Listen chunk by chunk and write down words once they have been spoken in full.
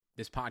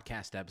This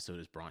podcast episode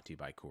is brought to you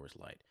by Coors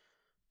Light.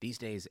 These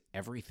days,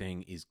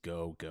 everything is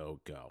go, go,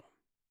 go.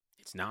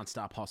 It's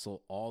nonstop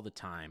hustle all the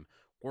time.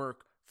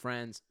 Work,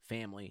 friends,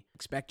 family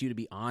expect you to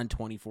be on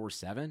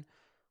 24/7.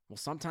 Well,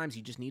 sometimes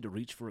you just need to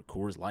reach for a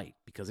Coors Light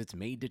because it's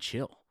made to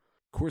chill.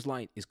 Coors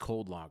Light is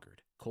cold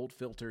lagered, cold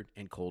filtered,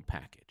 and cold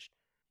packaged.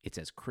 It's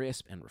as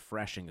crisp and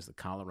refreshing as the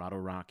Colorado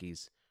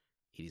Rockies.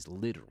 It is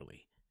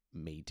literally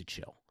made to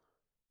chill.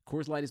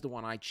 Coors Light is the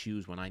one I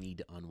choose when I need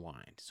to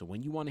unwind. So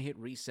when you want to hit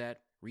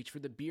reset, reach for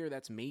the beer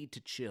that's made to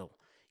chill.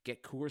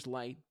 Get Coors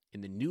Light in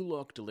the new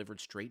look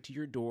delivered straight to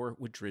your door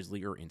with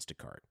Drizzly or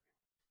Instacart.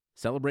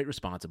 Celebrate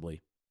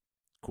responsibly.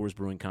 Coors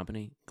Brewing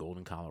Company,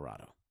 Golden,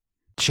 Colorado.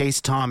 The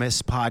Chase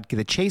Thomas podcast.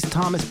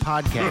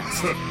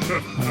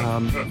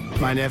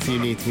 My nephew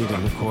needs me to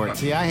record.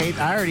 See, I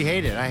already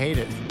hate it. I hate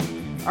it.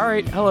 All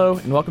right, hello,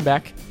 and welcome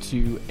back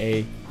to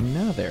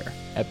another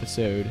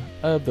episode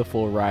of the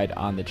Full Ride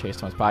on the Chase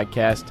Thomas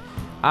podcast.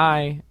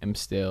 I am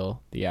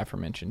still the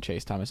aforementioned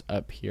Chase Thomas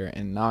up here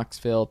in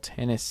Knoxville,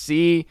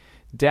 Tennessee,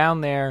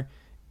 down there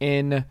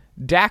in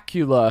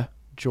Dacula,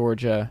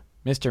 Georgia.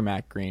 Mr.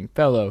 Matt Green,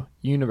 fellow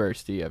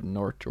University of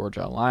North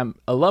Georgia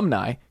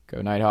alumni.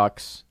 Go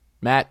Nighthawks.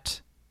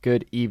 Matt,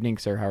 good evening,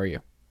 sir. How are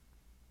you?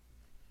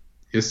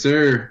 Yes,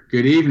 sir.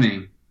 Good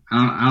evening.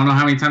 I don't know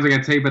how many times I got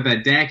to tell you about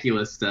that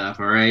Dacula stuff.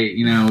 All right,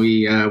 you know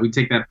we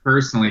take that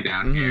personally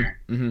down here.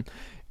 Mm-hmm.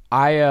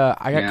 I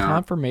got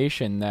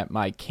confirmation that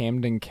my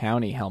Camden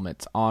County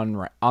helmet's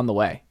on the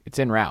way. It's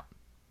en route.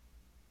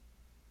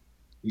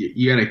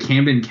 You got a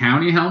Camden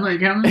County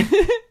helmet coming?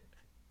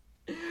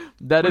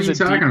 What are you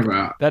talking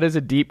about? That is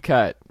a deep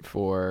cut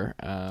for.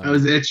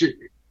 Is that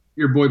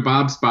your boy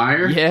Bob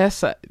Spire?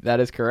 Yes, that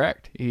is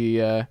correct. He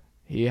had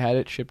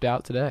it shipped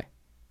out today.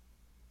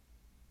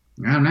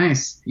 Oh,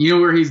 nice. You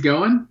know where he's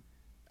going?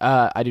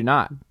 I do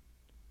not.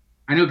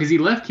 I know because he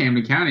left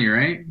Camden County,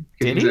 right?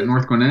 Did he? He's at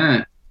North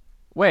Gwinnett.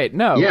 Wait,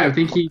 no. Yeah, I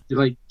think he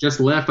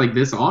just left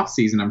this off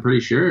season. I'm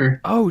pretty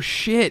sure. Oh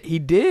shit, he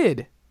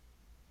did.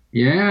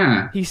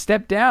 Yeah. He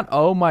stepped down.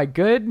 Oh my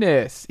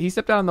goodness, he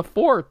stepped down on the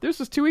 4th. This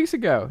was 2 weeks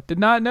ago. Did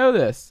not know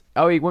this.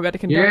 Oh, he went back to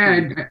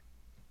Kentucky. Yeah,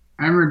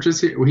 I remember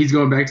he's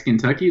going back to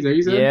Kentucky. Is that what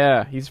you said?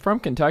 Yeah, he's from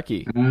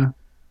Kentucky.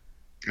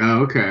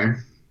 Oh, okay.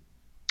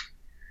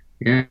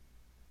 Yeah.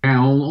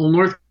 Old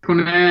North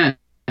Gwinnett.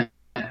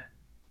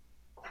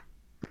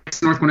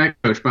 North Gwinnett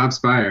coach Bob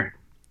Spire.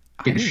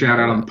 Getting a shout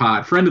out on the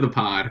pod. Friend of the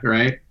pod,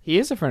 right? He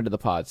is a friend of the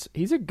pods.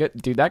 He's a good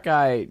dude. That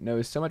guy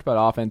knows so much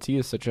about offense. He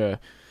is such a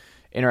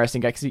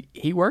interesting guy because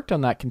he worked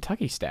on that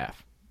Kentucky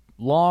staff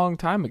long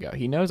time ago.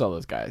 He knows all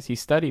those guys. He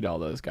studied all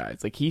those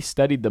guys. He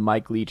studied the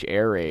Mike Leach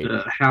air raid.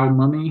 How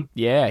Mummy?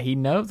 Yeah, he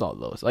knows all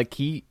those.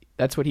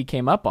 That's what he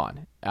came up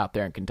on out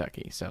there in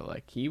Kentucky. So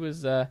he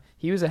was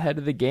ahead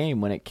of the game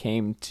when it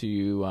came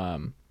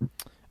to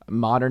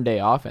modern day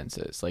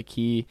offenses.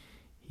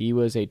 He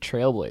was a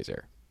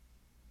trailblazer.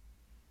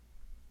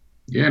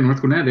 Yeah,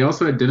 North Gwinnett. They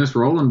also had Dennis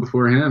Rowland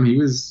before him. He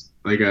was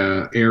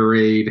a air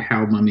raid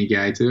How Mummy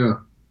guy too.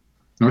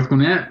 North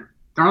Gwinnett,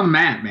 they're on the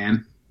map,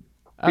 man.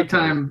 Big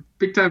time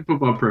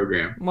football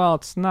program. Well,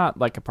 it's not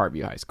like a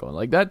Parkview High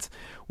School. That's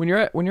when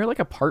you're like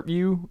a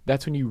Parkview.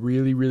 That's when you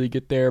really, really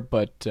get there.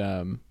 But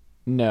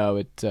no,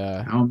 it.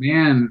 Oh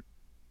man,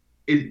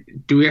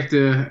 do we have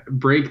to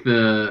break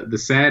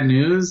the sad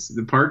news,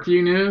 the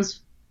Parkview news?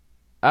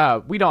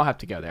 We don't have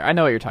to go there. I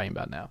know what you're talking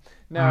about now.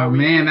 No,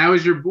 man, that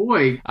was your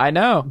boy. I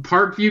know.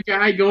 Parkview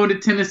guy going to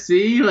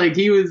Tennessee.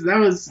 That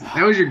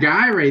was your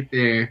guy right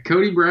there,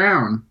 Cody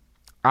Brown.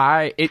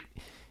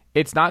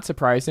 It's not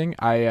surprising.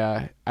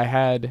 I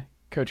had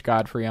Coach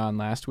Godfrey on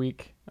last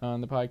week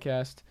on the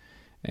podcast,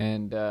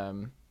 and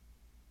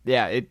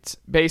it's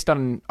based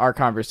on our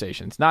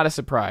conversations. Not a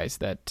surprise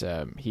that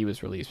he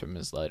was released from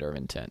his letter of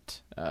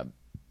intent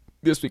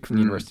this week from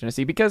the University of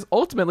Tennessee, because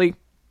ultimately,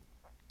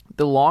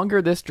 the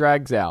longer this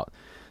drags out,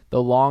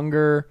 the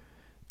longer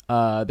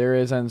there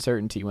is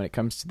uncertainty when it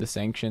comes to the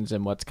sanctions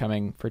and what's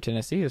coming for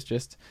Tennessee. It's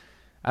just,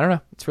 I don't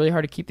know. It's really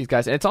hard to keep these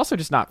guys. And it's also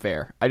just not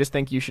fair. I just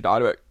think you should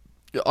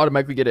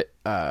automatically get it,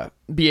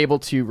 be able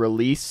to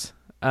release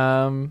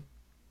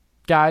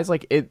guys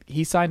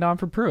he signed on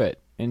for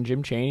Pruitt and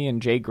Jim Chaney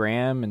and Jay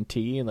Graham and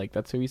T.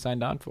 That's who he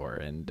signed on for.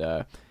 And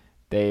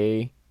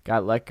they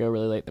got let go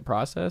really late in the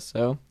process.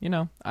 So,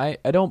 I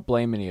don't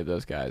blame any of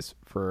those guys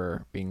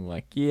for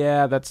being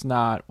yeah, that's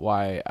not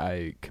why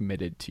I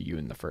committed to you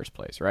in the first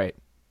place, right?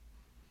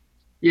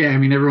 Yeah, I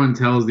mean, everyone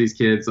tells these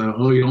kids,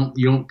 you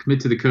don't commit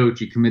to the coach,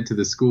 you commit to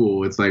the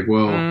school. It's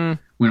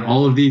when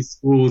all of these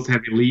schools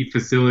have elite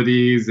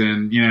facilities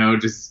and,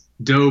 just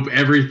dope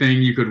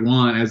everything you could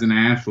want as an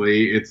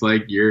athlete, it's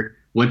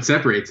what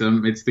separates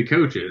them? It's the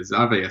coaches,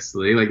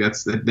 obviously.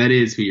 That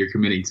is who you're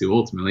committing to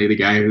ultimately, the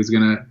guy who's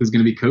gonna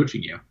be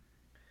coaching you.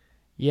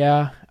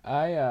 Yeah, I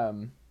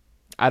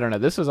don't know.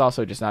 This was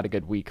also just not a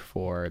good week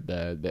for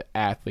the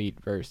athlete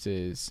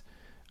versus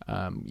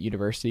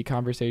university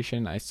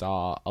conversation. I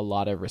saw a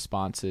lot of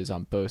responses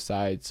on both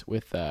sides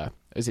with,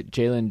 is it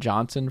Jalen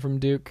Johnson from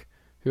Duke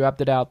who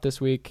opted out this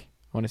week?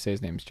 I want to say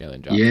his name's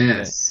Jalen Johnson.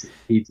 Yes,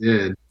 he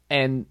did.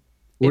 And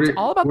It's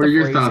all about what the are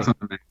your phrasing. thoughts on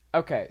that?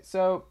 Okay,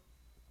 so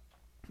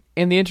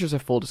in the interest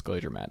of full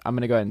disclosure, Matt, I'm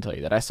going to go ahead and tell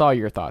you that I saw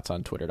your thoughts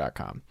on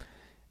Twitter.com.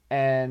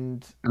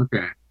 And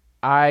Okay.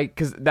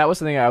 because that was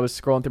something I was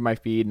scrolling through my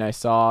feed and I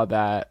saw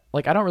that,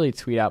 like, I don't really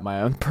tweet out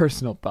my own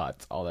personal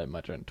thoughts all that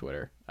much on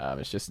Twitter.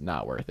 It's just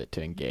not worth it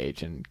to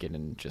engage and get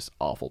in just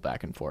awful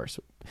back and forth.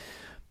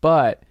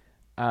 But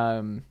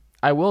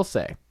I will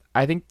say,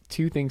 I think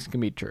two things can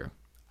be true.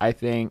 I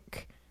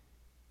think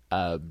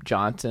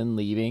Johnson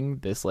leaving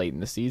this late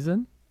in the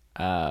season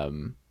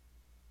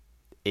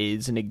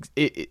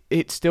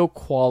it still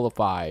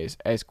qualifies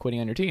as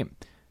quitting on your team.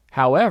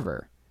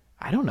 However,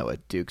 I don't know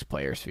what Duke's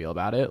players feel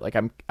about it. Like,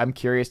 I'm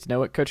curious to know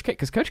what Coach K,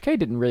 because Coach K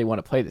didn't really want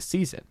to play the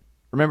season.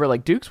 Remember,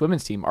 like, Duke's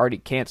women's team already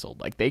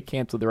canceled. Like, they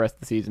canceled the rest of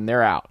the season.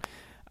 They're out.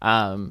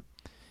 And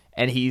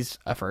he's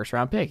a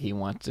first-round pick. He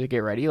wants to get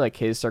ready. Like,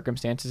 his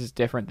circumstances is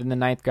different than the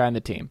ninth guy on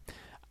the team.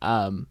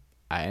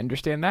 I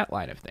understand that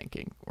line of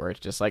thinking, where it's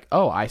just like,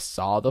 oh, I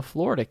saw the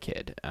Florida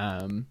kid,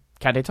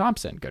 Kade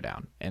Thompson, go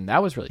down, and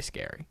that was really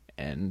scary.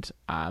 And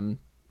I'm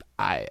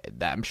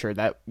sure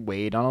that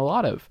weighed on a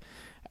lot of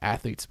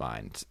athletes'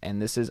 minds.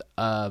 And this is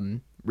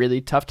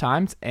really tough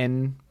times.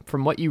 And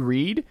from what you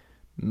read,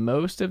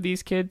 most of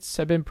these kids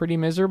have been pretty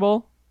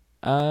miserable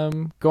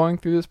going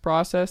through this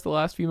process the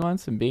last few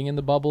months and being in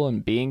the bubble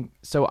and being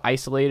so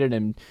isolated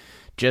and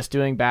just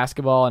doing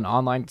basketball and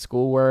online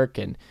schoolwork.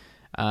 And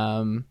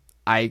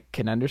I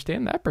can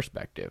understand that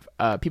perspective.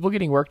 People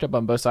getting worked up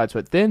on both sides,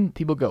 but then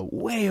people go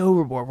way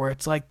overboard where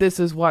it's like, this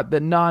is what the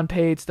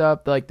non-paid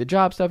stuff, like the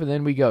job stuff, and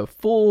then we go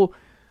full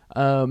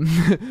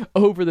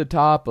over the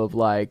top of,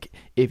 like,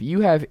 if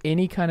you have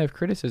any kind of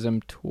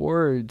criticism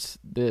towards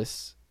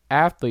this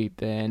athlete,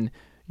 then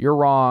you're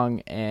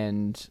wrong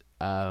and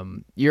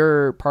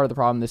you're part of the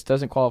problem. This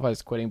doesn't qualify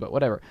as quitting, but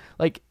whatever.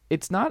 Like,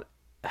 it's not,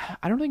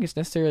 I don't think it's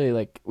necessarily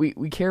like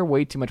we care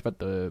way too much about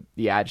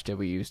the adjective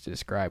we use to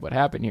describe what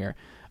happened here.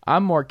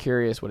 I'm more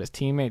curious what his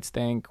teammates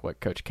think, what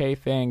Coach K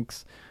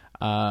thinks.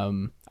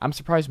 I'm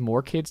surprised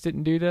more kids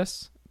didn't do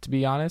this, to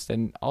be honest.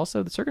 And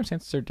also the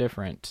circumstances are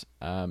different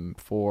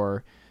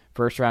for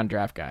first-round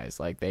draft guys.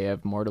 Like, they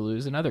have more to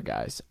lose than other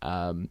guys.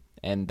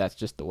 And that's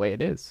just the way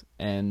it is.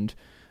 And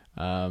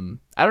I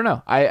don't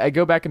know. I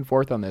go back and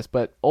forth on this,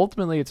 but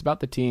ultimately it's about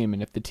the team.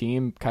 And if the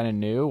team kind of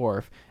knew, or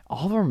if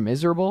all of them are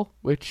miserable,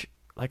 which,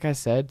 like I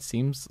said,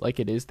 seems like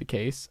it is the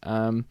case.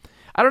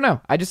 I don't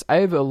know. I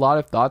have a lot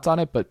of thoughts on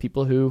it, but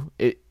people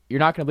you're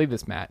not going to believe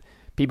this, Matt.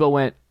 People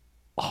went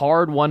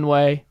hard one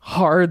way,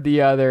 hard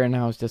the other, and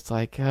I was just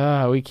like,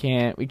 we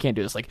can't do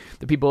this. Like,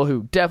 the people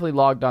who definitely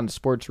logged on to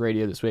sports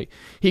radio this week,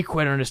 he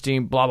quit on his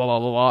team, blah, blah, blah,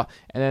 blah, blah.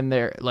 And then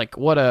they're like,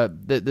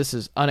 this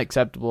is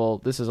unacceptable.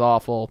 This is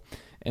awful.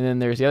 And then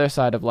there's the other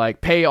side of, like,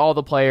 pay all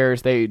the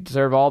players, they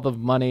deserve all the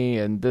money,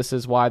 and this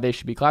is why they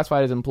should be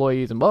classified as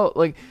employees. And well,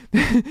 like,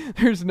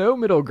 there's no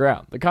middle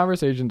ground. The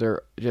conversations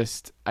are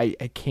just, I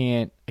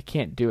can't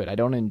do it. I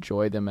don't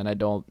enjoy them, and I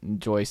don't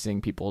enjoy seeing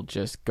people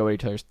just go at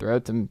each other's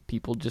throats and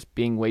people just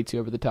being way too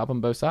over the top on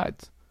both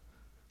sides.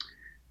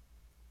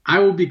 I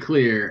will be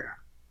clear.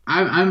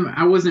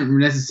 I wasn't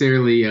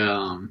necessarily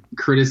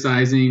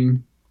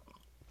criticizing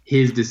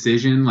his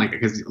decision,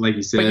 because, like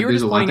you said, but you were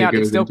there's just a lot pointing that out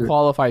goes it still into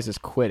qualifies as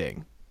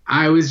quitting.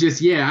 I was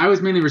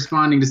mainly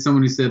responding to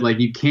someone who said, like,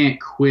 you can't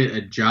quit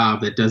a job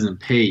that doesn't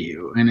pay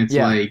you. And it's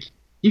like,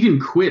 you can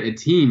quit a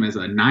team as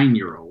a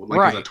 9-year-old, like,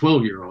 right, as a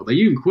 12-year-old. Like,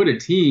 you can quit a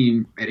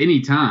team at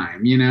any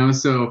time,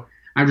 So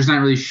I'm just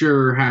not really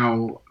sure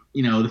how,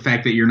 the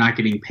fact that you're not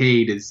getting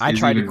paid is I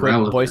tried even to quit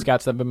relevant. Boy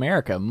Scouts of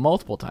America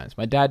multiple times.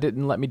 My dad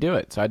didn't let me do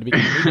it, so I had to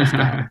become an Eagle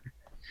Scout.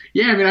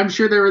 Yeah, I mean, I'm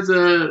sure there was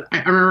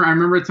I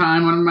remember a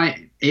time on my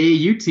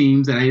AAU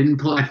teams that I didn't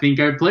play. I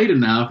think I played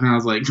enough, and I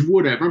was like,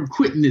 whatever, I'm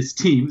quitting this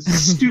team. This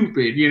is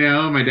stupid,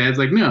 My dad's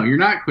like, no, you're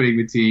not quitting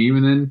the team.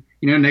 And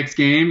then, next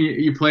game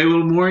you play a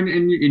little more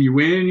and you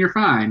win and you're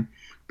fine.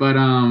 But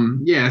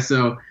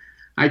so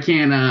I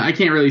can't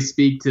really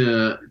speak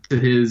to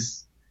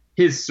his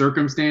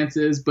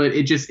circumstances, but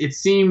it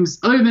seems,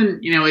 other than,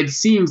 it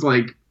seems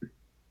like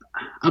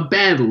a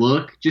bad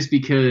look just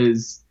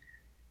because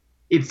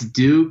it's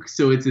Duke,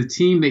 so it's a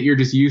team that you're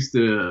just used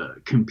to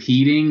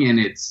competing, and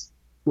it's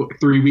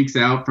 3 weeks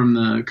out from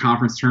the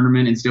conference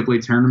tournament,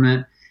 NCAA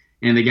tournament,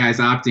 and the guy's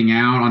opting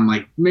out on,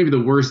 like, maybe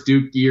the worst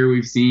Duke year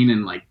we've seen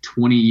in, like,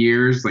 20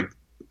 years, like,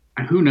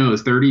 who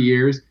knows, 30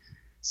 years.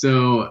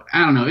 So I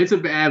don't know, it's a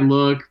bad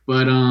look,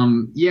 but I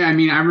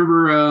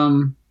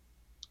remember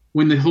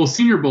when the whole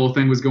Senior Bowl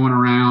thing was going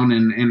around,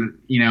 and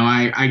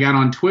I got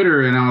on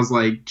Twitter and I was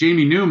like,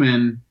 Jamie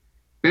Newman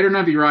better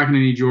not be rocking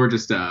any Georgia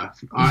stuff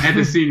at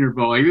the Senior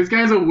Bowl. Like, this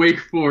guy's a Wake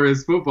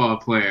Forest football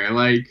player.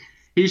 Like,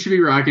 he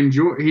shouldn't be rocking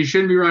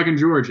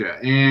Georgia.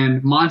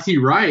 And Monty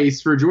Rice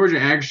for Georgia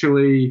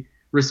actually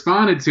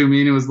responded to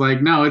me, and it was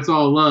like, no, it's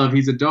all love.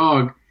 He's a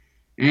dog.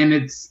 And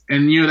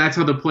that's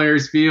how the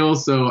players feel.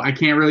 So I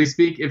can't really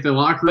speak if the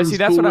locker room. But see,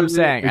 that's what I'm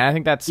saying. And I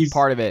think that's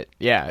part of it.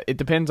 Yeah, it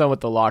depends on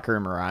what the locker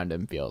room around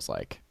him feels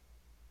like.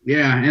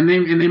 Yeah, and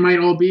they might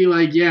all be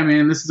like, yeah,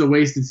 man, this is a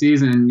wasted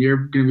season. You're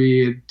gonna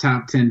be a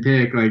top 10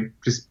 pick. Like,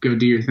 just go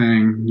do your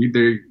thing. You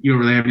don't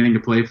really have anything to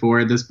play for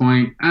at this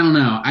point. I don't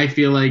know. I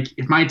feel like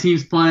if my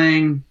team's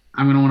playing,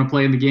 I'm gonna want to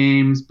play in the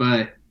games,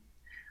 but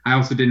I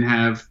also didn't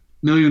have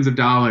millions of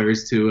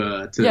dollars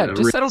to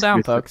just settle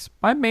down, folks.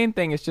 My main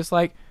thing is just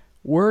like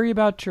worry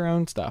about your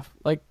own stuff.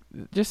 Like,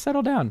 just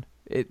settle down.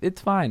 It's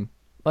fine.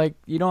 Like,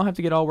 you don't have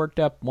to get all worked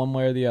up one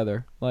way or the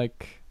other.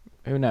 Like,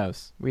 who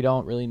knows? We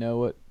don't really know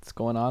what's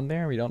going on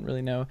there. We don't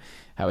really know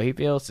how he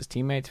feels, his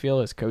teammates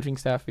feel, his coaching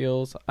staff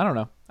feels. I don't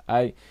know.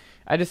 I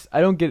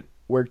don't get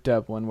worked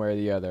up one way or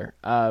the other.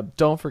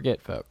 Don't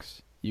forget,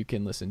 folks, you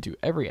can listen to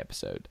every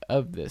episode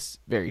of this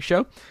very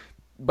show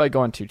by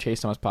going to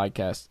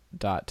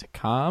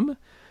chasethomaspodcast.com.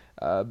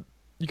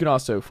 You can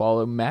also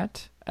follow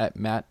Matt at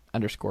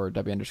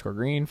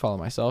Matt_W_Green. Follow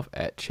myself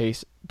at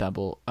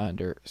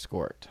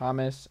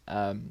Chase_Thomas.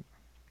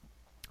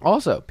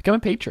 Also, become a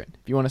patron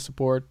if you want to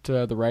support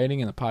the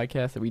writing and the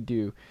podcast that we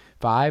do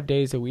 5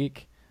 days a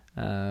week.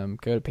 Go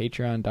to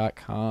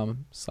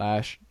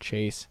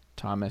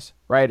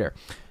patreon.com/ChaseThomasWriter.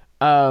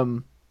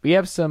 We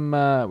have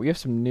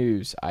some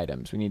news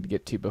items we need to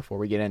get to before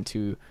we get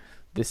into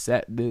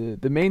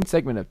the main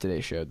segment of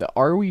today's show, the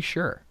Are We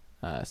Sure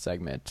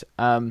segment.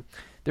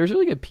 There's a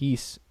really good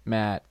piece,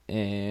 Matt,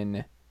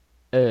 on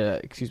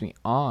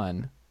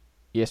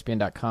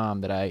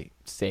ESPN.com that I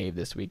saved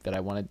this week that I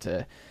wanted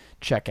to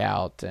check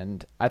out,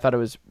 and I thought it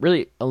was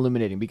really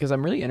illuminating because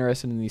I'm really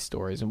interested in these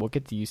stories, and we'll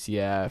get to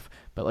UCF,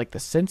 but like the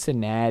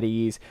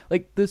Cincinnati's,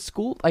 like the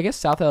school, I guess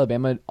South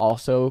Alabama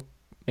also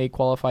may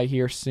qualify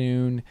here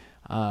soon.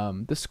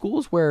 The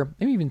schools where,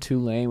 maybe even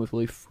Tulane with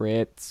Willie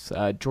Fritz,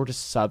 Georgia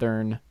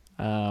Southern,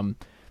 the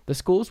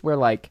schools where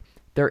like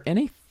they're in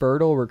a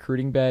fertile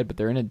recruiting bed, but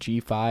they're in a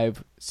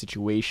G5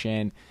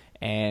 situation,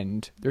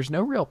 and there's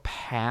no real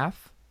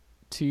path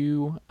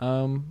to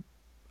the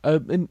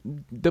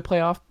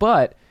playoff,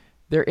 but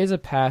there is a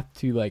path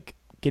to like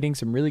getting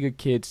some really good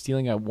kids,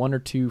 stealing a 1 or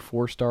 2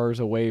 4-stars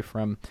away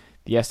from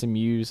the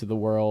SMUs of the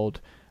world,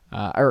 from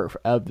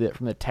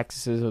the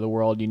Texases of the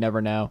world. You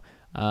never know.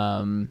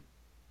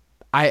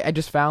 I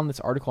just found this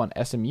article on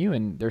SMU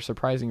and their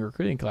surprising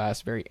recruiting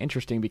class very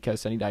interesting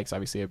because Sonny Dykes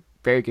obviously a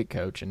very good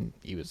coach, and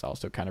he was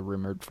also kind of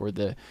rumored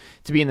to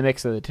be in the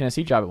mix of the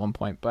Tennessee job at one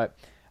point. But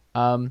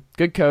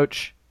good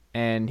coach,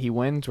 and he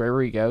wins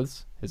wherever he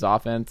goes. His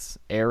offense,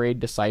 air raid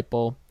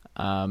disciple.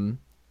 I'm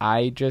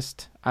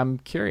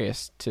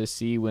curious to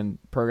see when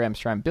programs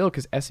try and build,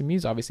 because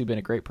SMU's obviously been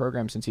a great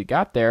program since he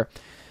got there.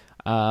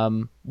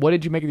 What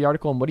did you make of the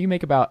article, and what do you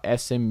make about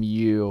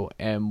SMU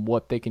and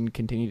what they can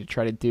continue to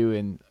try to do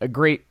in a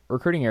great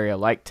recruiting area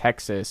like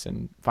Texas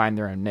and find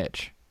their own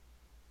niche?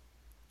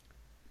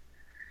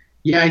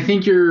 Yeah, I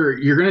think you're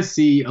going to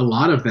see a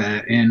lot of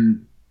that,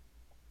 and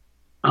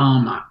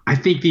I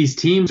think these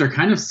teams are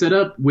kind of set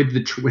up with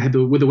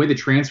the way the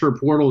transfer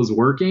portal is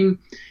working.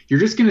 You're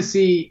just going to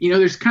see,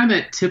 there's kind of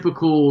that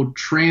typical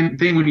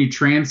thing when you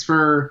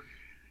transfer.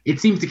 It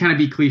seems to kind of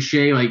be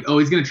cliche, like, oh,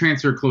 he's going to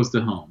transfer close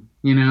to home.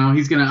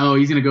 He's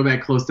gonna go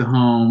back close to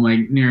home,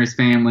 like near his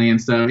family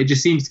and stuff. It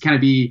just seems to kind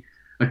of be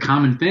a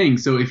common thing.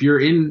 So if you're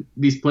in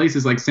these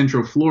places like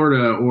Central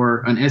Florida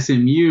or an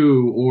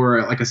SMU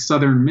or like a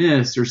Southern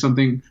Miss or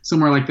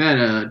somewhere like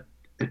that,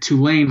 a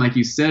Tulane, like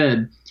you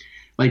said,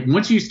 like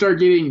once you start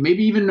getting,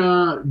 maybe even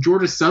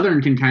Georgia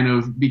Southern can kind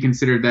of be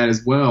considered that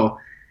as well.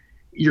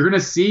 You're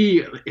gonna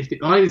see if a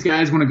lot of these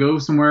guys want to go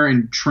somewhere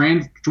and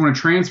want to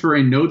transfer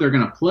and know they're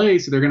gonna play,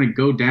 so they're gonna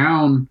go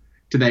down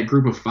to that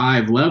group of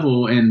 5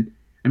 level. And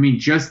I mean,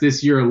 just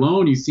this year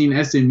alone, you've seen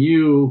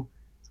SMU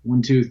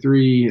 1, 2,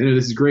 3.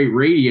 This is great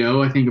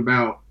radio. I think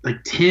about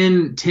like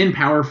 10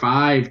 Power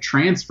 5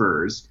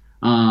 transfers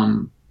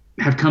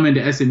have come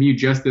into SMU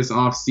just this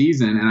off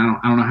season, and I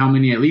don't know how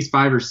many. At least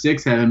 5 or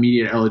 6 have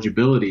immediate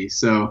eligibility.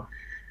 So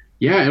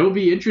yeah, it'll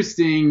be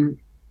interesting.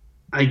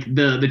 Like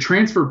the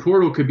transfer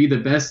portal could be the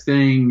best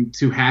thing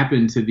to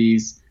happen to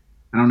these,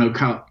 I don't know,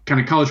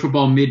 kind of college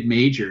football mid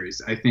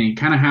majors. I think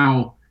kind of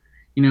how,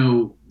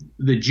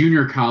 the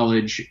junior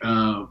college,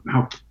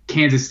 how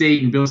Kansas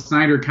State and Bill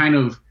Snyder kind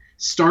of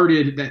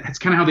started. That's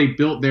kind of how they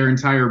built their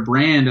entire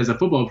brand as a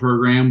football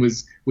program,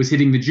 was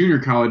hitting the junior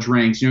college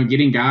ranks,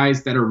 getting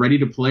guys that are ready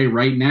to play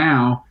right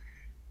now,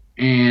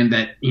 and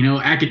that,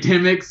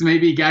 academics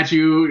maybe got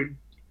you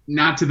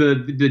not to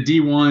the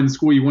D1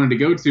 school you wanted to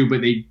go to,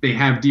 but they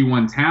have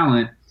D1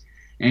 talent.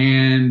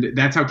 And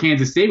that's how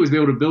Kansas State was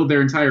able to build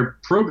their entire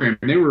program.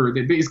 They're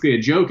basically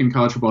a joke in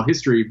college football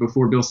history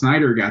before Bill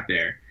Snyder got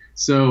there.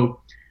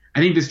 So I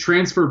think this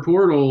transfer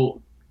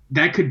portal,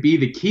 that could be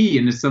the key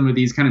into some of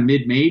these kind of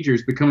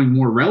mid-majors becoming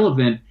more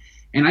relevant.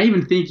 And I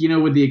even think,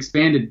 with the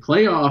expanded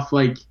playoff,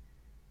 like,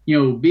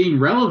 being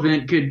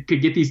relevant could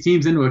get these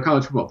teams into a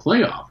college football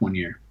playoff one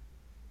year.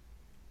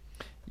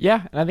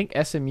 Yeah, and I think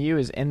SMU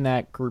is in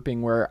that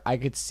grouping where I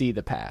could see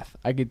the path.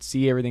 I could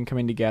see everything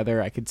coming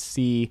together. I could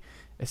see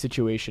a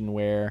situation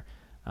where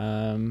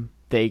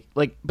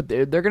but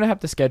they're going to have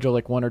to schedule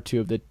like one or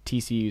two of the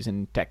TCUs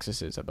and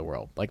Texases of the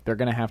world. Like they're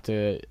going to have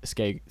to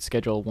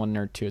schedule one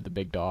or two of the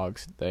big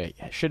dogs. They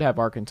should have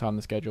Arkansas on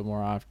the schedule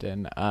more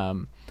often.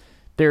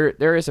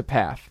 There is a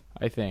path,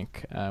 I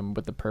think,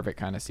 with the perfect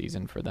kind of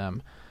season for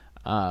them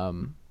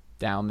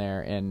down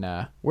there.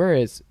 And what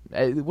is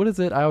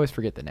it? I always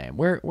forget the name.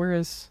 Where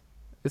is?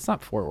 It's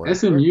not Fort Worth.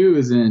 SMU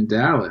is in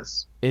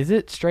Dallas. Is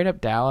it straight up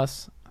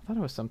Dallas? I thought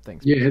it was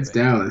something specific. Yeah, it's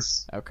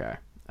Dallas. Okay.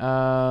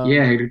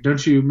 Yeah,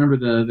 don't you remember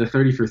the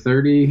 30 for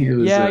 30? It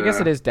was, yeah, I guess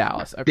it is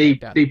Dallas. Okay,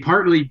 they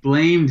partly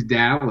blamed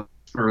Dallas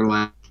for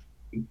like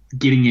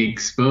getting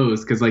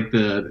exposed because like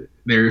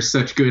there's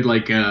such good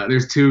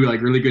there's two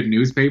like really good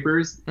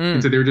newspapers,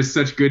 and so they're just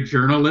such good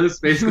journalists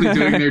basically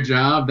doing their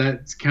job.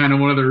 That's kind of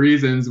one of the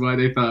reasons why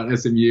they thought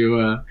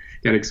SMU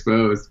got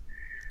exposed.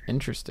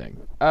 Interesting.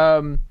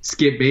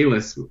 Skip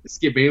Bayless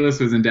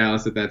was in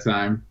Dallas at that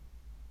time.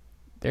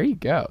 There you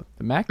go.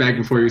 The Mac back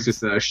before he was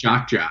just a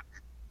shock jock.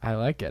 I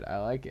like it.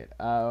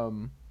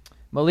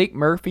 Malik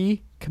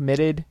Murphy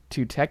committed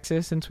to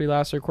Texas since we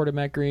last recorded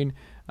Matt Green.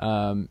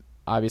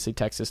 Obviously,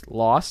 Texas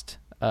lost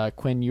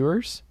Quinn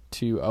Ewers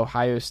to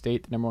Ohio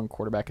State, the number one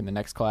quarterback in the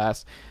next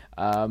class.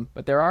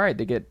 But they're all right.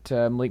 They get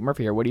Malik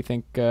Murphy here. What do you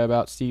think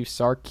about Steve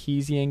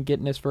Sarkisian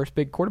getting his first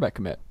big quarterback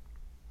commit?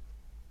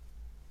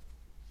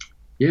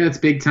 Yeah, it's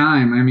big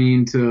time. I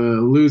mean, to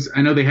lose,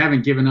 I know they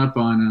haven't given up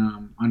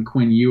on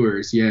Quinn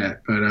Ewers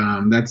yet, but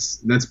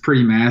that's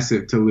pretty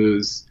massive to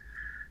lose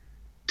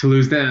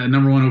that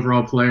number one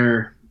overall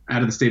player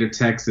out of the state of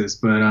Texas.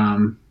 But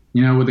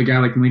with a guy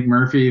like Malik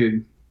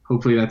Murphy,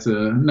 hopefully that's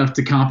enough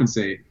to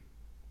compensate.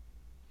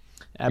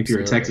 Absolutely. If you're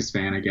a Texas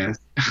fan, I guess.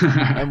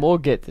 And we'll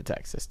get to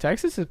Texas.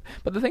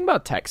 But the thing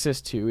about Texas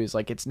too is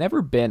like it's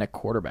never been a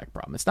quarterback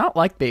problem. It's not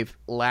like they've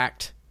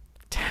lacked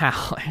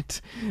talent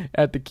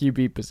at the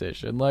QB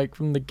position, like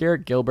from the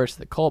Garrett Gilberts to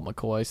the Colt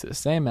McCoys to the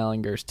Sam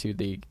Ellingers to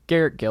the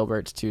Garrett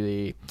Gilberts to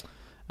the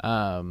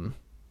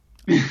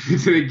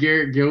to the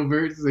Garrett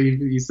Gilberts. So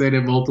you said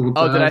it multiple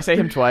times. Oh, did I say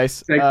him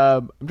twice?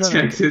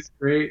 Texas,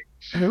 great.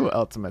 Who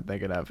else am I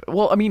thinking of?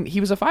 Well, I mean, he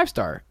was a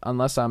 5-star,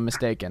 unless I'm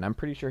mistaken. I'm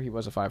pretty sure he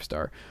was a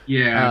 5-star.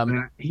 Yeah,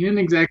 but he didn't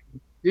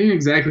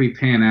exactly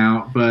pan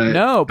out, but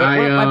no. But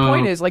my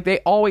point is, like, they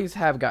always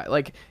have guys.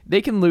 Like,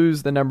 they can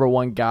lose the number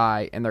one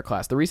guy in their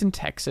class. The reason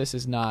Texas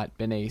has not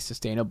been a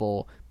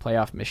sustainable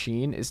playoff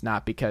machine is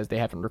not because they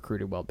haven't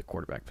recruited well at the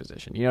quarterback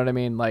position. You know what I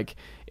mean? Like,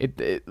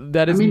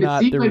 that is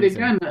not the reason. They've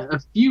gotten a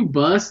few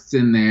busts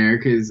in there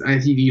because I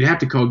think you'd have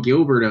to call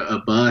Gilbert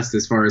a bust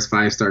as far as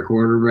 5-star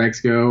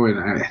quarterbacks go. And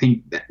I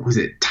think was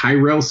it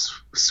Tyrell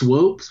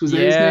Swopes was that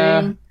his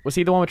name? Was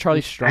he the one with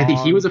Charlie Strong? I think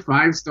he was a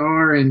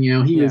 5-star, and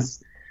he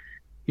was.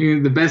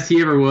 The best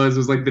he ever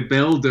was like the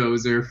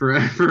belldozer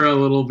for a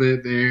little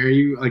bit there.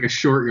 He like a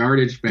short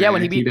yardage back. Yeah,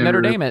 when he beat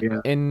Notre Dame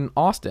in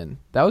Austin,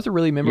 that was a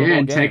really memorable game.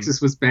 And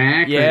Texas was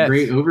back. Yeah,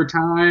 great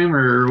overtime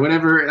or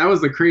whatever. That was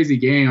the crazy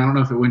game. I don't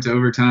know if it went to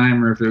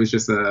overtime or if it was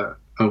just a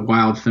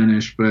wild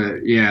finish.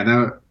 But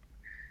yeah,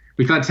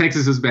 we thought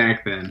Texas was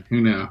back then. Who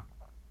knew?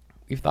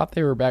 We thought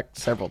they were back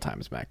several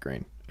times, Matt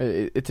Green.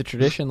 It's a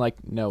tradition like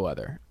no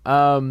other.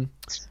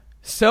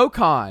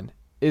 SoCon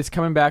is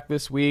coming back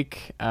this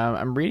week.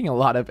 I'm reading a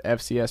lot of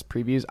FCS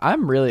previews.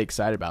 I'm really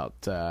excited about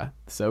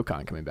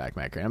SoCon coming back,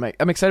 Matt Green.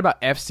 I'm excited about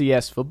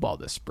FCS football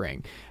this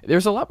spring.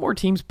 There's a lot more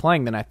teams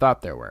playing than I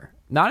thought there were.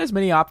 Not as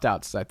many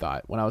opt-outs as I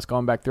thought when I was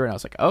going back through it. And I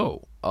was like,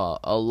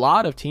 a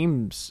lot of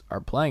teams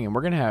are playing, and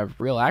we're going to have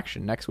real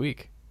action next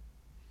week.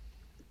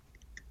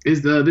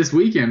 Is this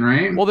weekend,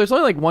 right? Well, there's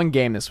only like one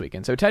game this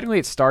weekend. So technically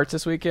it starts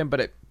this weekend,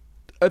 but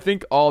I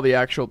think all the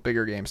actual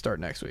bigger games start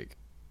next week.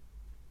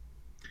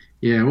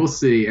 Yeah, we'll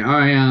see.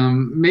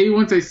 Maybe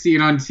once I see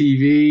it on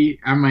TV,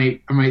 I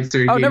might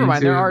start. Oh, never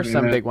mind. There are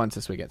some big ones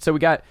this weekend. So we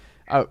got.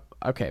 Oh,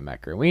 okay,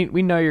 Matt Green.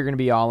 We know you're going to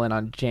be all in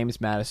on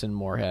James Madison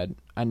Moorhead.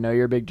 I know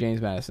you're a big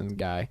James Madison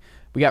guy.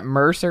 We got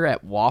Mercer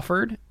at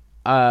Wofford.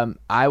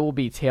 I will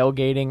be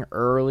tailgating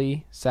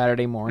early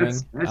Saturday morning.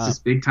 That's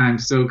just big time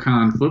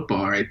SoCon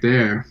football right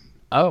there.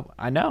 Oh,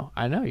 I know.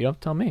 You don't have to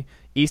tell me.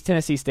 East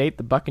Tennessee State,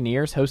 the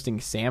Buccaneers hosting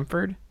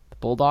Samford.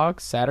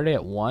 Bulldogs Saturday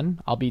at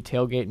 1. I'll be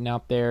tailgating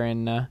out there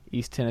in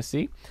East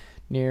Tennessee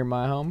near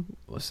my home,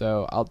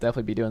 so I'll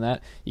definitely be doing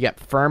that. You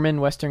got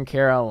Furman, Western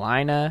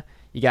Carolina.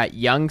 You got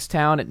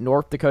Youngstown at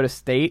North Dakota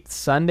State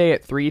Sunday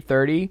at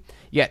 3:30.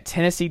 You got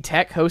Tennessee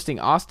Tech hosting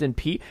Austin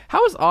Peay.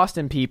 How is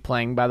Austin Peay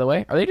playing, by the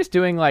way? Are they just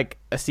doing like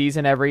a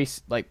season every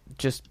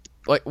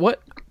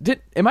what?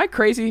 Am I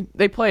crazy?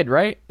 They played,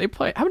 right?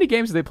 How many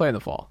games did they play in the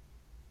fall?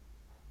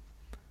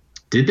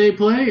 Did they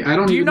play? I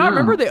don't. Do you not know.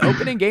 remember the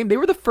opening game? They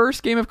were the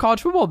first game of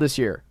college football this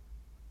year.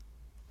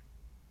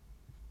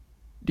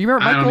 Do you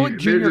remember Mike Golick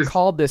Jr.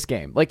 called this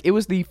game? Like it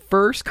was the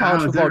first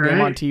college football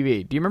game on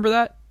TV. Do you remember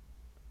that?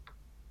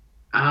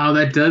 Oh,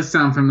 that does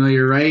sound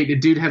familiar, right? The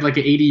dude had like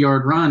an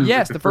 80-yard run.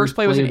 Yes, the first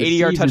play was an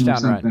 80-yard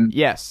touchdown run.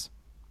 Yes.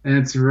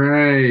 That's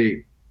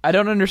right. I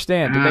don't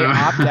understand. Did they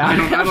opt out?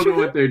 I don't know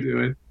what they're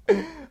doing.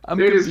 I'm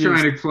they're confused.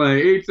 Just trying to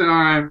play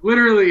anytime,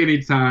 literally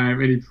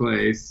anytime, any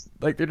place.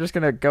 Like they're just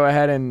going to go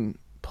ahead and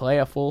play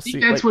a full I think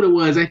season. that's what it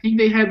was. I think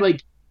they had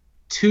like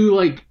 2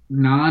 like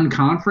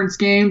non-conference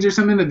games or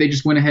something that they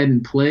just went ahead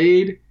and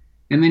played.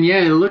 And then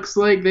it looks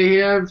like they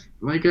have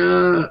like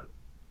a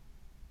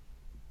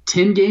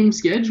 10-game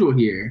schedule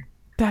here.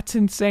 That's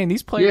insane.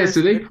 These players. Yeah,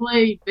 so they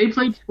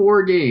played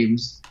 4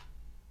 games.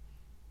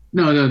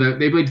 No,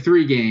 they played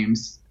 3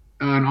 games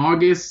on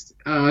August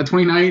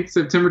 29th,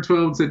 September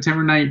 12th,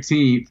 September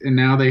 19th, and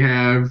now they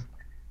have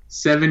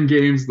 7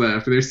 games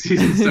left. Their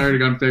season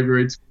started on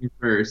February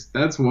 21st.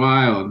 That's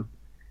wild.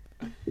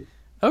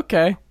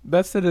 Okay,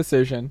 that's the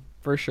decision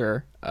for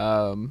sure.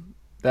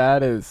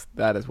 That is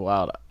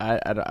wild.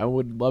 I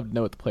would love to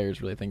know what the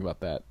players really think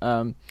about that.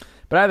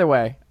 But either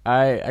way,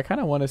 I kind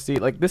of want to see,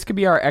 like, this could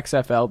be our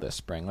XFL this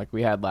spring, like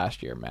we had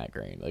last year, Matt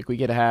Green. Like, we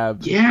could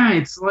have. Yeah,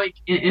 it's like,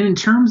 and in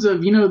terms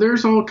of,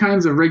 there's all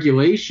kinds of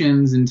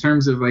regulations in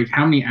terms of like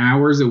how many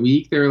hours a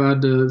week they're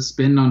allowed to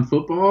spend on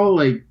football.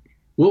 Like,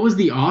 what was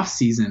the off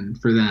season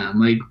for them?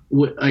 Like,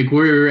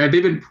 have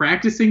they been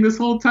practicing this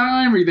whole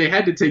time, or they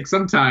had to take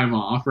some time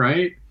off,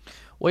 right?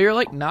 Well, you're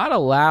like not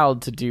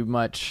allowed to do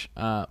much,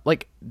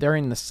 like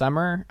during the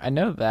summer. I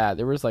know that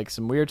there was like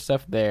some weird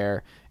stuff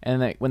there,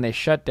 and when they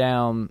shut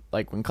down,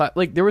 like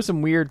there was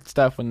some weird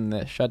stuff when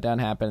the shutdown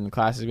happened and the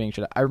classes being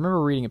shut. I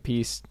remember reading a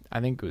piece, I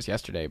think it was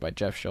yesterday, by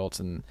Jeff Schultz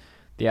and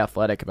The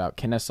Athletic about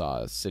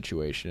Kennesaw's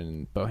situation.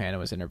 And Bohanna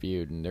was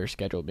interviewed, and their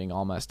schedule being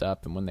all messed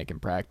up and when they can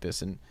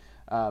practice. And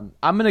I'm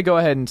gonna go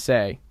ahead and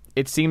say,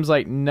 it seems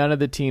like none of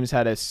the teams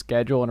had a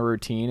schedule and a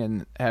routine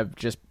and have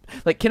just...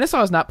 Like,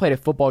 Kennesaw has not played a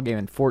football game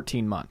in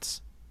 14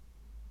 months.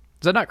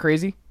 Is that not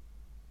crazy?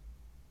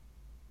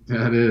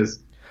 That is.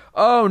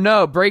 Oh,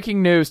 no.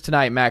 Breaking news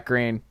tonight, Matt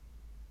Green.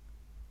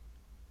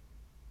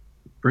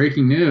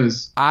 Breaking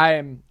news.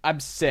 I'm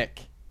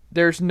sick.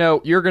 There's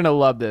no... You're going to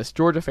love this.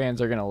 Georgia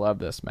fans are going to love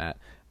this, Matt.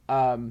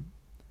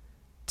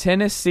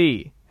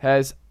 Tennessee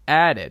has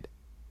added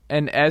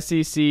an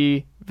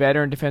SEC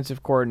veteran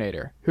defensive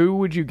coordinator. Who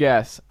would you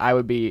guess? I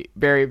would be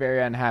very,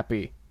 very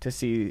unhappy to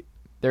see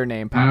their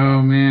name pop Oh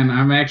up. man,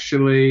 I'm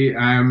actually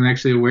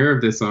aware of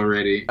this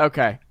already.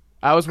 Okay.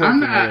 I was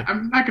working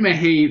I'm not gonna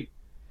hate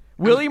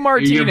Willie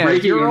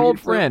Martinez, your old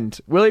yourself. friend.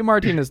 Willie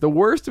Martinez, the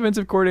worst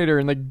defensive coordinator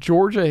in like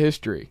Georgia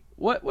history.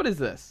 What is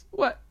this?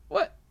 What?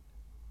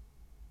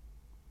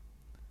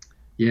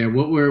 Yeah,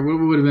 what would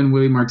have been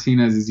Willie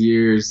Martinez's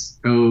years?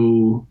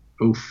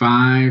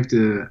 05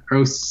 to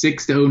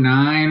 06 to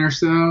 09 or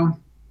so.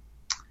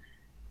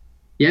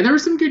 Yeah, there were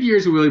some good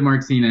years with Willie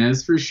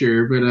Martinez for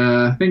sure,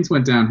 but things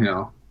went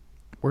downhill.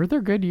 Were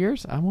there good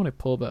years? I want to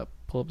pull up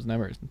his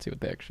numbers and see what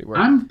they actually were.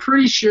 I'm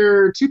pretty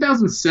sure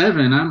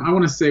 2007. I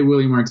want to say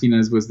Willie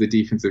Martinez was the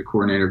defensive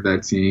coordinator of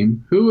that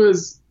team. Who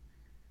was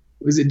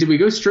it? Did we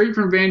go straight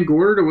from Van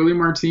Gorder to Willie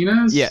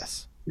Martinez?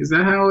 Yes. Is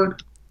that how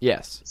it?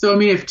 Yes. So I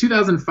mean, if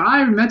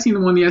 2005 and that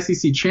team won the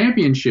SEC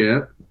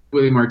championship,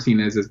 Willie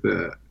Martinez is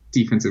the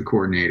defensive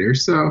coordinator.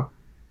 So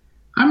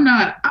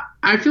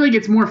I feel like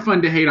it's more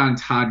fun to hate on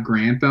Todd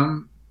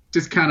Grantham,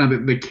 just kind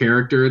of the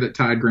character that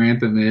Todd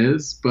Grantham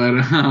is. But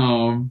I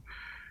feel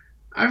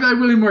like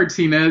Willie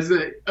Martinez,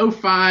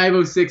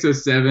 05,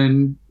 06,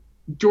 07,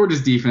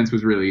 Georgia's defense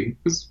was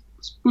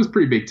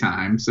pretty big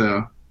time.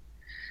 So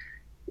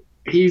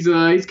he's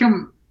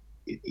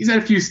had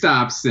a few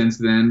stops since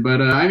then.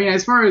 But I mean,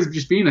 as far as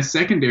just being a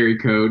secondary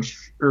coach,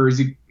 or is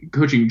he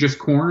coaching just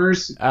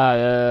corners?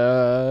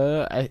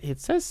 It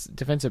says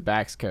defensive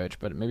backs coach,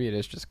 but maybe it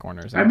is just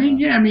corners. I mean,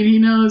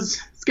 this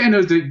guy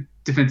knows the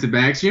defensive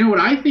backs. You know what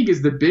I think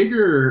is the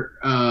bigger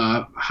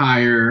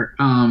hire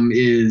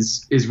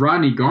is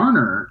Rodney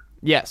Garner.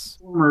 Yes.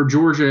 Former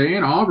Georgia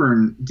and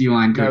Auburn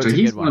D-line coach.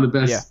 He's one of the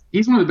best. Yeah.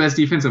 He's one of the best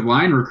defensive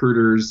line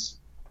recruiters,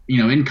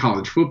 in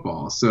college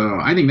football. So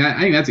I think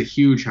that's a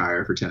huge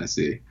hire for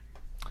Tennessee.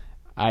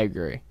 I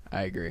agree.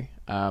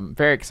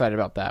 Very excited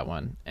about that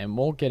one, and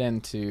we'll get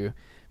into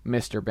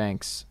Mr.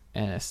 Banks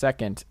in a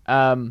second.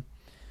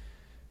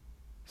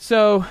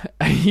 So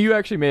you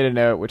actually made a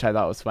note, which I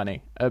thought was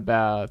funny,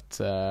 about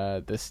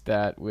this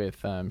stat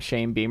with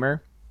Shane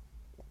Beamer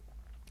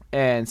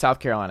and South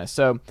Carolina.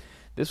 So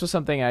this was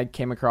something I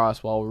came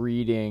across while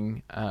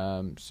reading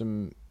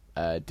some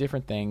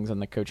different things on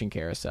the coaching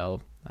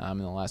carousel in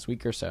the last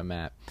week or so,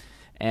 Matt.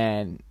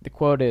 And the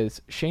quote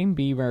is, Shane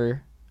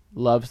Beamer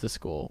loves the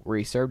school, where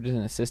he served as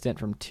an assistant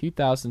from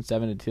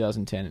 2007 to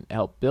 2010 and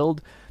helped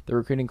build the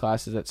recruiting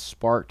classes that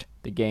sparked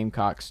the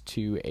Gamecocks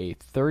to a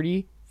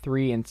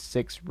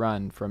 33-6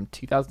 run from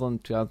 2011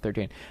 to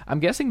 2013. I'm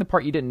guessing the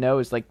part you didn't know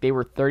is like they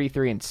were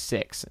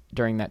 33-6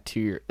 during that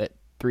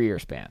 3-year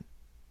span.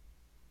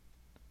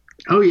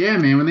 Oh yeah,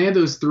 man! When they had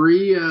those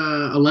 3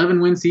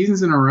 11-win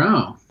seasons in a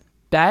row,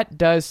 that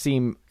does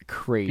seem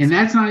crazy. And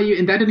that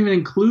didn't even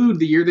include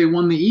the year they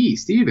won the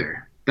East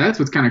either. That's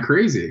what's kind of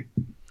crazy.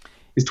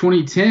 Is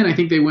 2010? I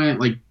think they went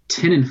like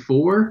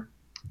 10-4,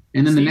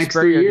 and then the next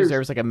 3 years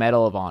deserves like a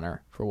Medal of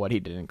Honor for what he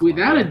did in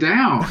Columbia. Without a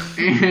doubt.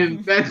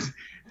 And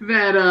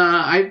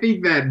I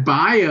think that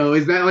bio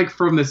is that like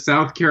from the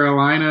South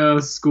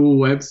Carolina school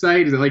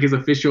website? Is it like his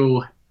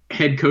official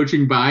head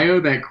coaching bio,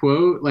 that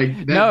quote? Like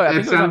that, no, I that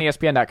think it was on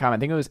ESPN.com. I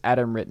think it was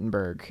Adam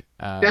Rittenberg.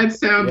 That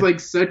sounds like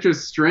such a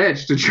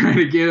stretch to try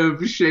to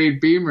give Shane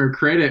Beamer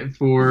credit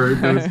for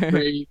those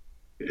great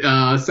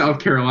South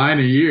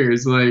Carolina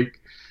years. Like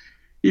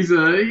he's a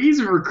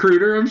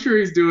recruiter. I'm sure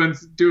he's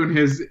doing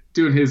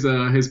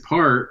his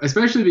part,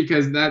 especially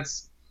because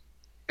that's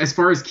as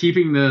far as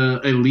keeping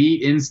the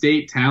elite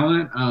in-state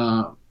talent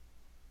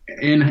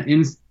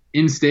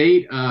in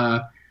state.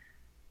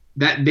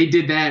 That they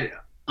did that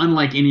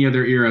unlike any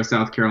other era of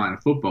South Carolina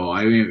football.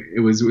 I mean, it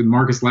was with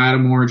Marcus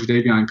Lattimore,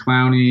 Jadeveon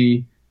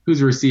Clowney.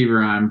 Who's a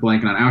receiver? I'm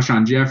blanking on.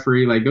 Alshon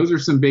Jeffrey. Like, those are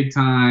some big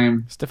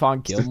time.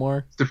 Stephon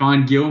Gilmore.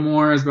 Stephon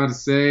Gilmore, I was about to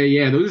say.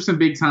 Yeah, those are some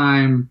big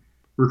time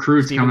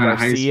recruits Steven coming out of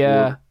high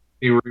Garcia. school.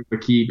 They were able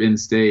to keep in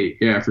state.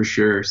 Yeah, for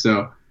sure.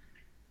 So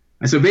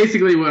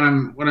basically what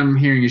I'm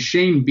hearing is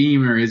Shane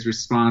Beamer is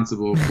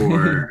responsible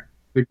for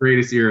the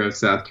greatest era of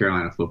South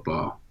Carolina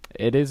football.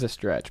 It is a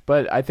stretch,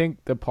 but I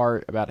think the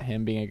part about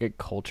him being a good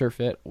culture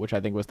fit, which I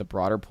think was the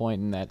broader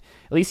point, in that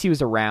at least he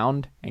was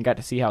around and got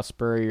to see how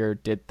Spurrier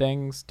did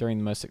things during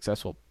the most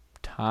successful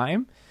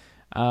time.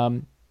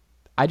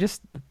 I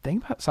just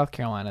think about South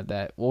Carolina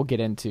that we'll get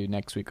into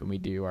next week when we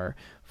do our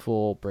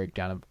full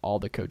breakdown of all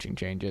the coaching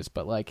changes,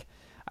 but like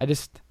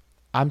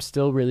I'm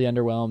still really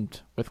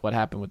underwhelmed with what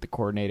happened with the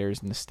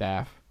coordinators and the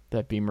staff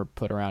that Beamer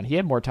put around. He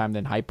had more time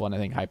than Heupel, and I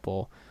think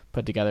Heupel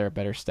put together a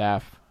better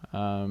staff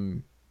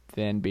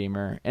than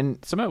Beamer.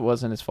 And some of it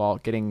wasn't his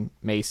fault, getting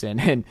Mason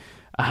and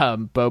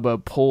Bobo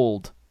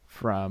pulled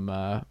from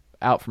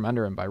out from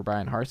under him by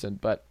Brian Harsin.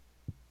 But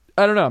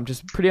I don't know. I'm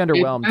just pretty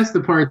underwhelmed. That's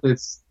the part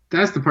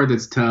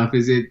that's tough.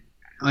 Is it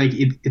like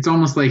it's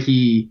almost like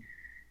he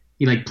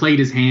like played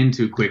his hand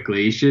too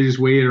quickly. He should have just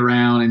waited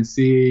around and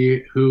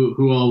see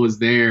who all was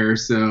there.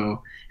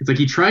 So it's like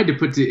he tried to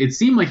it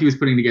seemed like he was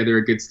putting together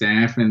a good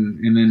staff, and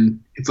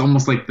then it's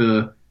almost like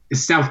the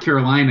South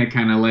Carolina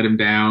kind of let him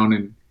down,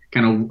 and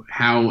kind of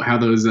how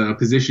those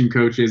position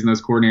coaches and those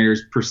coordinators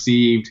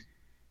perceived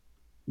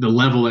the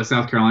level that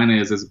South Carolina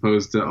is as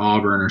opposed to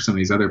Auburn or some of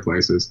these other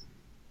places.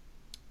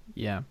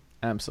 Yeah,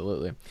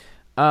 absolutely.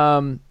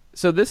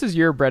 So this is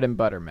your bread and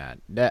butter, Matt.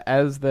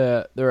 As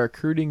the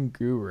recruiting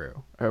guru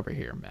over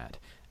here, Matt,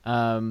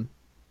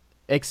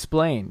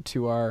 explain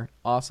to our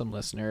awesome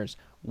listeners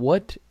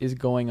what is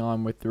going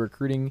on with the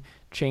recruiting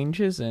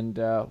changes and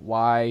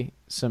why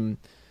some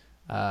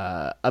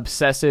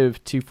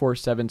obsessive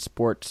 247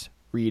 sports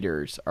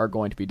readers are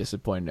going to be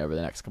disappointed over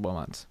the next couple of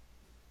months.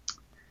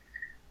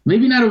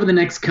 Maybe not over the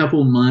next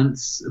couple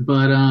months,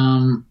 but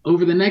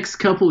over the next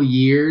couple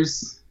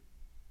years,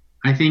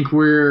 I think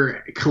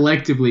we're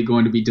collectively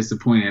going to be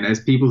disappointed as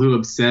people who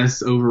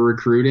obsess over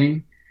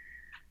recruiting.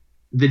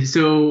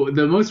 So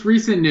the most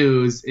recent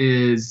news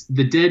is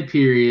the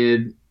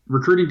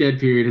recruiting dead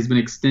period has been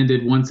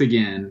extended once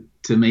again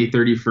to May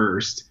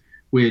 31st,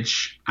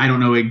 which I don't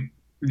know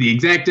the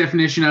exact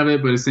definition of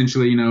it, but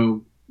essentially,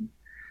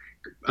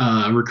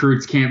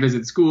 recruits can't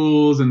visit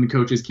schools and the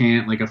coaches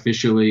can't like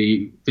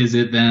officially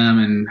visit them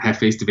and have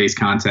face-to-face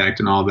contact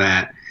and all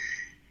that.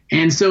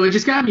 And so it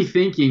just got me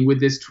thinking, with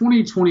this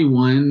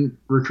 2021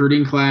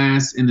 recruiting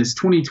class and this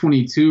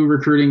 2022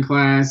 recruiting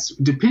class,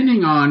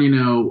 depending on,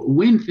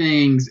 when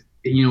things,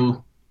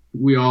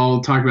 we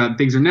all talk about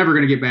things are never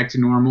going to get back to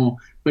normal,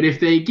 but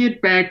if they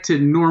get back to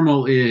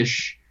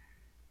normal-ish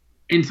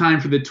in time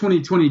for the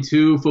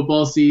 2022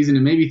 football season,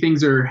 and maybe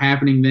things are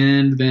happening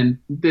then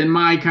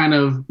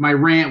my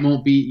rant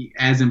won't be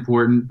as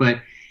important.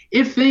 But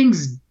if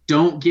things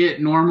don't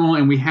get normal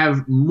and we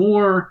have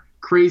more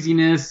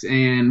craziness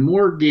and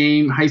more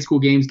high school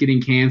games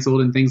getting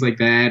canceled and things like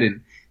that,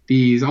 and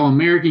these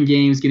All-American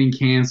games getting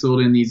canceled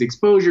and these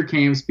exposure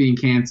camps being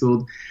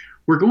canceled,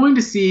 we're going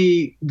to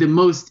see the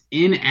most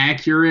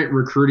inaccurate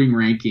recruiting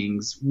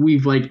rankings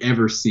we've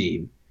ever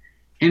seen.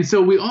 And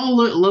so we all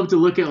love to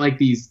look at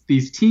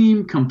these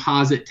team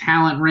composite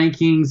talent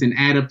rankings and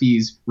add up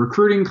these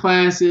recruiting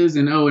classes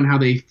and how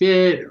they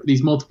fit,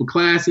 these multiple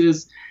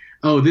classes.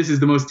 Oh, this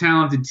is the most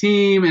talented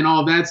team and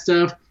all that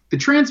stuff. The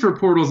transfer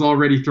portal is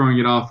already throwing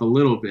it off a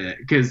little bit,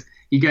 because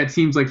you got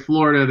teams like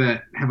Florida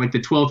that have the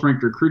 12th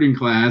ranked recruiting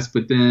class.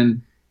 But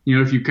then,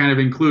 if you kind of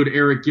include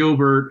Eric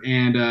Gilbert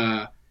and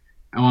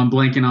I'm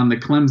blanking on the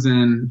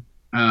Clemson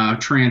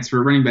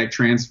running back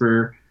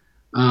transfer.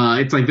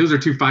 It's those are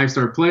two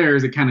 5-star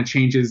players. It kind of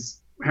changes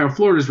how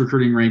Florida's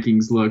recruiting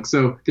rankings look.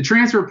 So the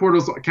transfer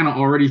portal's kind of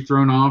already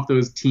thrown off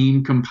those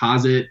team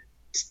composite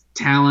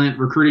talent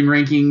recruiting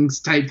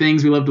rankings type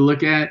things we love to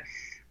look at.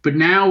 But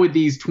now with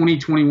these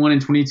 2021 and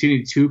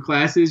 2022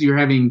 classes, you're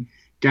having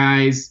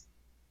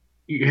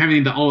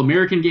the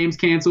All-American games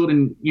canceled,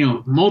 and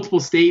multiple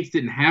states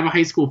didn't have a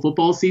high school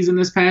football season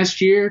this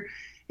past year.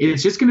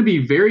 It's just going to be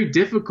very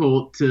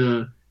difficult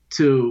to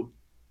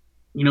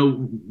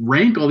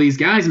rank all these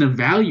guys and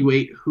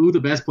evaluate who the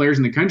best players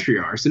in the country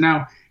are. So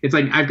now it's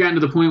I've gotten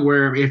to the point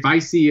where if I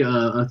see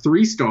a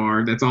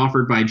 3-star that's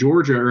offered by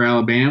Georgia or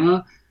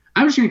Alabama,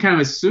 I'm just going to kind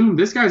of assume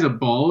this guy's a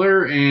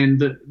baller, and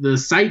the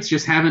sites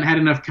just haven't had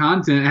enough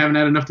content, haven't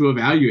had enough to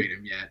evaluate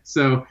him yet.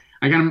 So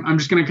I'm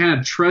just going to kind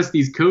of trust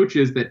these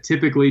coaches that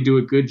typically do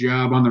a good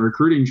job on the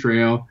recruiting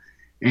trail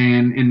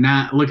and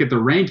not look at the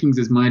rankings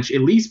as much,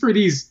 at least for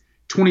these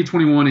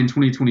 2021 and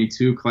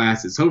 2022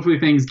 classes. Hopefully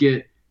things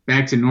get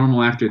back to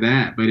normal after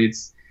that, but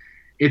it's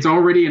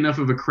already enough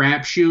of a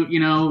crapshoot.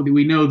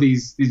 We know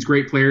these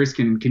great players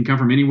can come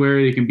from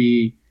anywhere. They can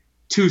be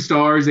 2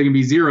 stars, they can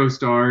be 0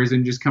 stars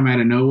and just come out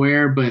of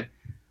nowhere. But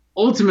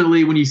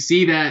ultimately, when you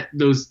see that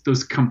those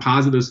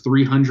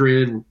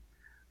 300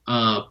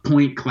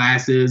 point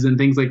classes and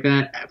things like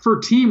that, for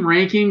team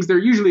rankings, they're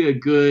usually a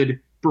good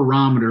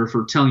barometer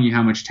for telling you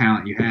how much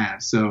talent you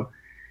have. So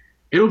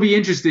it'll be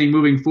interesting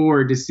moving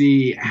forward to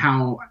see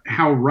how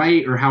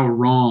right or how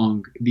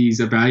wrong these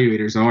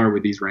evaluators are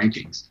with these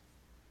rankings.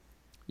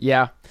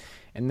 Yeah,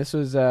 and this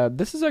is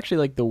actually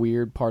like the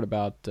weird part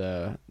about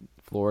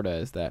Florida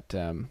is that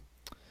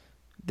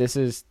this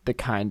is the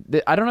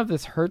kind. I don't know if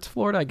this hurts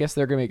Florida. I guess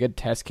they're going to be a good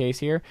test case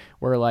here,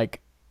 where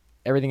like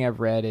everything I've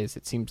read is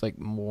it seems like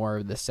more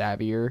of the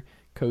savvier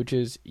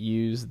coaches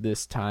use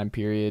this time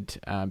period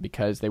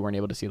because they weren't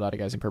able to see a lot of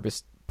guys in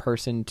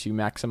person to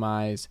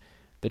maximize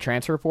the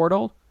transfer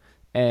portal,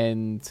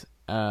 and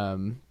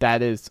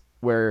that is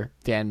where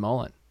Dan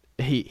Mullen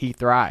he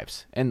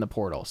thrives in the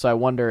portal. So I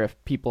wonder if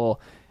people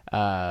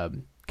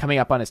coming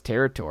up on his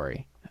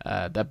territory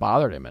that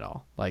bothered him at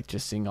all, like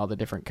just seeing all the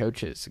different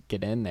coaches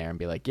get in there and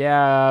be like,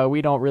 yeah,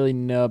 we don't really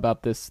know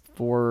about this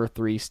 4 or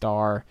 3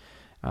 star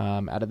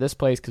out of this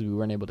place because we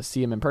weren't able to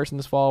see him in person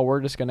this fall.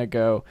 We're just going to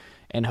go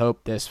and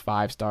hope this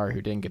 5-star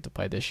who didn't get to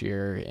play this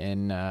year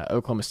in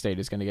Oklahoma State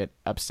is going to get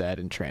upset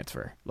and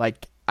transfer.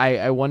 Like,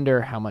 I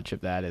wonder how much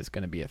of that is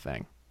going to be a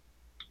thing.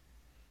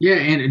 Yeah,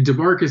 and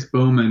DeMarcus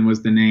Bowman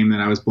was the name that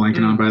I was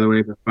blanking on, by the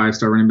way, the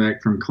 5-star running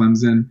back from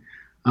Clemson.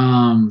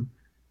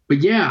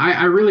 But yeah,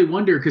 I really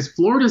wonder because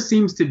Florida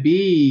seems to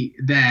be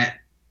I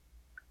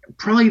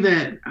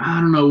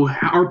don't know,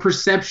 our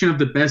perception of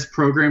the best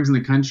programs in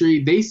the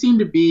country. They seem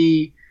to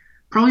be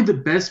probably the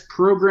best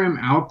program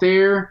out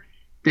there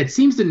that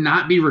seems to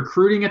not be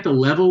recruiting at the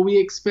level we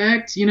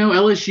expect.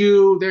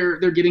 LSU,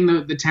 they're getting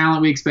the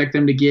talent we expect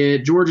them to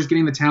get. Georgia's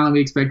getting the talent we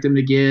expect them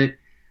to get.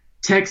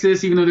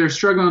 Texas, even though they're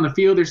struggling on the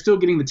field, they're still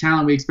getting the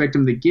talent we expect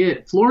them to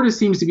get. Florida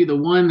seems to be the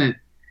one that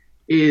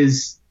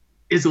is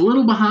a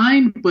little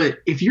behind, but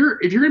if you're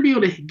going to be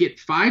able to get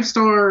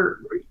 5-star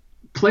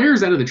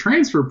players out of the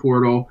transfer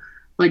portal,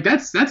 like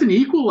that's an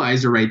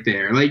equalizer right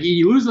there. Like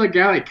you lose like a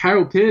guy like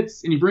Kyle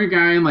Pitts and you bring a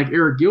guy in like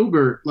Eric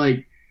Gilbert.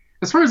 Like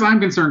as far as I'm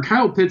concerned,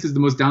 Kyle Pitts is the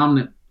most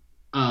dominant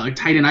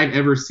tight end I've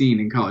ever seen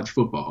in college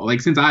football. Like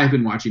since I've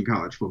been watching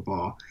college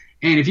football,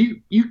 and if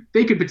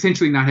they could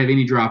potentially not have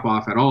any drop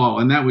off at all,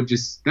 and that would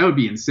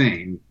be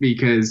insane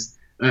because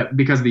of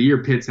the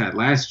year Pitts had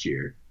last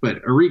year.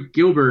 But Eric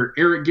Gilbert,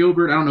 I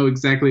don't know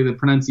exactly the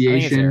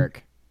pronunciation. I think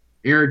it's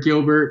Eric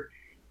Gilbert.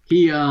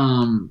 He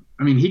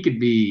could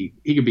be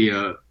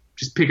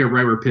just pick up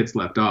right where Pitts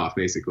left off,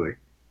 basically.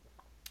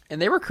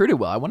 And they recruited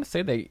well. I want to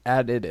say they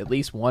added at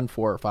least 1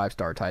 4 or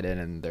 5-star tight end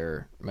in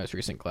their most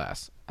recent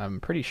class. I'm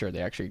pretty sure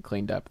they actually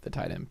cleaned up the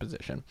tight end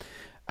position.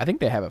 I think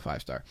they have a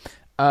 5-star.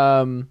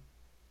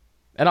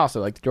 And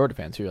also, like, the Georgia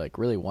fans who, like,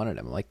 really wanted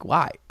him. Like,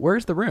 why?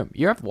 Where's the room?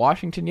 You have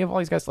Washington. You have all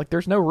these guys. Like,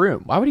 there's no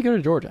room. Why would he go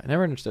to Georgia? I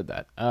never understood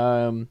that.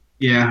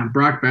 Yeah,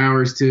 Brock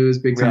Bowers, too, is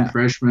big-time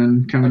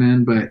freshman coming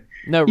in. But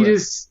no room.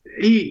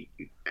 You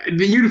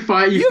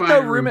have no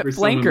room at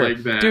flanker.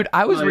 Like that. Dude,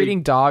 I was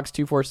reading Dogs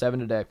 247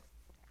 today,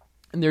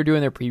 and they're doing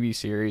their preview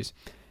series.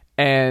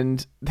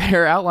 And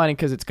they're outlining,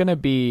 because it's going to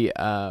be,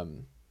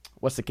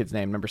 what's the kid's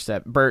name? Number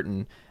 7,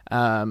 Burton,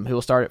 who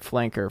will start at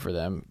flanker for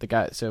them. The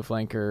guy, so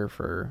flanker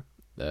for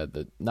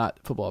the not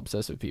football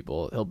obsessive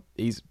people,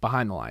 he's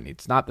behind the line.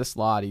 It's not the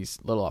slot. He's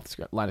a little off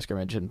the line of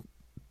scrimmage, and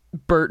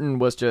Burton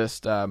was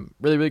just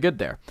really, really good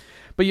there.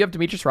 But you have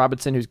Demetrius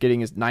Robinson, who's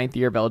getting his 9th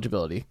year of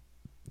eligibility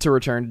to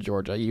return to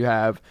Georgia. You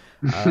have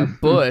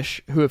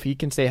Bush, who, if he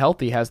can stay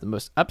healthy, has the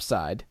most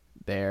upside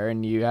there.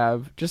 And you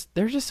have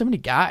there's just so many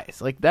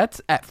guys. Like,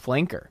 that's at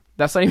flanker.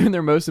 That's not even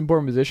their most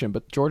important position,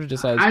 but Georgia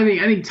just has. I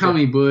think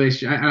Tommy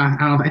Bush.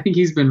 I think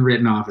he's been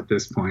written off at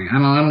this point. I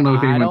don't know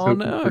if anyone's. I don't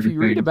know if you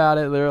read about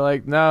it. They're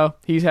like, no,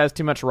 he has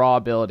too much raw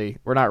ability.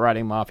 We're not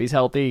writing him off. He's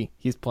healthy.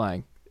 He's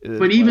playing.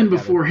 But even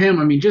before him,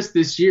 I mean, just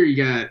this year, you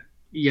got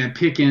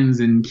Pickens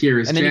and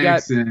Kyrus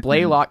Jackson, you got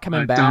Blaylock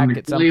coming back.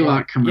 Dominic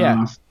Blaylock coming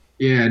off.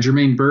 Yeah,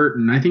 Jermaine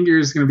Burton. I think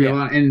there's going to be a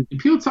lot. And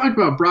people talk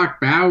about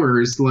Brock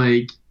Bowers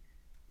like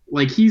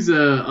he's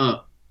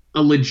a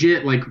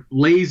legit, like,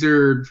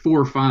 lasered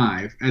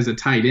 4.5 as a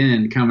tight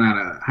end coming out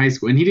of high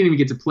school. And he didn't even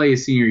get to play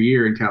his senior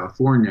year in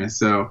California.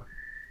 So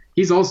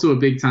he's also a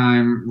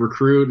big-time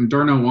recruit. And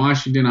Darnell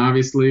Washington,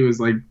 obviously, was,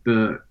 like,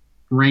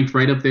 ranked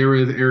right up there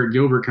with Eric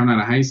Gilbert coming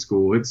out of high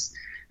school.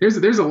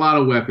 There's a lot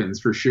of weapons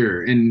for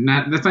sure. And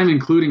that's not even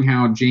including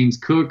how James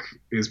Cook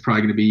is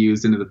probably going to be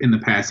used in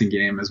the passing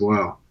game as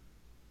well.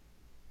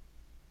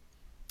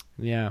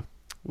 Yeah,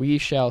 we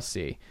shall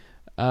see.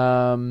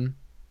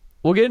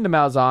 We'll get into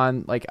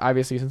Malzahn. Like,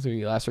 obviously, since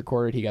we last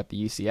recorded, he got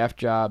the UCF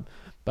job.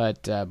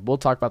 But we'll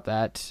talk about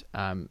that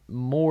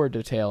more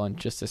detail in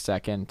just a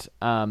second.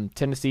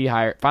 Tennessee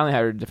finally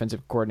hired a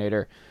defensive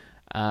coordinator.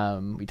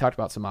 We talked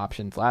about some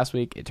options last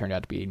week. It turned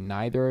out to be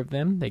neither of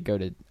them. They go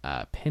to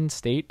Penn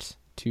State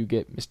to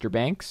get Mr.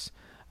 Banks.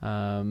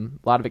 A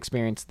lot of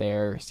experience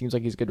there. Seems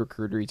like he's a good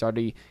recruiter. He's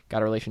already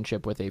got a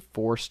relationship with a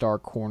 4-star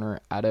corner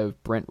out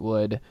of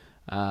Brentwood,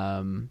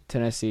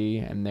 Tennessee,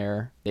 and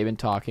they've been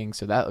talking,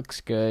 so that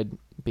looks good.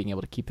 Being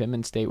able to keep him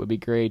in state would be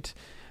great.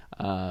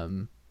 I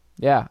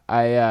don't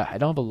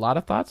have a lot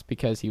of thoughts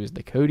because he was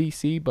the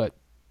co-DC, but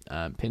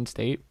Penn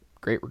State,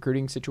 great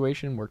recruiting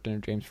situation. Worked under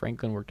James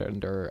Franklin, worked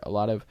under a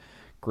lot of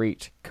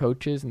great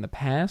coaches in the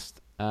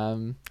past.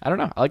 I don't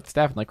know. I like the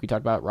staff, and like we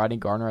talked about, Rodney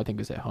Garner, I think,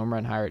 was a home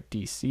run hire at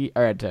DC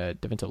or at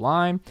defensive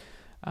line.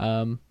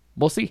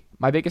 We'll see.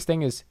 My biggest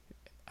thing is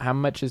how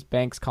much is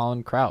Banks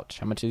calling Crouch?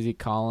 How much is he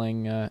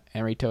calling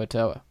Henry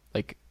Toa?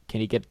 Like, can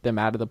he get them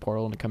out of the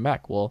portal and come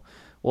back? We'll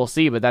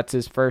see, but that's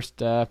his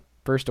first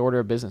order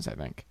of business, I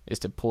think, is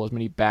to pull as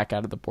many back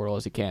out of the portal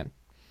as he can.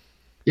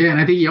 Yeah, and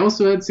I think he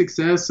also had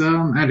success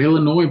at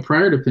Illinois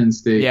prior to Penn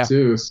State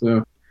too.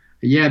 So,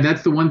 yeah,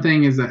 that's the one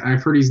thing is that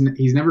I've heard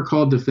he's never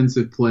called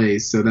defensive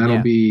plays, so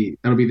that'll be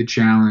the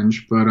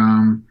challenge. But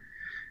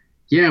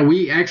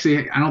we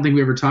actually, I don't think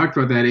we ever talked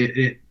about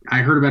that. I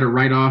heard about it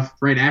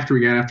right after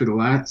we got off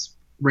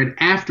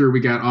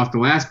the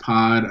last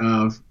pod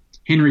of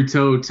Henry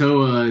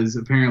Toa is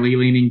apparently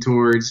leaning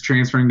towards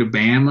transferring to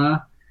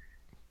Bama.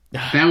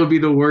 That would be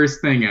the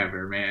worst thing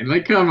ever, man.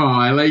 Like, come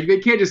on. Like, they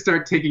can't just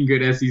start taking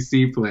good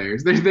SEC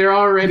players. They're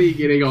already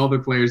getting all the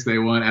players they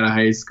want out of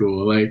high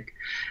school. Like,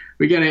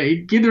 we got to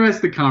give the rest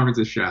of the conference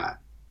a shot.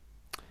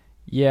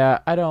 Yeah,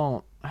 I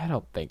don't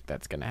think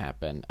that's going to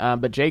happen.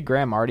 But Jay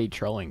Graham already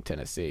trolling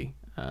Tennessee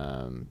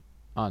on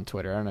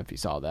Twitter. I don't know if you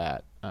saw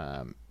that,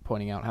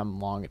 pointing out how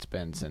long it's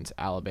been since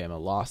Alabama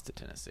lost to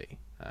Tennessee,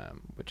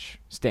 which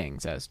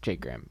stings as Jay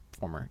Graham,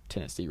 former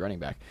Tennessee running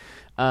back,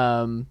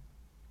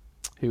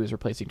 who is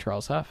replacing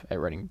Charles Huff at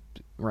running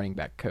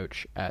back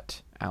coach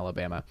at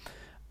Alabama.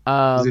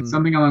 Is it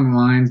something along the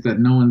lines that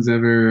no one's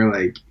ever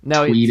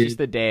tweeted it's just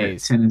the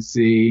days. At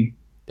Tennessee?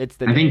 It's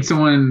the I think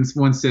someone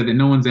once said that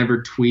no one's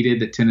ever tweeted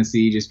that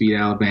Tennessee just beat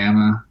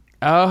Alabama.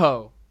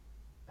 Oh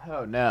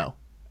no.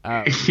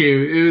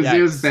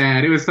 It was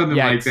bad. It was something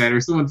like that,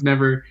 or someone's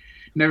never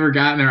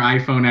gotten their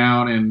iPhone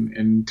out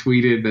and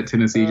tweeted that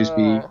Tennessee just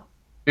beat.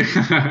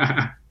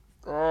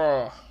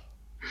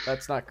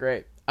 That's not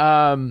great.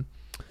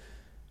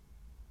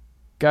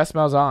 Gus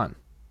Malzahn,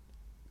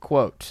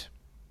 quote,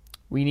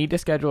 "We need to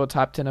schedule a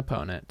top 10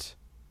 opponent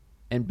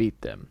and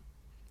beat them.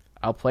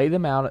 I'll play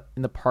them out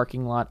in the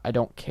parking lot. I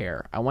don't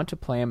care. I want to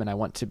play them and I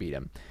want to beat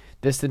them."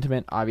 This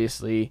sentiment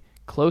obviously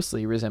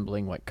closely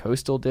resembling what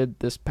Coastal did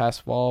this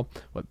past fall,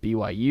 what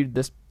BYU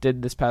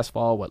did this past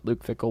fall, what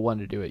Luke Fickell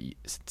wanted to do at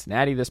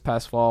Cincinnati this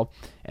past fall,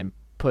 and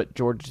put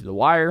Georgia to the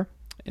wire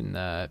in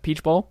the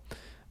Peach Bowl.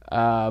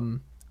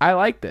 I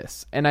like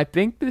this, and I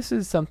think this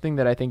is something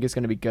that I think is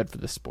going to be good for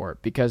the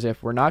sport, because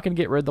if we're not going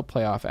to get rid of the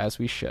playoff as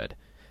we should,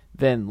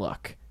 then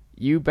look,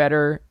 you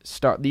better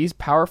start these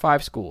Power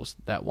 5 schools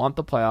that want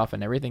the playoff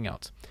and everything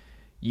else.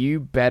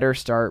 You better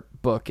start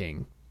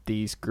booking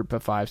these group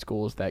of 5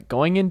 schools that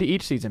going into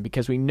each season,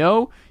 because we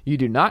know you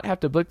do not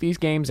have to book these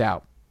games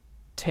out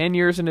 10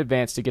 years in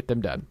advance to get them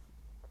done.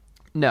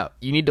 No,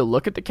 you need to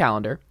look at the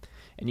calendar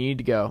and you need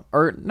to go,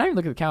 or not even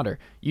look at the calendar.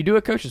 You do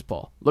a coaches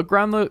poll. Look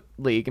around the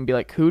league and be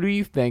like, who do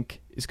you think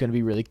is going to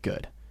be really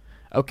good?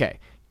 Okay,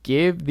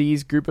 give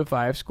these group of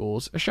 5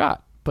 schools a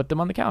shot. Put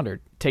them on the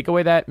calendar. Take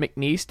away that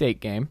McNeese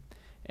State game,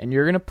 and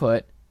you're going to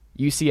put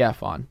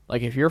UCF on.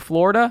 Like, if you're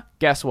Florida,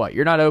 guess what?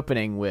 You're not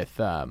opening with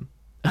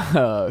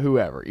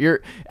whoever.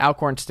 You're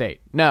Alcorn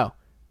State. No,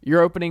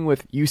 you're opening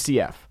with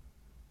UCF.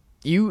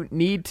 You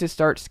need to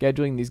start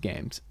scheduling these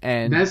games.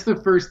 And that's the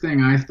first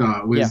thing I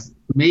thought was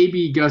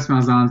maybe Gus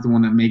Malzahn's the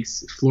one that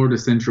makes Florida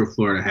Central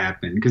Florida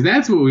happen, because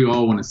that's what we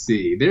all want to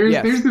see. There's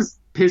this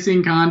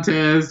pissing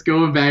contest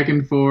going back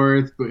and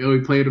forth.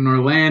 We played in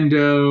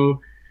Orlando,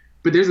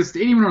 but there's a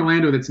stadium in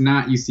Orlando that's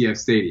not UCF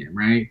Stadium,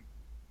 right?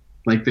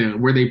 Like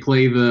where they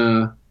play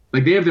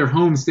they have their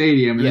home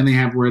stadium, and then they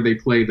have where they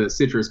play the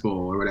Citrus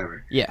Bowl or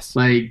whatever. Yes.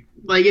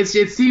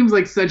 It seems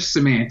like such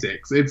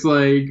semantics. It's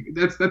like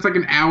that's like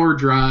an hour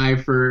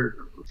drive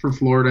for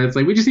Florida. It's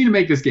like, we just need to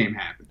make this game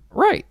happen.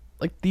 Right.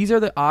 Like, these are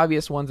the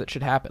obvious ones that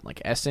should happen.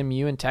 Like,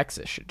 SMU and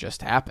Texas should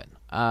just happen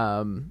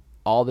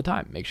all the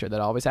time. Make sure that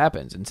always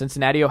happens. And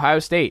Cincinnati, Ohio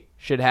State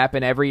should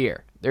happen every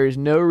year. There is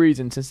no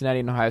reason Cincinnati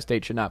and Ohio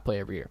State should not play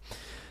every year.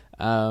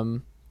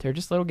 They're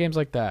just little games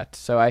like that.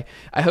 So I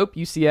hope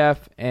UCF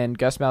and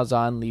Gus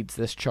Malzahn leads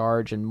this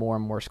charge and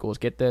more schools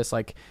get this.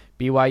 Like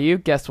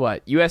BYU, guess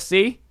what?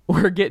 USC,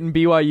 we're getting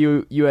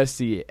BYU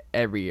USC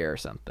every year or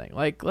something.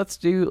 Like, let's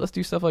do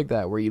stuff like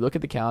that, where you look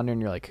at the calendar and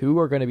you're like, who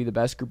are going to be the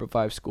best group of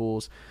 5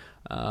 schools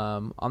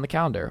on the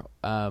calendar?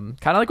 Kind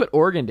of like what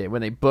Oregon did when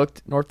they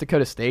booked North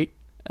Dakota State.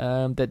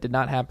 That did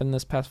not happen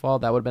this past fall.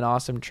 That would have been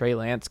awesome. Trey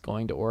Lance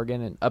going to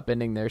Oregon and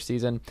upending their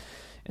season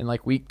in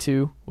like week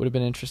 2 would have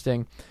been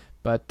interesting.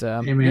 But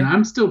hey man,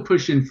 I'm still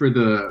pushing for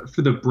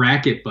the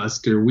bracket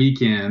buster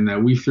weekend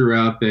that we threw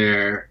out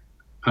there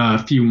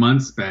a few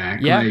months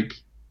back. Yeah. Like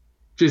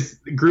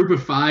just group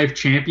of 5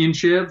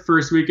 championship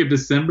first week of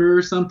December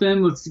or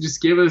something. Let's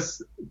just give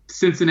us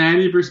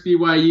Cincinnati versus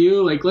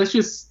BYU. Like let's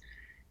just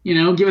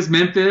give us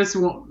Memphis,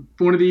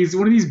 one of these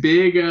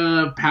big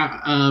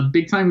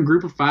big time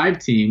group of 5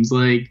 teams.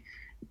 Like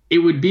it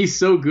would be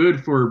so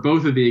good for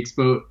both of the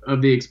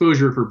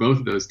exposure for both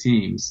of those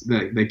teams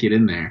that get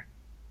in there.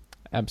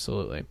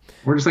 Absolutely.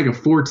 Or just like a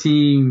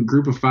 14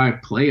 group of 5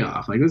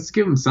 playoff. Like let's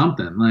give them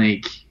something.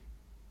 Like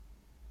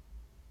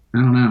I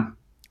don't know.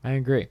 I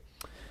agree.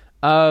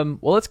 Well,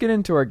 let's get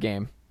into our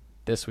game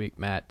this week,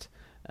 Matt.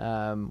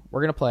 We're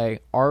gonna play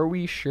Are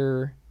We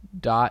Sure? ...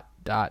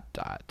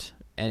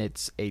 And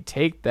it's a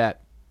take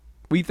that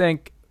we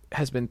think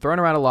has been thrown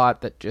around a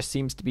lot that just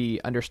seems to be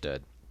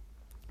understood.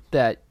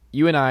 That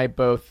you and I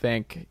both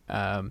think,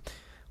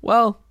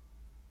 well,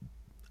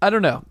 I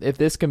don't know if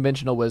this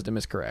conventional wisdom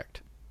is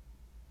correct.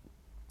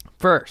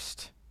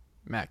 First,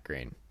 Matt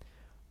Green,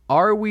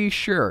 are we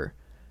sure ...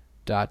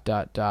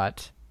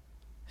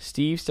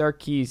 Steve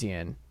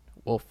Sarkisian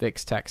will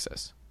fix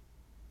Texas?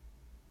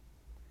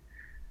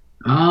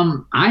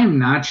 I am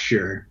not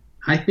sure.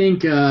 I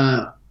think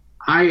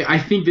I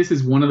think this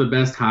is one of the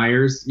best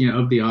hires,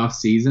 of the off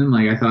season.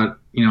 Like I thought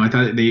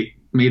they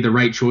made the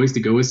right choice to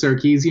go with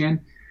Sarkisian,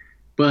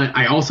 but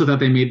I also thought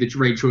they made the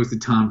right choice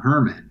with Tom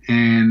Herman.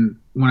 And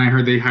when I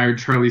heard they hired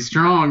Charlie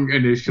Strong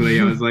initially,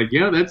 I was like,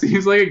 yeah, that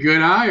seems like a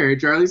good hire.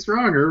 Charlie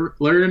Strong,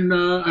 learning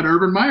an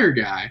Urban Meyer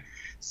guy.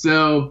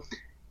 So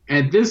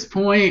at this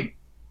point,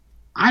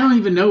 I don't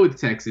even know with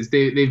Texas.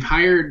 They've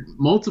hired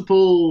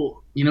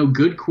multiple,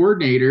 good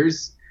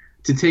coordinators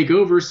to take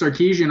over.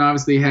 Sarkisian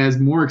obviously has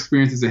more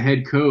experience as a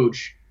head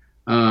coach,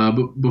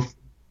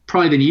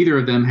 probably than either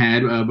of them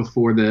had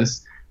before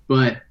this.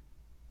 But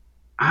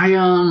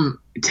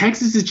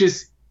Texas is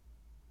just,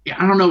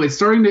 I don't know. It's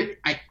starting to.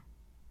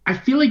 I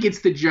feel like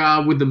it's the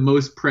job with the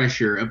most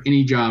pressure of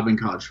any job in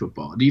college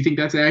football. Do you think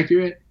that's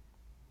accurate?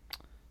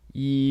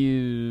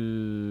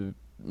 Yeah.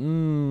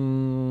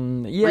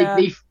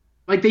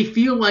 Like they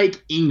feel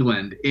like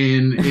England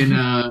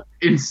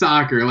in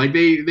soccer. Like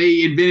they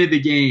invented the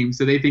game,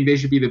 so they think they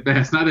should be the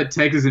best. Not that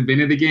Texas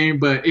invented the game,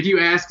 but if you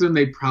ask them,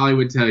 they probably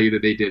would tell you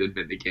that they did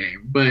invent the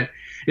game. But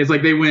it's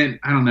like they went,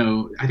 I don't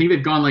know, I think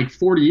they've gone like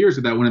 40 years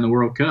without winning the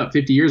World Cup,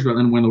 50 years without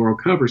winning the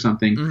World Cup or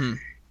something. Mm-hmm.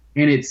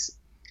 And it's,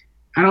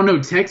 I don't know,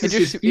 Texas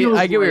just feels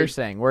I get like what you're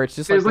saying, where it's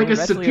just there's like a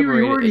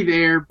superiority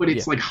there, but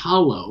it's like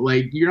hollow.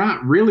 Like you're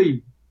not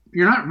really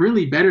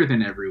better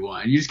than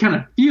everyone. You just kind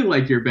of feel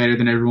like you're better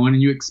than everyone,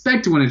 and you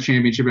expect to win a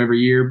championship every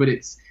year. But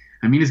it's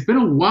been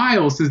a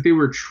while since they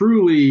were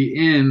truly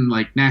in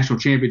like national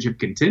championship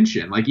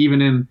contention. Like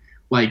even in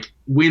like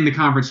win the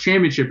conference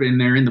championship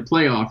and they're in the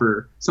playoff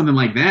or something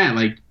like that.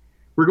 Like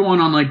we're going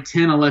on like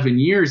 10, 11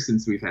 years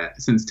since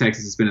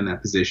Texas has been in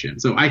that position.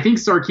 So I think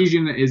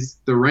Sarkisian is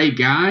the right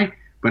guy,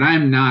 but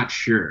I'm not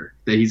sure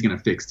that he's going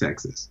to fix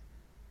Texas.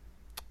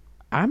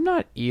 I'm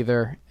not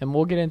either, and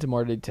we'll get into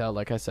more detail,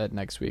 like I said,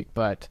 next week.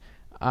 But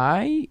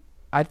I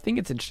think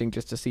it's interesting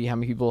just to see how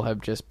many people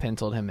have just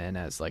penciled him in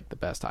as like the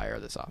best hire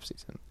this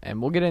offseason.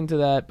 And we'll get into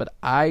that, but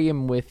I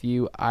am with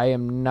you. I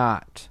am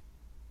not,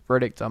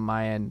 verdict on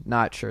my end,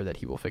 not sure that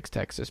he will fix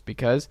Texas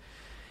because,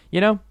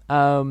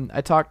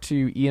 I talked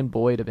to Ian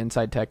Boyd of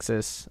Inside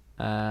Texas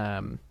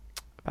about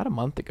a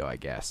month ago, I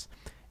guess.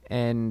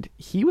 And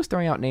he was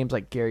throwing out names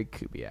like Gary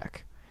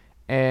Kubiak.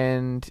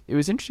 And it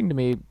was interesting to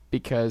me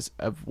because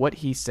of what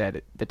he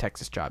said the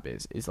Texas job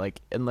is like,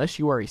 unless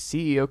you are a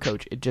CEO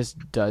coach, it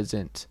just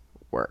doesn't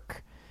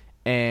work.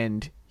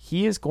 And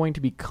he is going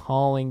to be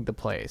calling the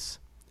plays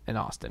in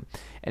Austin.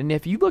 And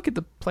if you look at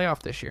the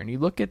playoff this year and you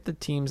look at the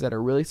teams that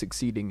are really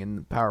succeeding in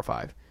the Power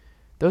 5,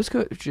 those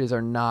coaches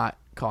are not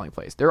calling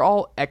plays. They're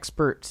all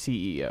expert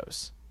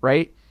CEOs,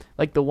 right?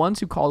 Like the ones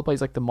who call the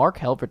plays, like the Mark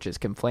Helfriches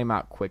can flame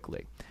out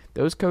quickly.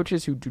 Those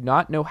coaches who do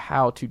not know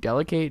how to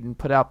delegate and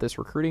put out this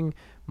recruiting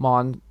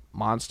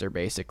monster,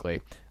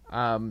 basically,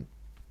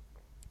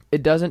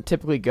 it doesn't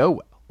typically go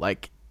well.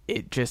 Like,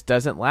 it just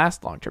doesn't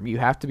last long term. You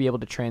have to be able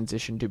to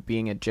transition to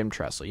being a Jim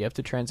Tressel. You have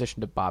to transition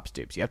to Bob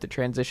Stoops. You have to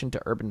transition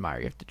to Urban Meyer.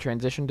 You have to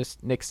transition to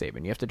Nick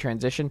Saban. You have to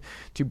transition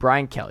to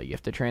Brian Kelly. You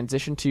have to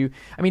transition to,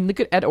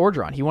 look at Ed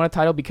Orgeron. He won a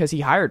title because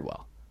he hired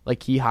well.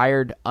 Like, he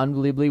hired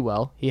unbelievably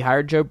well. He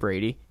hired Joe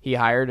Brady. He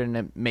hired an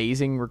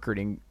amazing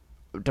recruiting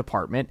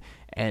department,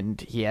 and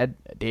he had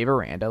Dave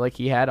Aranda. Like,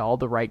 he had all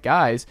the right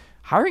guys.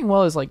 Hiring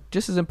well is like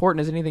just as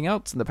important as anything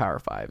else in the Power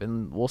 5,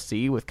 and we'll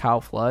see with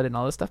Kyle Flood and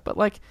all this stuff. But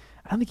like,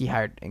 I don't think he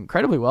hired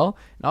incredibly well,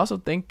 and I also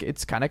think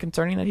it's kind of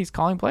concerning that he's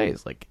calling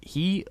plays. Like,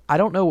 I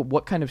don't know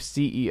what kind of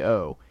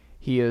CEO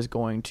he is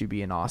going to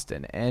be in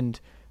Austin. And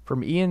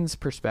from Ian's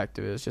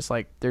perspective, it's just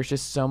like there's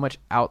just so much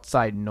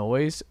outside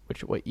noise,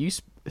 which what you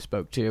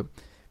spoke to,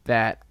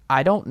 that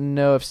I don't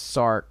know if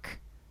Sark.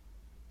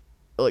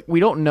 Like, we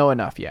don't know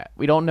enough yet.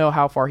 We don't know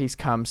how far he's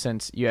come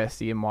since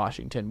USC and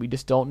Washington. We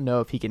just don't know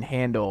if he can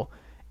handle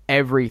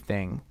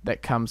everything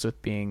that comes with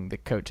being the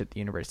coach at the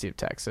University of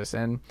Texas.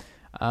 And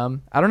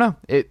I don't know.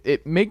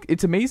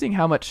 It's amazing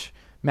how much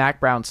Mac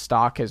Brown's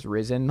stock has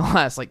risen the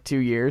last 2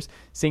 years,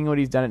 seeing what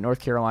he's done at North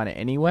Carolina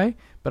anyway,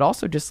 but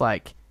also just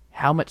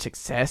how much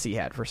success he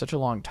had for such a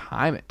long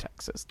time at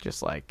Texas.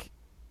 Just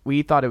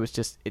we thought it was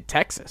just at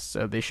Texas,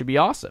 so they should be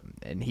awesome,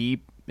 and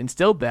he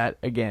instilled that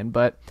again.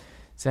 But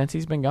since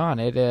he's been gone,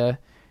 it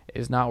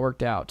has not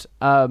worked out.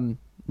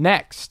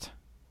 Next,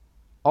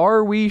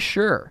 are we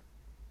sure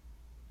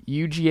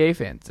UGA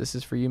fans, this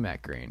is for you,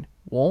 Matt Green,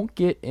 won't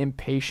get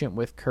impatient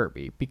with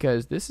Kirby?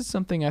 Because this is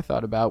something I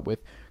thought about with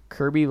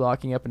Kirby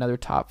locking up another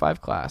top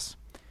 5 class.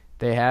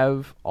 They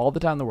have all the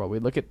time in the world. We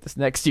look at this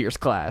next year's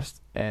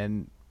class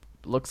and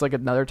looks like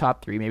another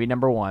top 3, maybe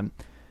number 1.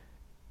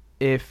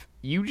 If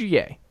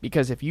UGA,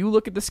 because if you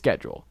look at the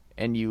schedule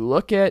and you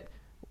look at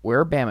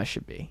where Bama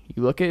should be,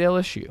 you look at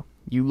LSU,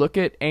 you look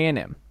at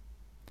A&M,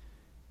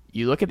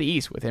 you look at the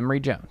East with Emory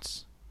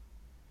Jones,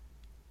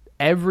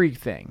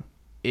 everything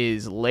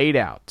is laid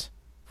out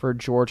for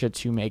Georgia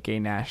to make a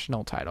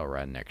national title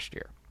run next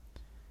year.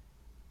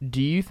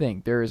 Do you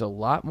think there is a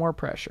lot more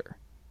pressure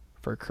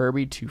for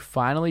Kirby to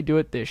finally do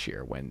it this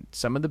year when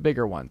some of the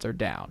bigger ones are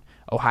down?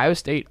 Ohio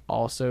State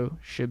also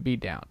should be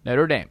down.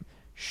 Notre Dame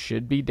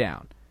should be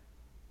down.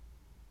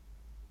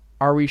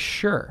 Are we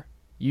sure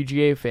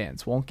UGA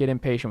fans won't get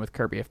impatient with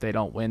Kirby if they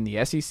don't win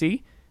the SEC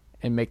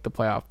and make the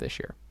playoff this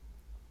year?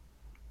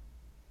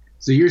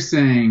 So you're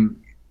saying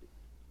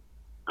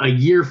a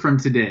year from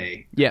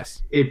today,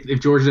 yes, if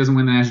Georgia doesn't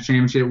win the national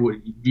championship,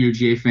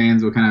 UGA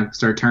fans will kind of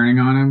start turning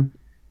on him?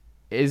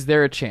 Is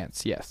there a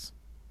chance? Yes.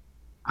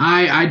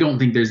 I don't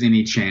think there's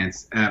any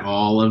chance at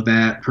all of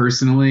that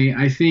personally.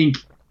 I think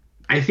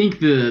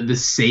the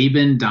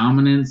Saban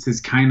dominance has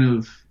kind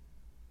of,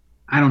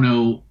 I don't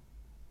know,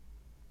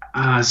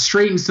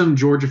 straightened some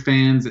Georgia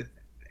fans'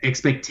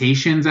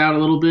 expectations out a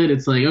little bit.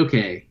 It's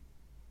okay,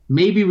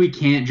 maybe we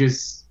can't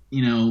just,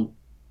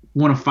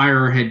 want to fire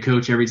our head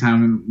coach every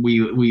time we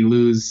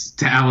lose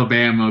to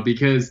Alabama,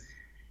 because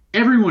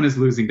everyone is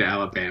losing to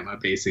Alabama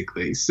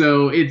basically.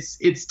 So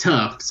it's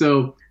tough.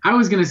 So I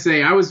was going to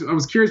say, I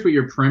was curious what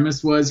your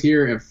premise was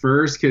here at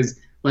first, because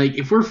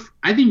if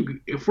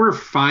we're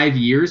 5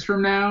 years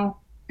from now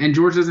and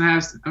Georgia doesn't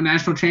have a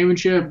national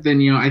championship,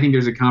 then I think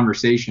there's a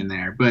conversation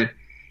there. But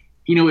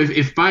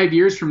if 5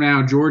 years from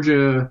now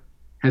Georgia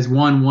has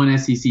won one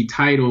SEC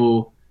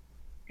title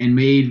and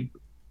made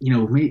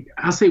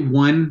I'll say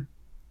one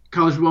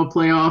college football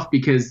playoff,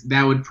 because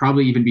that would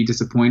probably even be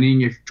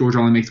disappointing if Georgia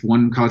only makes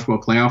one college football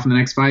playoff in the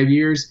next 5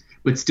 years,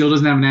 but still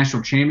doesn't have a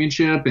national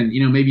championship. And,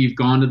 maybe you've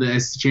gone to the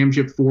SEC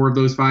championship 4 of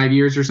those 5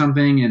 years or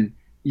something, and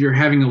you're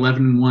having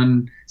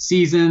 11-1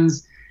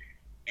 seasons.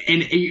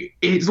 And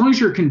as long as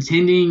you're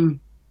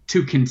contending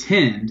to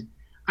contend,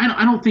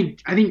 I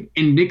think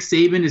Nick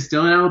Saban is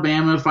still at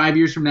Alabama 5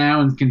 years from now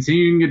and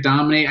continuing to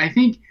dominate. I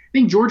think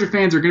Georgia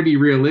fans are going to be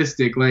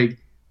realistic.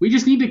 We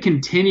just need to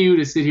continue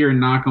to sit here and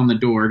knock on the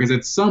door, because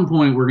at some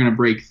point we're going to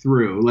break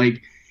through.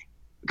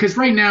 Because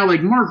right now,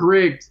 Mark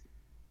Richt,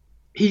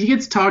 he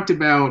gets talked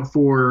about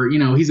for,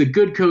 he's a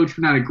good coach but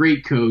not a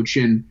great coach,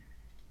 and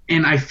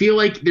I feel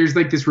like there's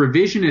this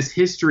revisionist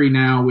history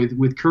now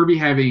with Kirby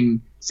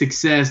having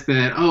success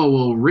that,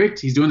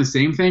 Richt, he's doing the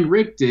same thing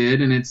Richt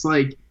did, and it's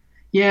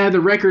yeah, the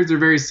records are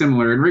very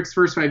similar, and Richt's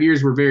first 5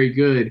 years were very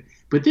good,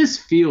 but this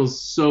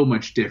feels so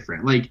much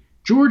different.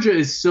 Georgia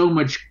is so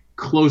much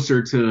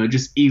closer to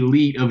just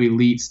elite of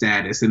elite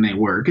status than they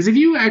were. Because if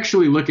you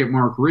actually look at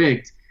Mark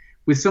Richt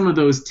with some of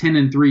those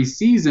 10-3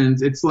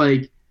 seasons, it's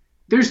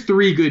there's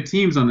 3 good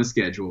teams on the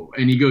schedule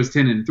and he goes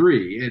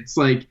 10-3. It's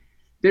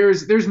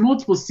there's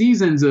multiple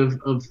seasons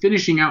of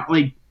finishing out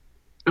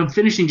of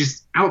finishing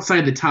just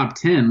outside the top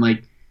 10.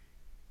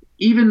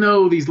 Even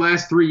though these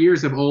last 3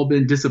 years have all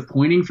been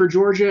disappointing for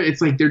Georgia,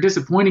 it's they're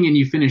disappointing and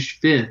you finish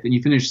 5th and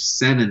you finish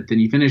 7th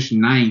and you finish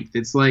 9th.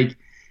 It's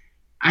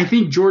I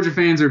think Georgia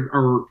fans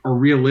are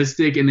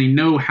realistic, and they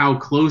know how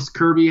close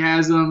Kirby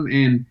has them.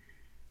 And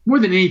more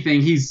than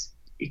anything,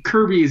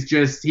 Kirby is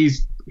just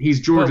he's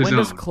Georgia's own. But when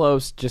is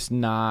close just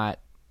not?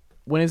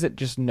 When is it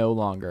just no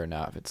longer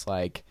enough? It's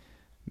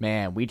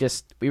man, we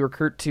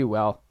recruit too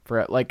well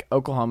for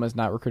Oklahoma's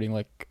not recruiting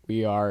like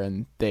we are,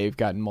 and they've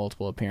gotten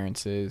multiple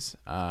appearances.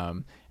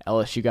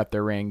 LSU got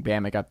their ring,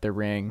 Bama got their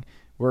ring.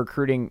 We're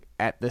recruiting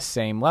at the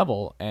same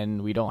level,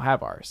 and we don't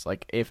have ours.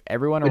 If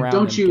everyone around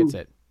them gets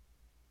it.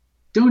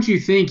 Don't you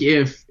think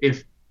if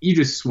you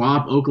just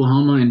swap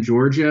Oklahoma and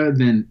Georgia,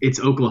 then it's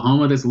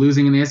Oklahoma that's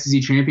losing in the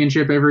SEC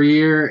championship every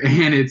year,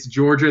 and it's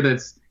Georgia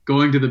that's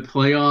going to the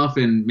playoff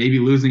and maybe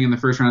losing in the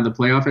first round of the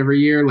playoff every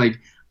year?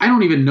 I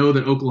don't even know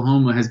that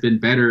Oklahoma has been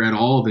better at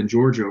all than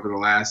Georgia over the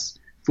last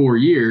 4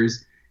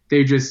 years.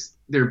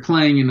 They're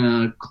playing in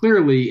a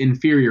clearly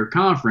inferior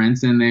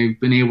conference, and they've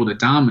been able to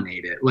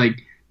dominate it.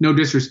 No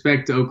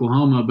disrespect to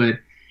Oklahoma, but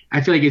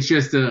I feel it's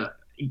just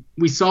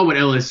we saw what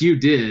LSU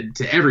did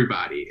to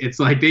everybody. It's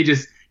they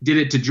just did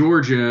it to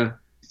Georgia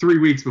 3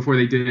 weeks before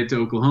they did it to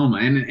Oklahoma.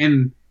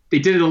 And they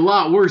did it a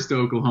lot worse to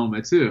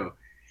Oklahoma too.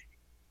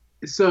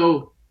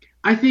 So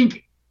I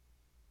think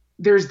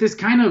there's this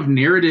kind of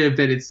narrative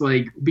that it's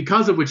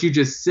because of what you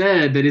just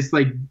said, that it's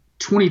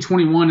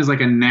 2021 is like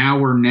a now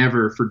or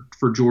never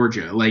for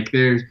Georgia. Like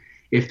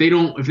if they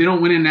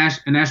don't win a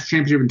national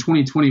championship in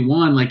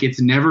 2021, like it's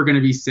never going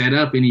to be set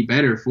up any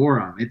better for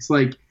them. It's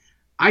like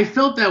I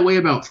felt that way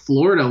about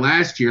Florida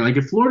last year. Like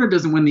if Florida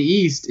doesn't win the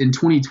East in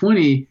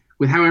 2020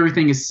 with how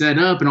everything is set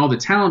up and all the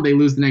talent they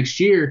lose the next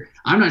year,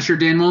 I'm not sure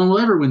Dan Mullen will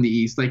ever win the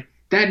East. Like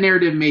that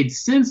narrative made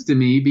sense to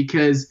me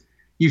because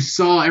you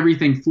saw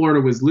everything Florida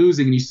was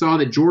losing, and you saw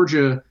that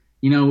Georgia,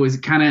 was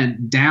kind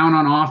of down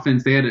on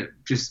offense. They had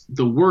just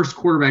the worst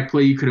quarterback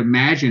play you could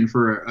imagine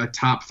for a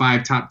top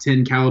 5, top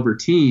 10 caliber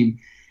team.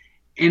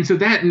 And so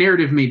that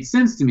narrative made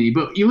sense to me.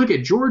 But you look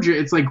at Georgia,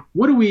 it's like,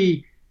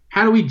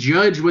 how do we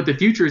judge what the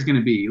future is going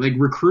to be? Like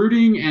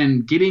recruiting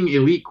and getting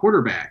elite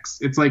quarterbacks.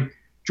 It's like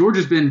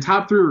Georgia's been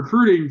top 3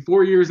 recruiting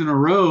 4 years in a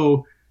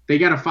row. They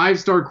got a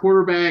 5-star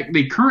quarterback.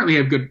 They currently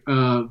have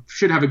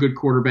should have a good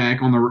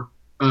quarterback on the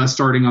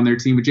starting on their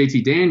team with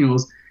JT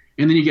Daniels.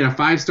 And then you get a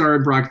 5-star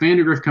Brock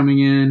Vandagriff coming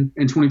in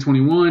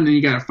 2021. And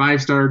you got a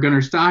 5-star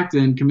Gunnar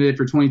Stockton committed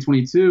for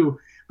 2022.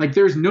 Like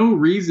there's no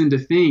reason to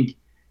think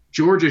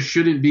Georgia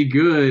shouldn't be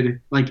good,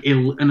 like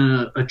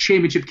in a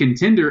championship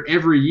contender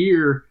every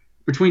year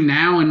between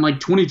now and like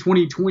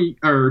 2020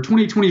 or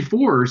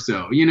 2024 or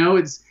so.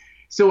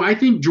 So I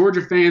think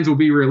Georgia fans will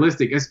be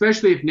realistic,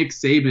 especially if Nick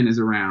Saban is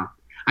around.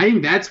 I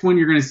think that's when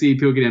you're going to see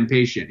people get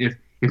impatient.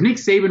 If Nick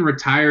Saban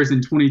retires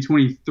in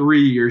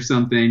 2023 or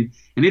something,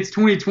 and it's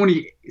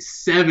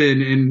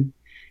 2027 and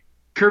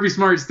Kirby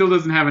Smart still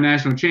doesn't have a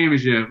national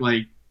championship,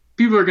 like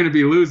people are going to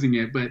be losing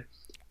it. But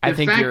I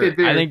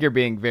think you're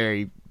being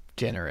very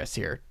generous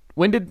here.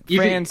 When did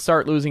fans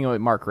start losing it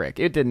with Mark Richt?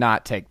 It did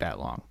not take that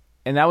long,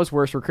 and that was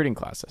worse recruiting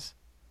classes.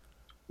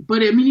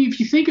 But I mean, if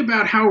you think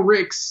about how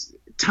Rick's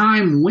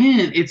time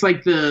went, it's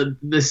like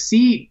the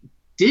seat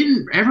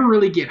didn't ever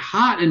really get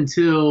hot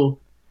until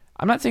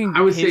I'm not saying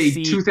I would say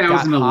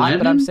 2011,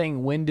 but I'm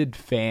saying when did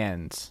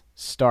fans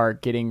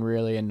start getting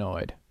really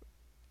annoyed?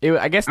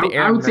 I guess the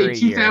Aaron I would say Murray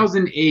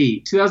 2008.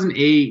 Year.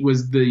 2008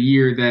 was the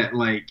year that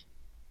like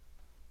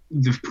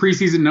the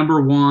preseason number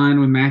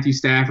 1 with Matthew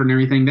Stafford and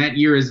everything. That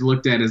year is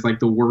looked at as like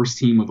the worst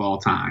team of all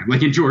time,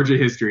 like in Georgia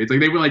history. It's like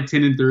they were like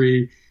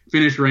 10-3,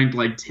 finished ranked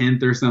like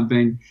 10th or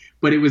something.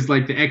 But it was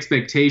like the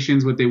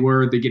expectations, what they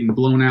were, they're getting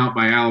blown out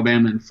by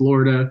Alabama and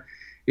Florida.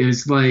 It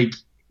was like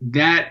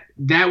that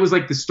was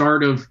like the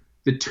start of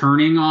the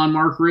turning on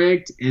Mark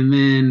Richt. And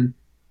then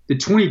the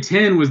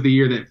 2010 was the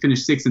year that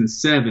finished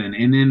 6-7.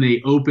 And then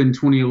they opened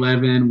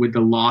 2011 with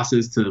the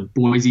losses to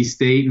Boise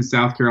State and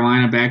South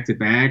Carolina back to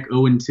back,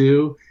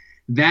 0-2.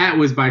 That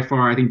was by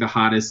far, I think, the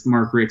hottest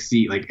Mark Richt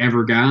seat like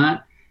ever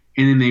got.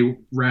 And then they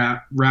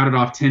routed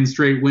off 10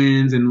 straight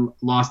wins and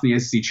lost in the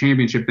SEC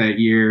championship that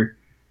year.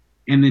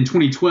 And then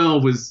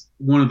 2012 was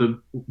one of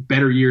the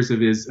better years of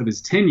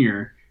his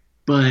tenure.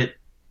 But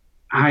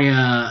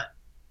I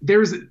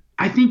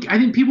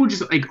think people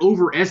just like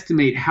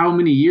overestimate how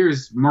many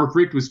years Mark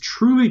Richt was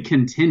truly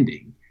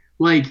contending.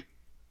 Like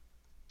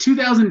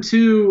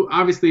 2002,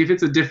 obviously, if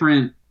it's a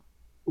different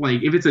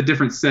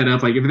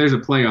setup, like if there's a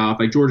playoff,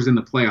 like Georgia's in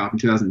the playoff in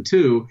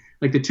 2002,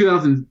 like the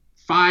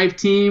 2005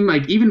 team,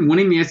 like even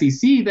winning the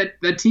SEC,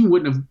 that team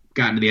wouldn't have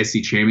gotten to the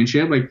SEC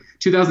championship. Like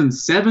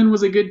 2007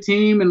 was a good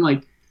team, and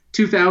like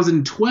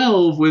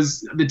 2012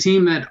 was the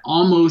team that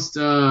almost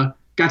got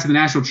to the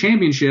national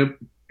championship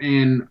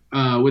and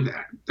with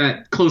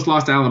that close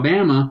loss to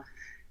Alabama.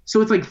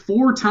 So it's like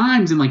 4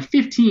 times in like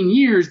 15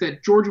 years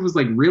that Georgia was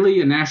like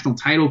really a national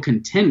title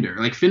contender,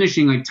 like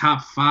finishing like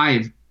top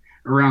 5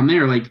 around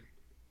there. Like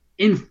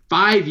in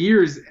 5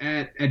 years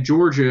at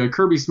Georgia,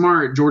 Kirby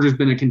Smart, Georgia's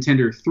been a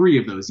contender 3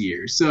 of those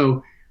years.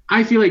 So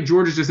I feel like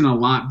Georgia's just in a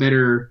lot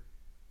better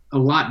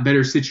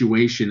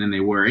situation than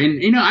they were.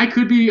 And, I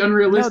could be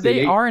unrealistic. No,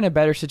 they are in a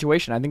better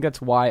situation. I think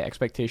that's why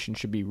expectations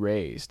should be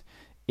raised.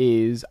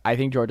 I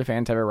think Georgia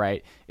fans have it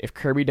right. If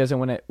Kirby doesn't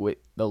win it with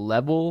the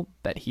level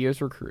that he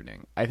is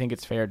recruiting, I think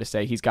it's fair to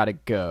say he's got to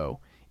go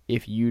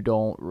if you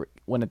don't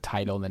win a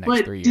title in the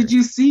next 3 years. Did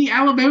you see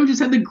Alabama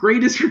just had the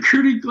greatest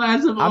recruiting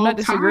class of all time? I'm not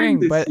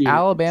disagreeing, but year.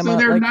 Alabama... So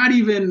they're not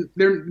even...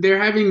 They're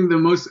having the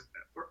most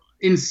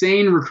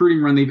insane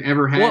recruiting run they've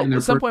ever had in their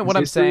at some point, what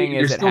I'm saying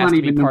is it has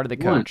to be part of the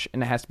coach,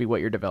 and it has to be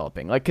what you're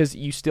developing. Like, because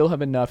you still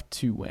have enough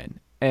to win.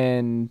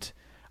 And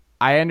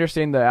I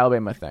understand the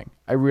Alabama thing.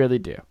 I really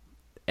do.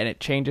 And it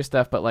changes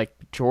stuff, but like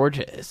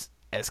Georgia is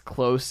as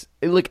close,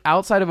 like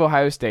outside of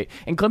Ohio State,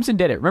 and Clemson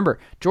did it. Remember,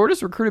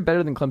 Georgia's recruited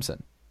better than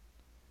Clemson,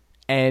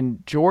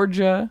 and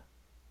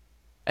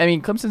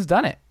Clemson's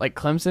done it. Like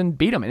Clemson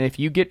beat them, and if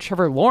you get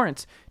Trevor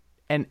Lawrence,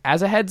 and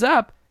as a heads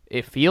up,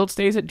 if Fields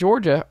stays at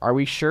Georgia, are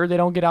we sure they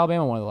don't get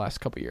Alabama one of the last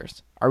couple of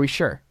years? Are we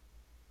sure?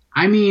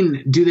 I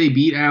mean, do they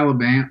beat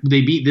Alabama? Do they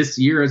beat this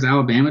year's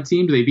Alabama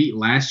team? Do they beat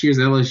last year's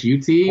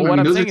LSU team?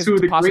 Well, those are 2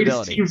 of the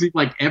greatest teams we've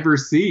like ever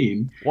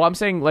seen. Well, I'm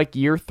saying like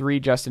year 3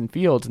 Justin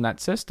Fields in that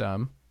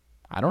system.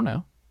 I don't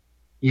know.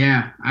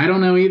 Yeah, I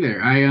don't know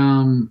either.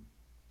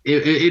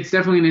 It's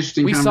definitely an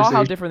interesting conversation. We saw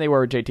how different they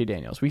were with JT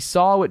Daniels. We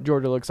saw what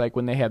Georgia looks like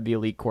when they have the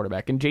elite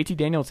quarterback, and JT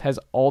Daniels has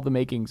all the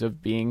makings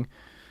of being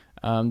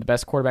the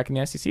best quarterback in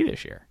the SEC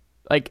this year.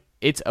 Like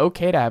it's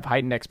okay to have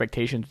heightened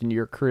expectations when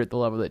you recruit at the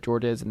level that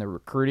Georgia is and the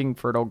recruiting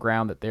fertile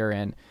ground that they're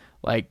in.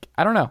 Like,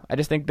 I don't know. I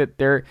just think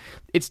that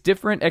it's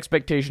different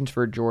expectations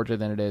for Georgia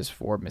than it is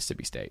for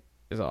Mississippi State,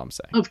 is all I'm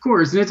saying. Of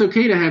course, and it's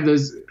okay to have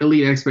those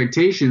elite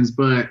expectations,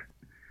 but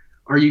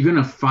are you going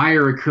to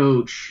fire a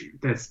coach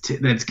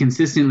that's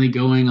consistently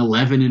going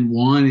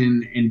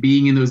 11-1 and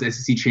being in those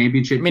SEC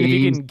championship games? If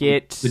you can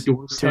get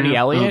Tony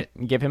Elliott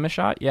and give him a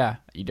shot, yeah,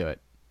 you do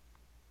it.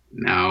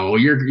 No,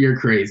 you're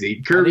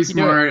crazy. Kirby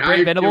Smart.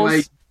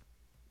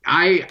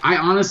 I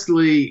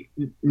honestly,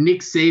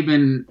 Nick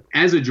Saban,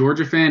 as a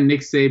Georgia fan,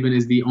 Nick Saban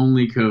is the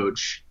only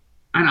coach.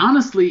 And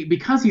honestly,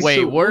 because he's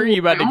where are you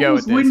about to go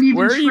with this?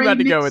 Where are you about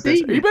to go with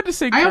this? Are you about to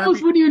say Kirby? I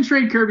almost wouldn't even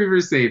trade Kirby for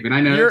Saban.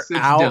 I know you're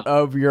out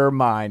of your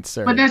mind,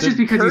 sir. But that's just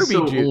because he's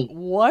so old.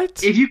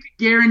 What? If you could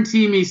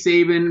guarantee me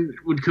Saban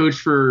would coach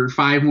for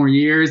 5 more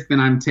years, then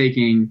I'm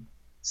taking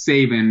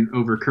Saban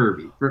over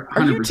Kirby for 100%.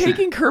 Are you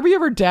taking Kirby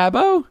over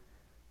Dabo?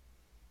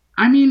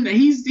 I mean,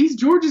 he's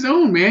Georgia's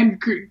own, man.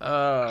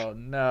 Oh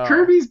no,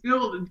 Kirby's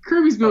built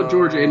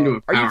Georgia into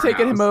a powerhouse. Are you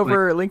taking him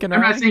over Lincoln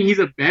Riley? I'm not saying he's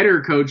a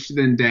better coach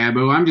than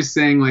Dabo. I'm just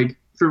saying, like,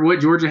 for what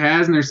Georgia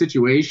has in their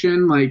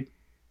situation, like,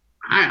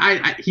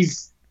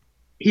 he's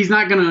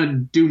not gonna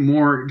do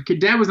more.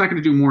 Dabo's not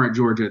gonna do more at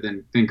Georgia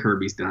than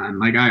Kirby's done.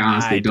 Like, I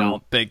honestly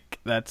don't think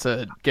that's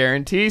a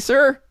guarantee,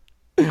 sir.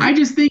 I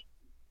just think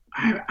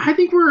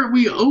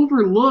we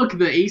overlook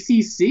the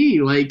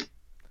ACC, like.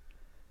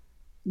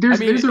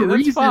 There's a reason.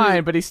 That's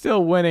fine, but he's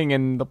still winning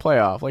in the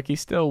playoff. Like, he's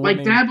still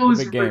winning the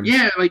big games.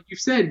 Yeah, like you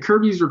said,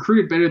 Kirby's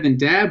recruited better than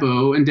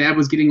Dabo, and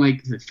Dabo's getting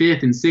like the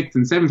 5th and 6th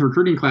and 7th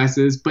recruiting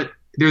classes, but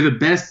they're the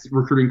best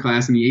recruiting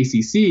class in the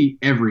ACC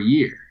every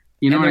year.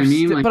 You know what I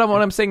mean? But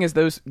what I'm saying is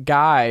those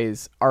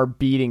guys are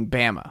beating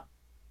Bama.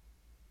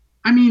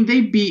 I mean,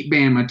 they beat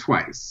Bama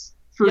twice,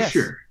 for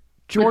sure.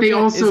 Georgia, but they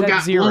also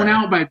got blown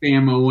out by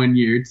Bama one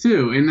year,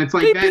 too. And that's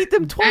like they beat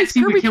them twice.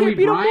 Kirby can't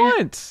beat them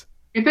once.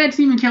 If that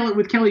team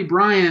with Kelly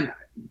Bryant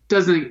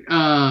isn't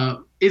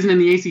in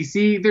the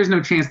ACC, there's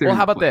no chance they're. Well,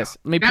 how about this?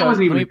 Let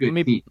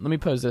me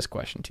pose this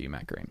question to you,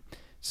 Matt Green.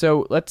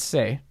 So let's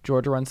say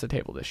Georgia runs the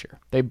table this year.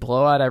 They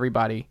blow out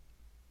everybody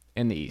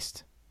in the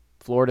East.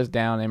 Florida's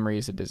down. Emory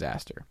is a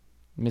disaster.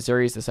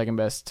 Missouri is the second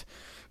best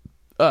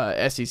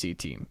SEC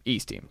team,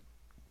 East team.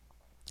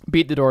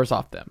 Beat the doors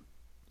off them.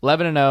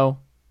 11-0.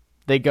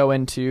 They go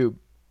into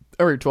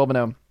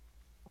 12-0.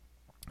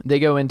 They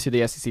go into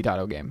the SEC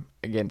title game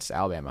against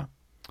Alabama.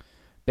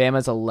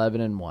 Bama's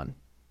 11-1.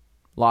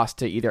 Lost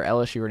to either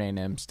LSU or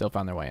A&M. Still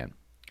found their way in.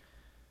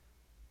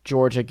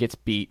 Georgia gets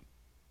beat.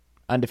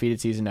 Undefeated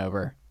season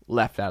over.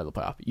 Left out of the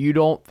playoff. You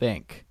don't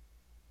think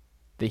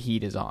the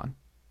heat is on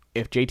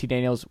if JT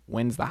Daniels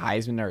wins the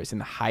Heisman or is in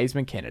the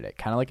Heisman candidate,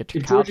 kind of like a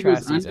Kyle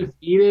Trask season.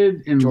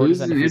 Undefeated and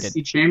loses an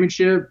SEC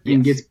championship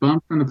and gets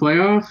bumped from the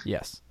playoff?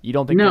 Yes. You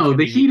don't think no,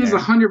 the Heat is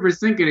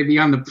 100% going to be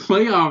on the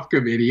playoff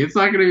committee. It's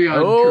not going to be on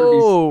Kirby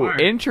Smart.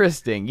 Oh,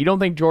 interesting. You don't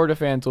think Georgia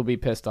fans will be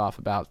pissed off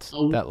about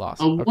that loss?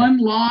 One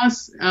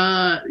loss,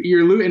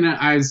 you're losing.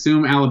 I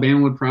assume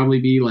Alabama would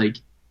probably be like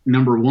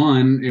number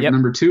 1,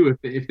 number 2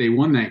 if they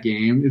won that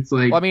game. It's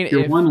like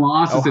your one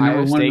loss is the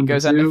number 1. Ohio State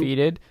goes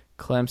undefeated.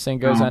 Clemson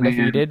goes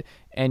undefeated,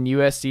 and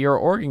USC or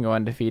Oregon go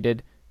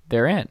undefeated.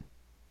 They're in.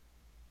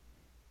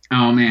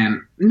 Oh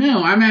man,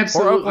 no! I'm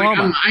absolutely.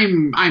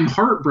 I'm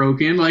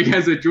heartbroken. Like,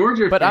 as a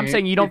Georgia but fan, I'm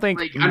saying you don't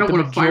think I don't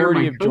want to fire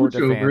my coach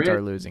over it. Majority of Georgia fans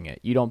are losing it.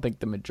 You don't think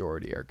the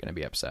majority are going to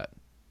be upset.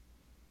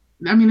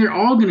 I mean, they're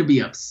all going to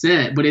be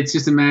upset, but it's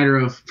just a matter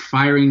of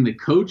firing the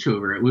coach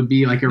over it. Would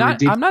be like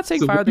ridiculous. I'm not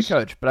saying fire the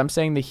coach, but I'm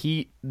saying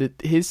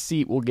his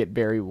seat will get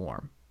very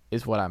warm.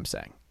 Is what I'm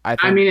saying.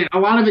 I mean, a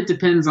lot of it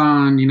depends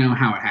on,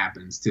 how it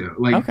happens too.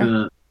 Like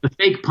the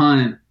fake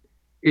punt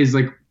is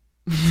like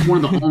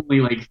one of the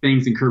only like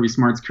things in Kirby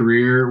Smart's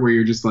career where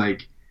you're just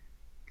like,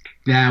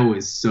 that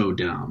was so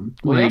dumb.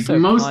 Well, like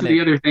most of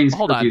the other things.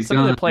 Hold on, some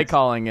of the play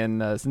calling in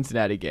the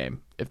Cincinnati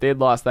game. If they had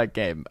lost that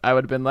game, I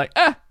would have been like,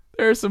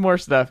 there's some more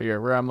stuff here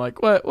where I'm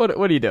like, what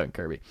are you doing,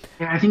 Kirby?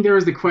 Yeah, I think there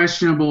was the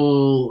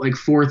questionable like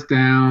 4th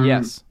down.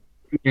 Yes.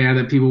 Yeah,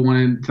 that people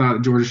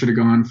thought Georgia should have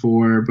gone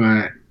for,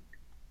 but.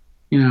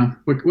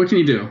 What can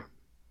you do?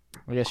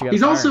 I guess you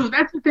he's also,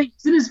 that's the thing,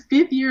 he's in his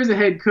 5th year as a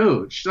head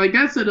coach. Like,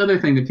 that's another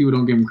thing that people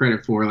don't give him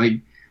credit for. Like,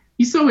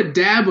 you saw what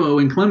Dabo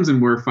and Clemson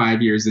were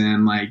 5 years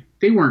in. Like,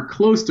 they weren't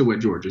close to what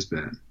Georgia's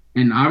been.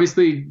 And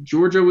obviously,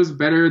 Georgia was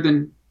better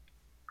than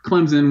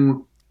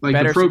Clemson. Like,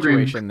 better the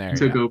program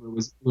took over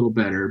was a little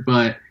better.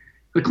 But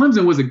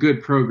Clemson was a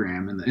good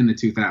program in the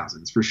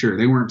 2000s, for sure.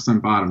 They weren't some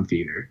bottom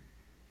feeder.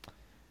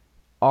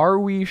 Are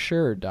we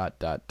sure, ...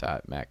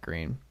 Matt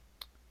Green?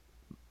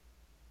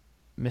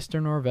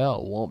 Mr.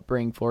 Norvell won't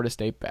bring Florida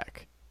State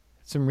back.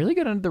 Some really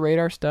good under the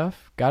radar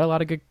stuff. Got a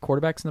lot of good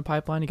quarterbacks in the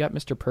pipeline. You got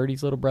Mr.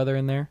 Purdy's little brother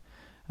in there.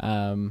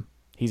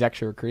 He's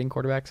actually recruiting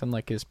quarterbacks,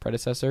 unlike his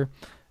predecessor.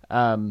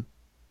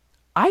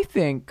 I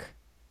think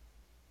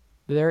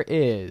there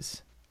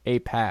is a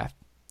path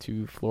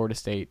to Florida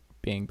State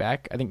being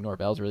back. I think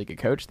Norvell's a really good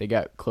coach. They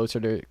got closer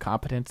to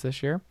competence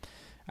this year.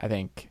 I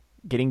think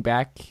getting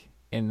back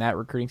in that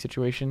recruiting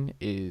situation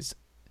is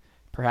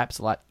perhaps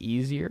a lot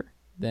easier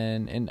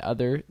than in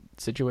other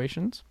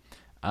situations.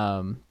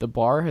 The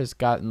bar has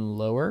gotten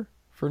lower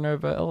for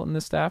Norvell and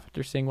the staff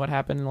after seeing what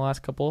happened in the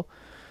last couple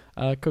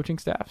coaching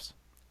staffs.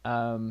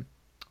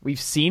 We've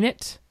seen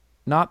it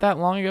not that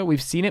long ago.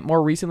 We've seen it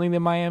more recently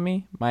than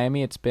Miami.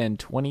 Miami, it's been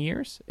 20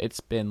 years. It's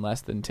been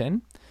less than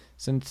 10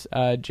 since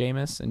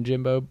Jameis and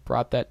Jimbo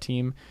brought that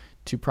team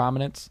to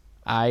prominence.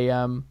 I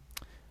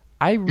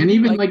really and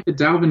even like the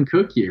Dalvin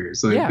Cook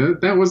years,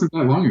 that wasn't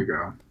that long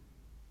ago.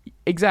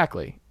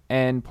 Exactly,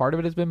 and part of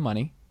it has been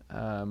money,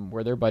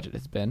 where their budget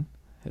has been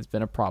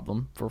a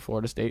problem for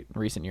Florida State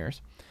in recent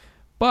years.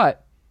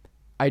 But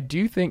I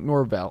do think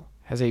Norvell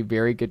has a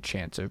very good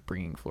chance of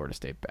bringing Florida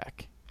State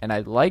back, and I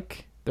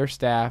like their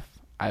staff.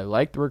 I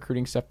like the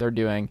recruiting stuff they're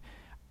doing.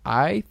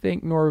 I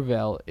think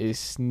Norvell is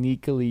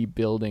sneakily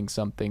building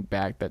something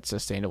back that's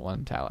sustainable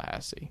in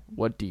Tallahassee.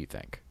 What do you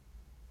think?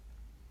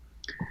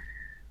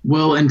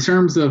 Well, in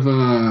terms of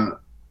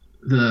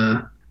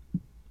the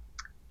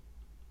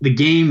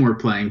game we're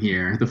playing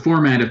here, the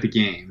format of the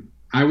game,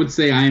 I would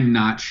say I'm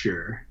not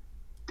sure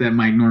that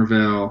Mike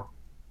Norvell,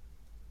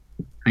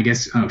 I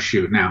guess, oh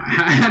shoot, now,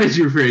 how did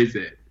you phrase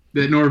it?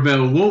 That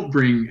Norvell won't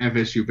bring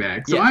FSU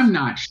back. So yes. I'm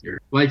not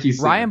sure. Like you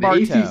said, Ryan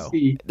Bartow.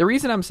 The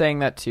reason I'm saying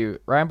that too,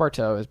 Ryan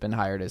Bartow has been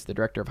hired as the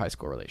director of high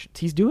school relations.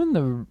 He's doing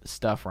the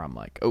stuff where I'm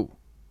like, oh,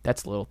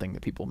 that's a little thing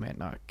that people may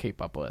not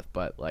keep up with,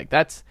 but like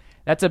that's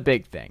a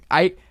big thing.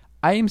 I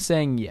am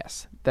saying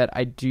yes, that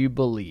I do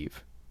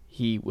believe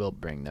he will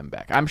bring them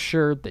back. I'm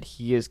sure that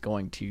he is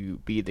going to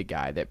be the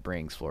guy that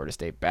brings Florida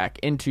State back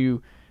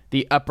into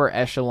the upper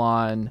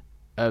echelon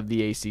of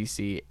the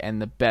ACC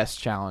and the best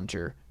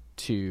challenger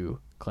to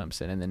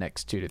Clemson in the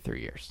next 2 to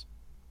 3 years.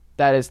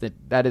 That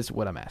is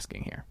what I'm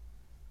asking here.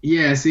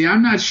 Yeah, see,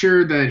 I'm not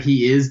sure that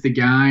he is the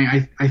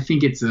guy. I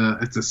think it's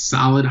a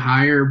solid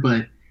hire,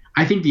 but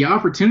I think the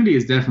opportunity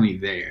is definitely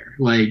there.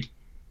 Like,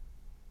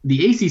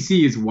 the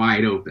ACC is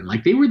wide open.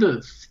 Like, they were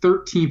the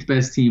 13th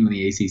best team in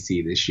the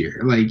ACC this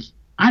year. Like,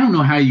 I don't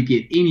know how you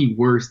get any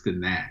worse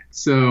than that.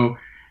 So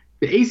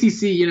the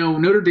ACC,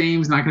 Notre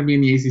Dame's not going to be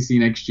in the ACC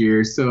next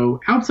year. So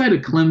outside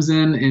of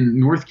Clemson and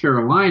North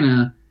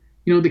Carolina,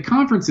 the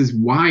conference is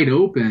wide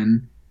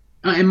open.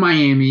 And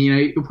Miami,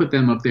 you can put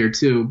them up there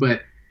too.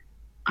 But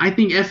I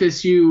think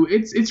FSU,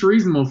 it's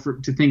reasonable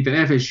to think that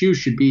FSU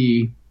should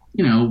be,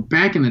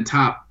 back in the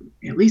top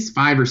at least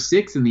 5 or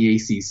 6 in the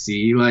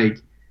ACC.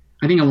 Like,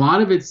 I think a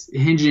lot of it's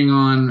hinging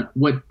on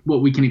what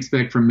we can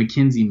expect from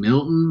Mackenzie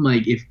Milton.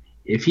 Like,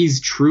 if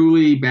he's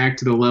truly back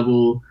to the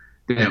level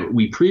that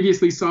we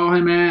previously saw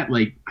him at,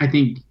 like, I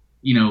think,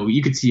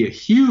 you could see a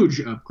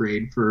huge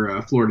upgrade for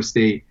Florida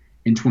State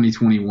in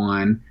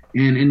 2021.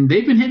 And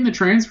they've been hitting the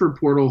transfer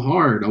portal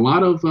hard. A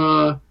lot of,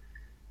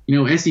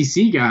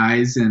 SEC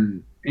guys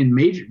and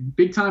major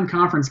big-time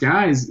conference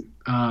guys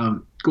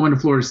going to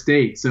Florida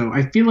State. So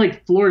I feel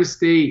like Florida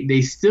State,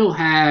 they still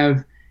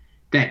have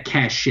that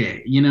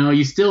cachet.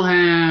 You still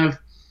have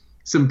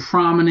some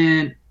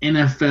prominent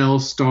NFL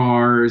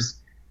stars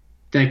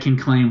that can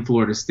claim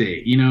Florida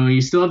State.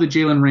 You still have the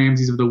Jalen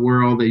Ramseys of the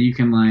world that you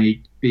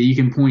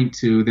can point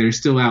to that are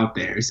still out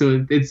there.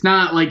 So it's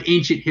not like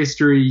ancient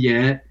history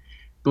yet.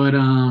 But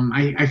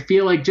I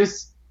feel like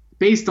just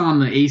based on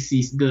the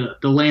ACC,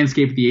 the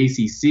landscape of the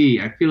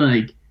ACC, I feel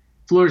like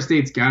Florida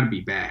State's got to be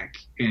back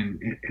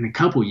in a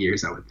couple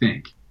years, I would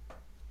think.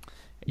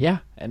 Yeah,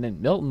 and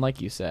then Milton,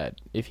 like you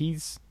said, if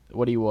he's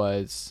what he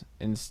was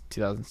in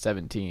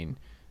 2017,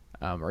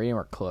 or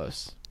anywhere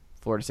close,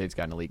 Florida State's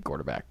got an elite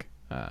quarterback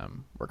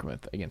working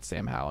against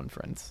Sam Howell and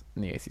friends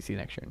in the ACC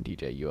next year in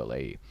DJ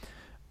ULA.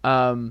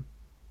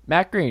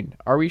 Matt Green,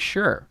 are we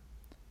sure? ...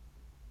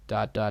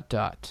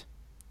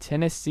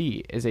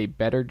 Tennessee is a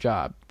better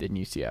job than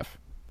UCF.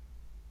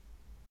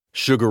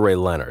 Sugar Ray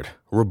Leonard,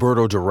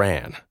 Roberto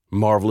Duran,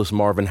 Marvelous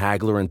Marvin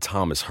Hagler, and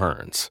Thomas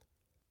Hearns.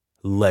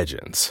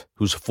 Legends,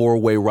 whose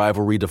four-way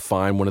rivalry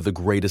defined one of the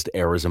greatest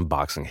eras in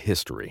boxing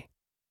history.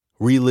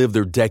 Relive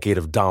their decade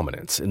of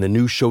dominance in the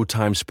new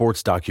Showtime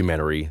sports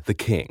documentary, The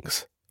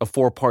Kings, a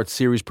 4-part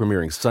series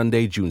premiering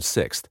Sunday, June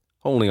 6th,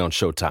 only on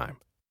Showtime.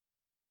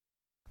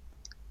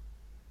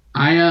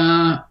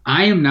 I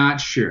am not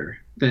sure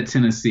that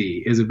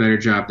Tennessee is a better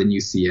job than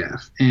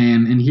UCF.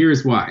 And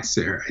here's why,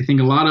 Sarah. I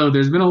think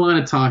there's been a lot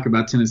of talk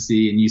about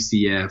Tennessee and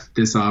UCF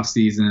this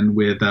offseason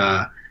with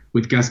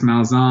Gus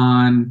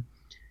Malzahn,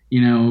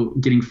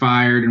 getting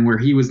fired and where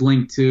he was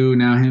linked to,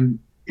 now him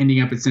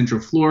ending up at Central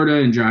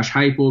Florida, and Josh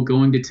Heupel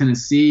going to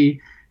Tennessee.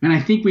 And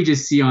I think we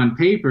just see on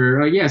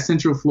paper,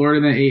 Central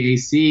Florida, the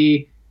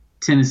AAC,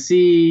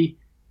 Tennessee,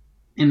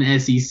 and the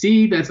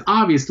SEC, that's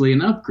obviously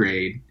an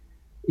upgrade.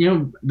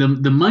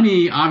 The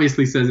money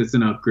obviously says it's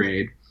an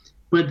upgrade,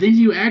 but then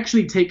you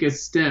actually take a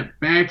step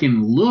back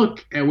and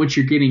look at what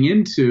you're getting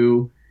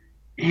into,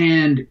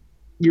 and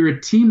you're a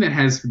team that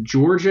has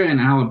Georgia and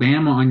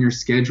Alabama on your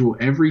schedule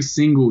every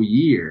single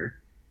year.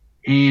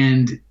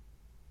 And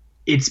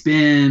it's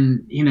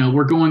been,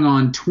 we're going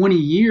on 20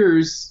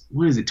 years,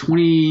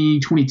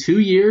 22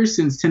 years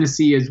since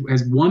Tennessee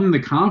has won the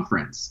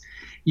conference.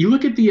 You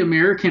look at the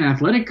American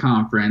Athletic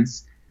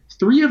Conference,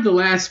 3 of the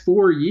last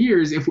 4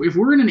 years, if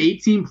we're in an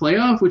 8-team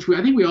playoff, which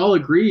I think we all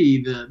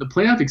agree, the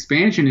playoff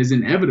expansion is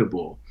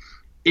inevitable.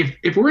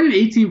 If we're in an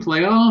 8-team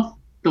playoff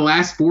the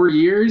last 4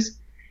 years,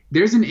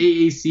 there's an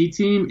AAC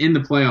team in the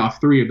playoff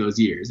 3 of those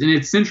years, and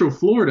it's Central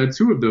Florida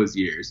 2 of those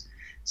years.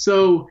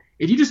 So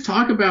if you just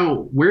talk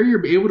about where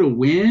you're able to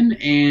win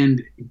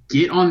and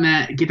get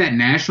that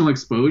national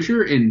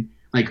exposure, and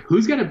like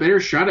who's got a better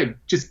shot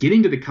at just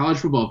getting to the college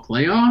football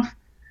playoff,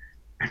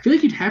 I feel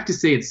like you'd have to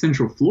say it's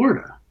Central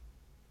Florida.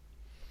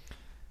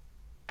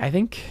 I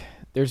think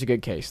there's a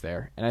good case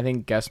there, and I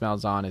think Gus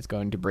Malzahn is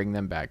going to bring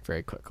them back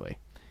very quickly.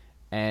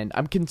 And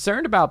I'm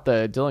concerned about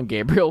the Dylan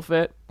Gabriel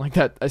fit. Like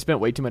that, I spent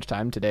way too much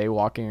time today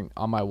walking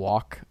on my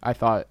walk. I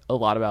thought a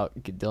lot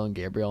about Dylan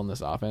Gabriel in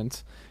this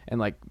offense and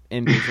like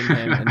envisioning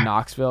him in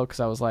Knoxville, because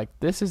I was like,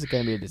 this is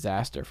going to be a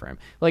disaster for him.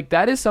 Like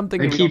that is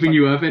something that keeping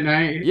you up at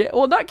night. Yeah,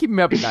 well, not keeping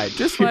me up at night.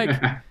 Just like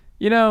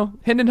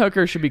Hendon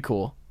Hooker should be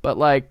cool, but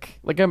like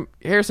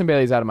Harrison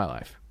Bailey's out of my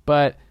life.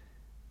 But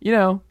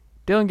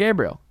Dylan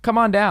Gabriel, come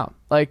on down.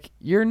 Like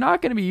you're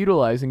not going to be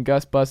utilizing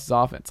Gus Bus's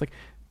offense. Like.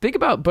 Think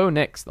about Bo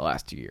Nix the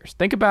last 2 years.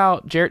 Think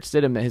about Jarrett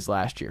Stidham his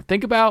last year.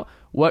 Think about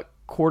what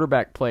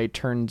quarterback play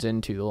turns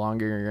into the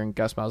longer you're in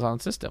Gus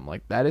Malzahn's system.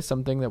 Like that is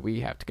something that we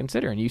have to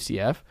consider. In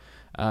UCF,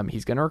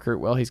 he's going to recruit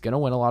well. He's going to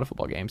win a lot of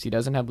football games. He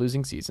doesn't have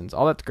losing seasons.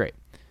 All that's great.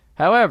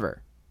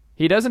 However,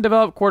 he doesn't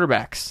develop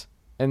quarterbacks.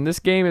 And this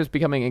game is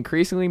becoming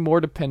increasingly more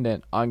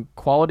dependent on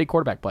quality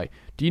quarterback play.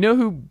 Do you know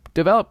who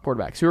developed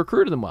quarterbacks, who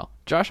recruited them well?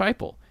 Josh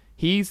Heupel.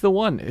 He's the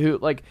one who,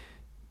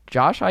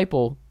 Josh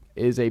Heupel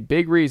is a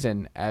big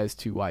reason as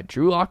to why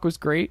Drew Lock was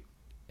great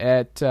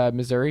at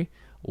Missouri,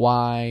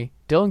 why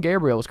Dylan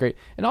Gabriel was great.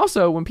 And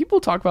also, when people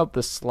talk about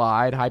the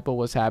slide Heupel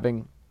was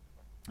having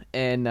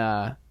in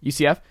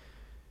UCF,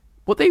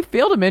 what they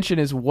fail to mention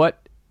is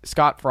what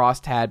Scott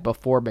Frost had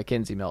before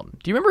Mackenzie Milton.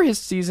 Do you remember his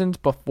seasons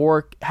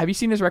before? Have you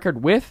seen his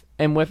record with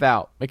and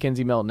without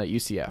Mackenzie Milton at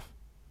UCF?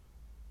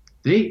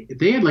 They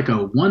had like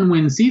a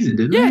 1-win season,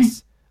 didn't they?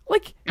 Yes.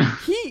 Like,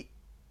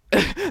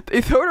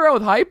 they throw it around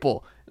with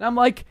Heupel. And I'm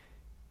like,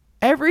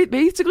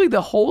 basically the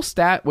whole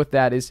stat with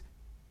that is,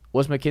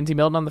 was Mackenzie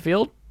Milton on the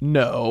field?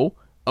 No.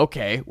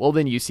 Okay, well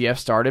then UCF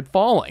started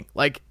falling.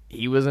 Like,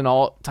 he was an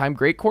all-time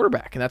great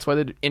quarterback, and that's why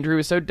the injury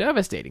was so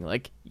devastating.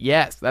 Like,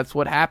 yes, that's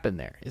what happened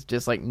there. It's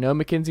just like, no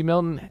Mackenzie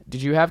Milton.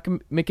 Did you have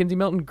Mackenzie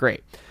Milton?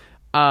 Great.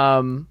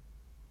 Anyway.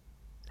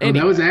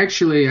 That was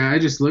actually, I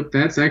just looked,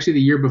 that's actually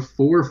the year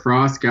before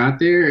Frost got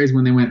there is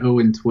when they went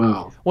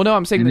 0-12. Well, no,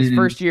 I'm saying his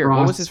first year.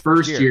 What was his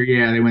first year?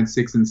 Yeah, they went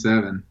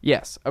 6-7.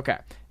 Yes, okay.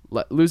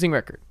 Losing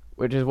record,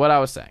 which is what I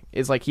was saying.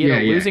 Is like he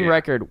had a losing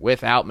record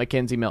without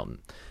Mackenzie Milton,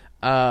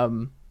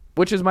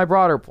 which is my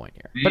broader point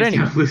here. But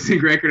anyway, losing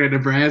record at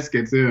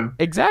Nebraska too.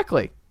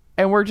 Exactly,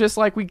 and we're just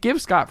like, we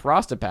give Scott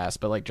Frost a pass,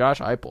 but like Josh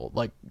Heupel,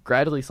 like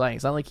gradually sliding.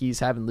 It's not like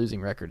he's having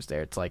losing records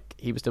there. It's like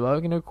he was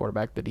developing a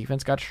quarterback. The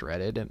defense got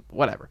shredded and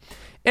whatever.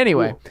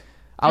 Anyway, cool.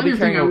 I'll be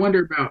carrying. I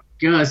wonder about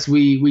Gus.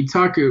 We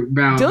talk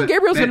about Dylan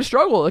Gabriel's going to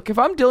struggle. Like if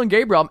I'm Dylan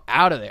Gabriel, I'm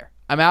out of there.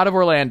 I'm out of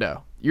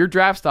Orlando. Your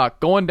draft stock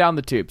going down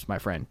the tubes, my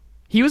friend.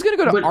 He was going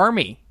to go to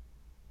Army.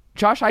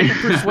 Josh Heupel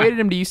persuaded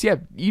him to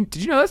UCF. Did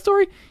you know that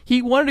story?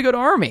 He wanted to go to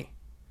Army.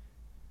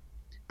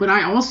 But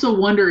I also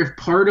wonder if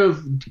part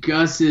of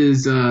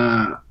Gus's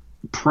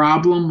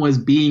problem was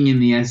being in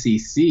the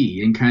SEC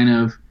and kind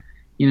of,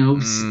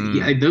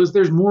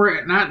 there's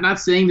more. Not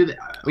saying that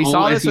we all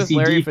saw this SEC with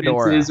Larry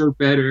defenses Fedora. Are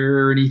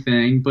better or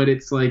anything, but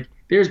it's like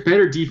there's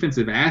better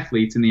defensive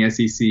athletes in the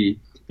SEC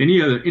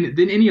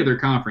than any other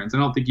conference. I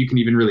don't think you can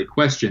even really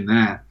question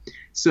that.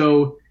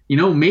 So.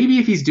 Maybe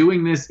if he's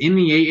doing this in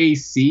the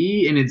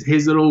AAC and it's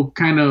his little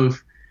kind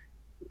of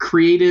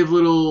creative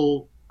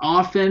little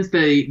offense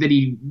that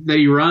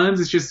he runs,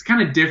 it's just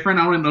kind of different.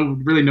 I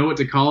don't really know what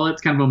to call it.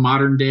 It's kind of a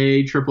modern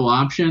day triple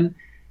option.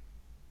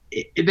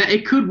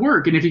 It could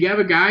work, and if you have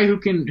a guy who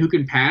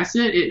can pass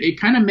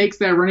it kind of makes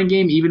that running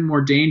game even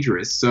more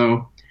dangerous.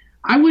 So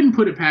I wouldn't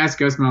put it past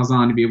Gus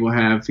Malzahn to be able to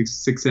have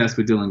success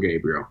with Dylan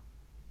Gabriel.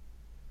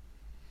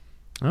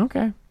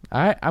 Okay.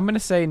 I'm going to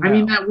say no. I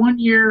mean, that one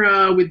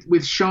year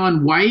with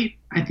Sean White,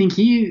 I think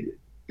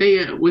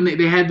when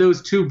they had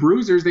those 2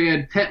 bruisers, they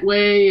had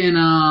Petway and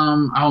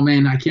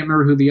I can't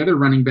remember who the other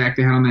running back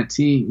they had on that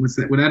team. Would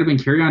that have been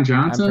Kerryon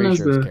Johnson? I'm pretty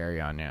sure it's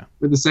Kerryon, yeah.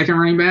 With the second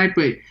running back,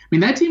 but I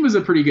mean that team was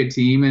a pretty good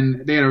team,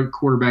 and they had a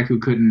quarterback who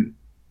couldn't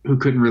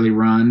really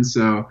run.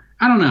 So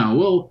I don't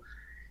know.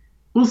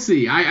 We'll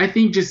see. I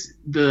think this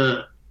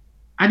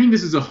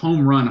is a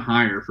home run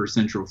hire for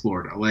Central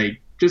Florida.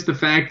 Like. Just the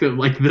fact that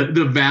like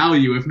the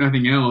value, if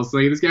nothing else,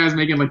 like this guy's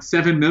making like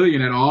 $7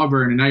 million at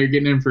Auburn, and now you're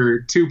getting him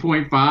for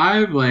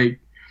 2.5. Like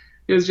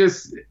it's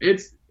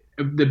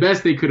the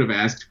best they could have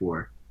asked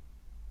for.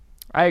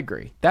 I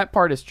agree. That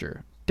part is true.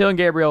 Dylan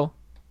Gabriel,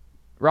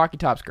 Rocky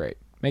Top's great.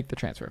 Make the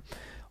transfer.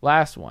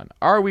 Last one.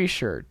 Are we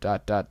sure? ...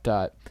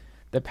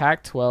 The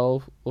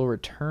Pac-12 will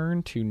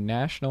return to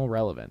national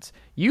relevance.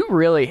 You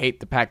really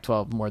hate the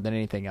Pac-12 more than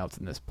anything else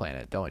in this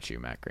planet, don't you,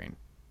 Matt Green?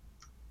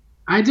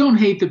 I don't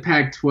hate the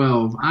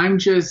Pac-12. I'm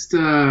just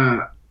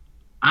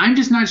I'm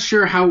just not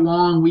sure how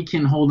long we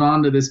can hold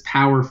on to this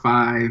Power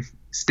 5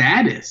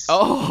 status.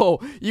 Oh,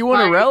 you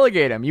want to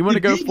relegate them? You want to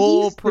go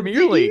full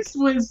Premier League?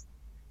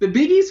 The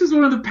Big East was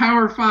one of the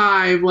Power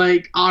 5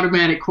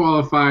 automatic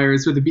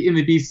qualifiers in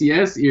the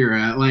BCS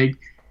era.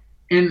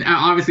 And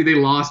obviously they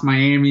lost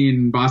Miami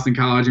and Boston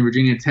College and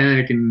Virginia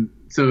Tech, and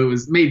so it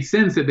made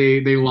sense that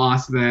they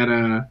lost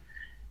that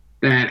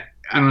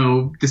I don't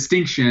know,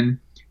 distinction.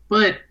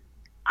 But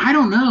I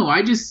don't know.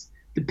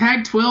 The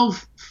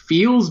Pac-12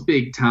 feels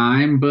big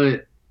time, I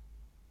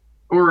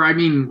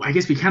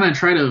guess we kind of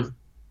try to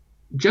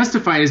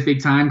justify it as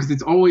big time because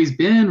it's always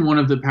been one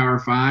of the Power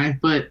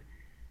 5, but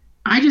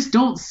I just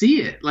don't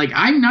see it.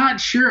 I'm not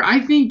sure.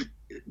 I think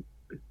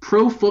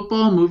pro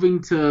football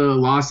moving to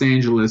Los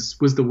Angeles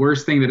was the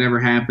worst thing that ever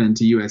happened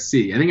to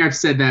USC. I think I've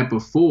said that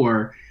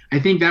before. I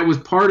think that was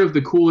part of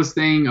the coolest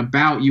thing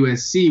about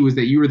USC was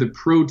that you were the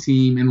pro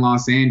team in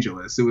Los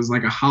Angeles. It was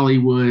like a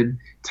Hollywood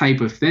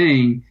type of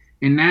thing.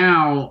 And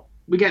now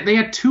they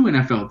had 2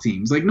 NFL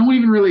teams. No one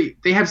even really,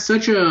 they have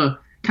such a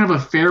kind of a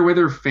fair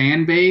weather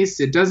fan base.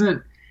 They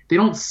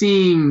don't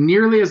seem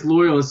nearly as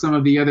loyal as some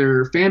of the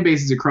other fan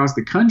bases across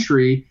the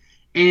country.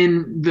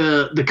 And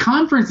the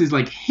conference is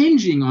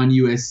hinging on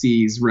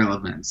USC's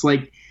relevance.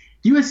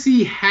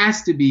 USC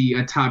has to be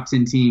a top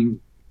 10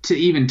 team to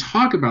even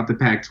talk about the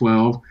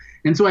Pac-12.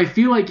 And so I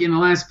feel like in the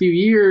last few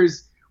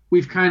years,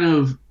 we've kind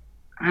of,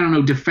 I don't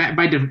know,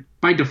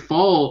 by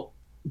default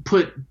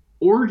put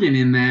Oregon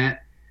in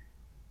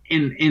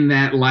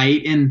that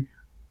light. And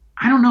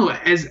I don't know,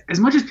 as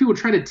much as people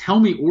try to tell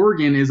me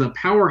Oregon is a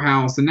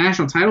powerhouse, a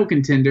national title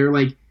contender,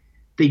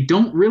 they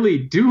don't really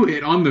do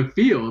it on the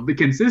field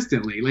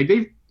consistently.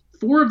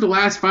 4 of the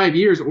last 5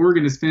 years,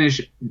 Oregon has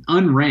finished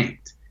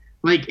unranked.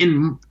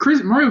 And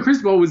Mario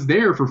Cristobal was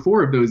there for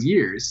 4 of those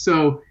years.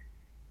 So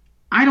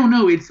I don't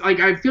know. It's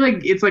I feel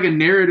like it's a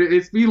narrative.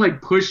 It's being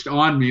pushed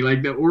on me,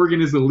 that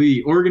Oregon is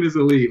elite. Oregon is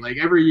elite.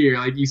 Every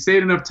year, you say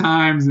it enough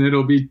times and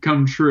it'll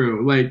become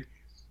true.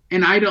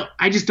 And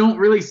I just don't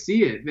really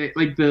see it.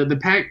 The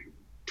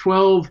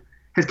Pac-12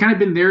 has kind of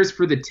been theirs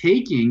for the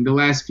taking the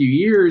last few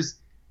years,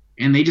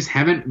 and they just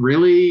haven't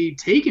really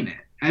taken it.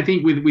 I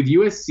think with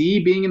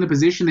USC being in the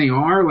position they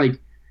are,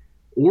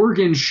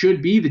 Oregon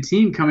should be the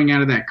team coming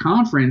out of that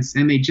conference,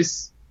 and they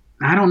just,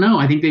 I don't know.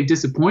 I think they've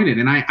disappointed,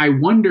 and I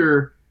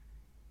wonder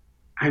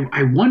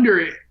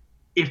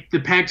if the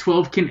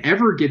Pac-12 can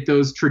ever get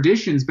those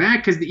traditions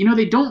back, because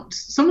they don't.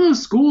 Some of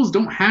those schools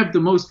don't have the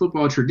most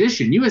football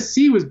tradition.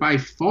 USC was by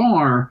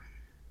far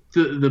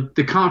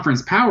the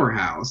conference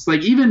powerhouse.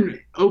 Even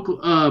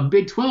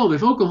Big 12,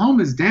 if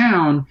Oklahoma's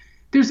down,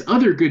 there's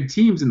other good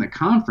teams in the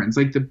conference.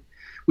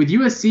 With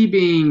USC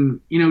being,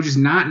 just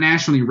not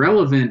nationally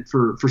relevant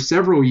for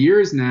several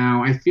years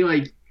now, I feel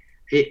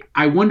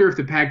I wonder if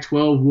the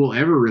Pac-12 will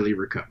ever really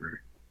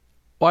recover.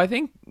 Well, I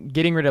think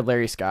getting rid of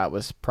Larry Scott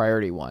was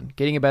priority 1.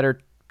 Getting a better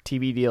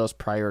TV deal is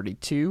priority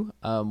 2.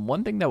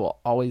 One thing that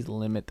will always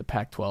limit the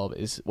Pac-12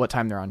 is what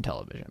time they're on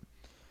television.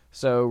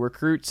 So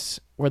recruits,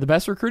 where the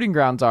best recruiting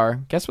grounds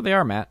are, guess what they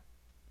are, Matt?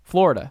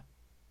 Florida,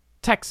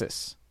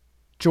 Texas,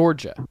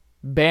 Georgia,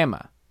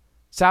 Bama,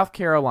 South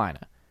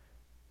Carolina.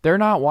 They're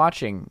not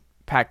watching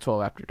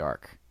Pac-12 After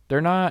Dark.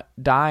 They're not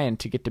dying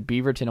to get to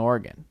Beaverton,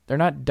 Oregon. They're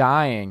not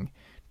dying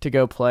to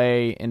go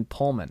play in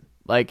Pullman.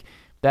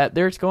 That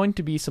there's going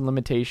to be some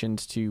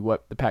limitations to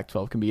what the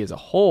Pac-12 can be as a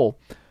whole.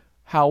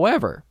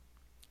 However,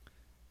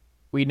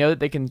 we know that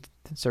they can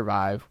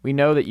survive. We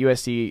know that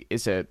USC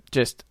is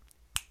just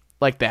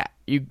like that.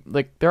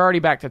 They're already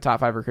back to top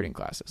 5 recruiting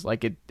classes.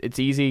 It's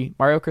easy.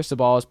 Mario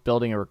Cristobal is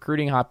building a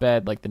recruiting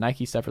hotbed. The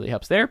Nike stuff really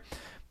helps there.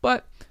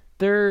 But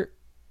there's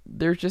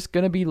just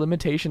going to be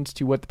limitations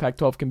to what the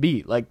Pac-12 can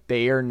be.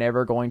 They are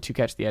never going to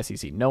catch the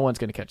SEC. No one's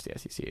going to catch the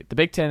SEC. The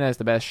Big Ten has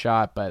the best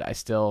shot, but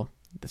it's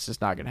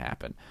just not going to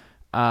happen.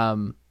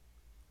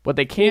 What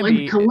they can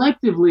be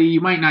collectively, you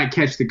might not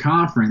catch the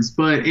conference,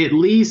 but at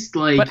least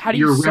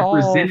your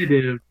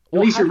representative,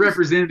 your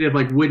representative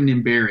wouldn't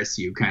embarrass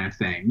you, kind of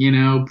thing.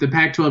 The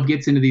Pac-12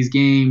 gets into these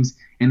games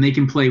and they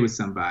can play with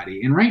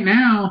somebody. And right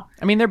now,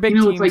 their big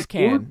teams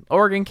can.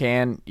 Oregon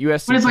can.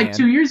 USC but it's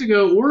 2 years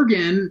ago,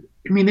 Oregon.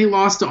 They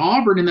lost to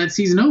Auburn in that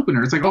season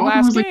opener. It's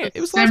Auburn was the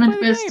 7th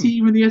best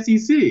team in the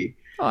SEC.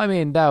 Well,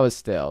 that was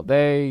still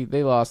they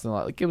lost a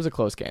lot. It was a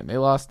close game. They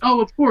lost.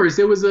 Oh, of course,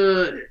 it was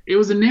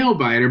a nail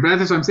biter. But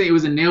that's what I'm saying. It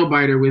was a nail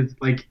biter with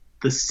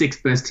the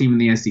 6th best team in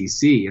the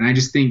SEC, and I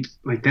just think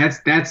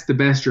that's the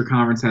best your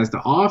conference has to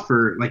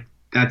offer.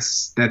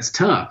 That's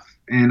tough,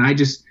 and I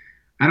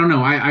don't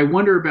know. I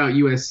wonder about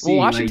USC. Well,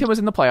 Washington was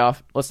in the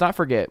playoff. Let's not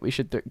forget. We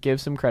should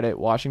give some credit.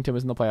 Washington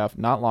was in the playoff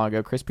not long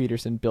ago. Chris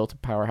Peterson built a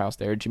powerhouse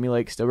there. Jimmy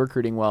Lake still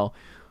recruiting well.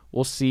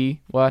 We'll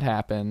see what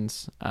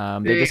happens.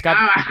 They just got.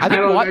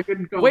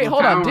 Wait,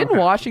 hold on. Didn't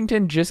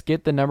Washington just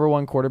get the number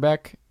 1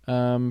 quarterback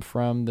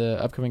from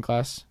the upcoming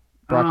class?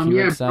 Brock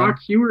Heward's son. Brock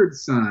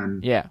Heward's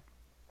son. Yeah.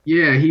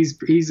 Yeah, he's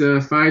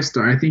a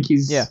 5-star. I think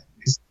he's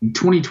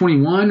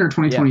 2021 or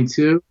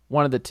 2022. Yeah.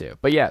 One of the two.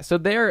 But yeah, so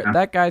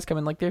that guy's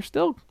coming. There's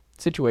still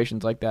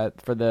situations like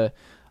that for the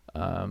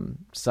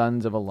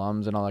sons of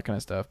alums and all that kind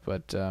of stuff.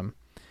 But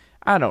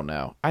I don't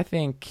know. I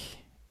think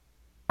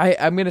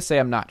I'm going to say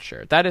I'm not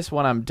sure. That is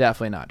one I'm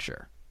definitely not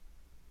sure.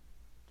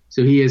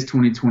 So he is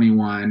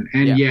 2021.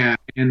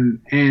 And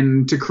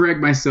and to correct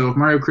myself,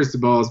 Mario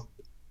Cristobal's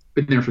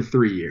been there for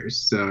 3 years.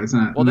 So it's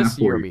not. Well, not this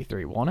year will be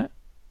 3, won't it?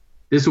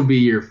 This will be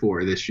year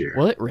 4 this year.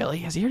 Will it really?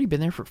 Has he already been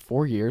there for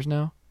 4 years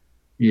now?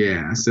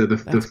 Yeah. So the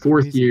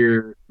fourth crazy.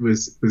 year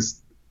was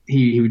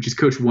he would just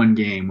coach one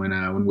game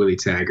when Willie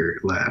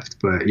Taggart left.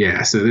 But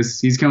yeah, so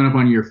he's coming up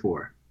on year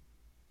 4.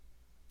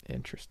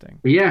 Interesting.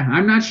 But yeah,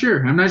 I'm not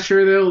sure. I'm not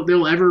sure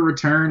they'll ever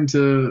return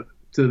to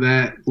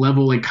that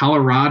level. Like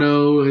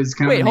Colorado is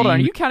kind of. Wait, hold on.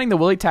 Are you counting the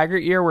Willie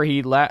Taggart year where he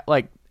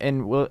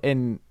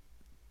in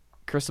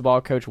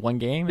Cristobal coached one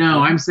game? No,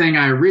 I'm saying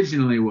I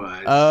originally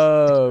was.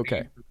 Oh,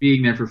 okay.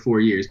 Being there for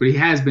 4 years, but he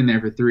has been there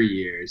for 3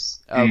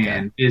 years, Okay.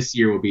 and this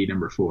year will be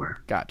number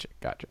 4. Gotcha.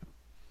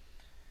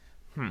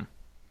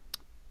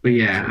 But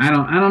yeah, I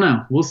don't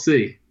know. We'll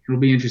see. It'll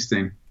be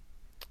interesting.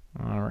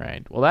 All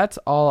right. Well, that's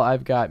all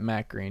I've got,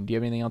 Matt Green. Do you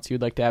have anything else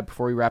you'd like to add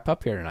before we wrap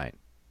up here tonight?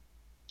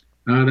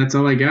 That's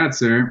all I got,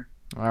 sir.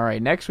 All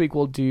right. Next week,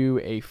 we'll do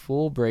a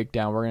full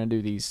breakdown. We're going to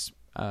do these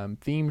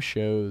theme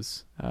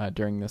shows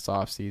during this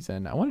off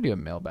season. I want to do a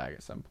mailbag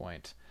at some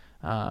point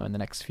in the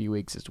next few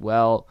weeks as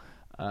well.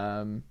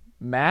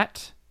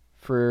 Matt,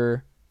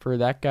 for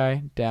that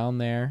guy down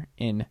there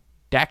in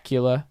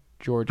Dacula,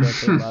 Georgia,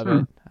 they love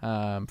it.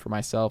 For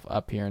myself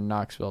up here in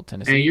Knoxville,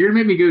 Tennessee. Hey, you're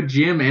gonna make me go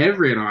Jim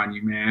Everett on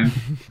you, man.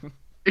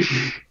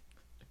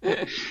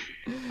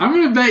 I'm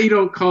gonna bet you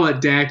don't call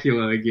it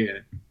Dacula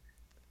again.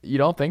 You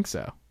don't think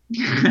so?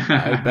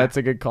 That's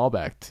a good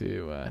callback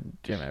to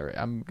Jim Everett.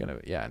 I'm gonna,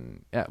 yeah.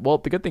 Well,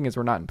 the good thing is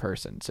we're not in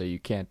person, so you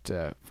can't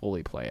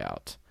fully play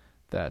out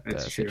that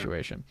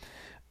situation.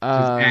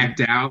 Just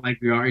act out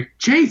like we are.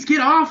 Chase,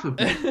 get off of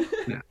me.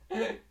 No.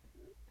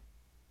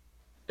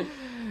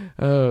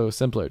 Oh,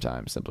 simpler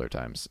times.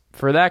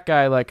 For that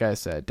guy, like I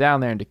said, down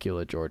there in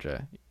Dacula,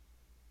 Georgia,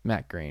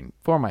 Matt Green.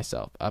 For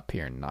myself, up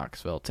here in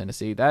Knoxville,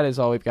 Tennessee. That is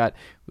all we've got.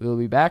 We will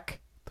be back,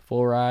 the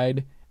full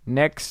ride,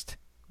 next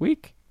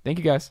week. Thank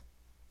you, guys.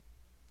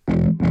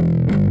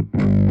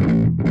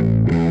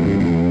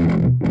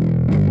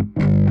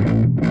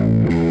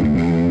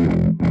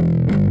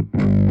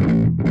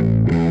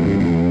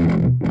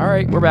 All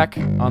right, we're back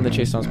on the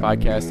Chase Thomas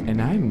podcast,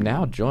 and I'm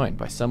now joined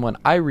by someone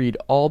I read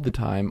all the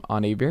time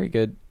on a very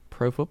good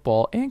pro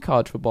football and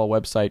college football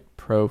website,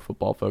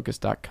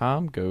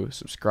 profootballfocus.com. Go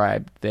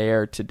subscribe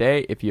there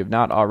today if you have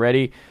not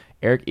already.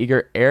 Eric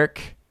Eager.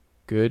 Eric,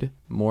 good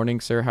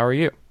morning, sir. How are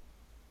you?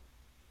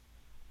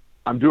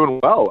 I'm doing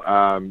well.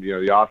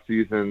 The off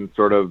season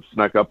sort of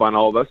snuck up on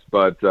all of us,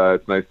 but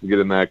it's nice to get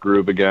in that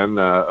groove again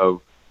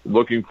of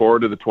looking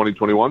forward to the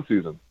 2021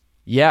 season.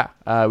 Yeah,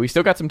 we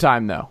still got some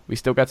time, though.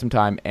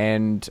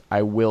 And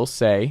I will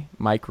say,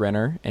 Mike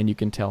Renner, and you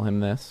can tell him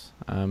this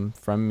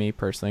from me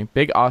personally.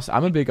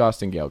 I'm a big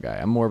Austin Gale guy.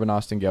 I'm more of an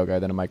Austin Gale guy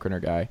than a Mike Renner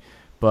guy.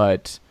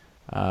 But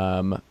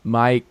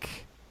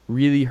Mike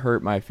really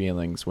hurt my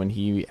feelings when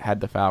he had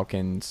the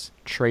Falcons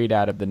trade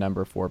out of the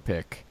number 4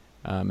 pick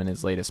in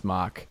his latest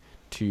mock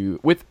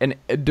with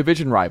a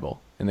division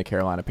rival in the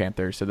Carolina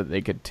Panthers so that they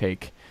could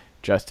take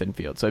Justin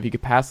Fields. So if you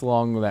could pass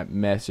along that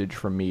message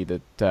from me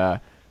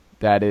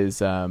that is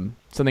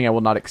something I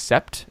will not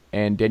accept.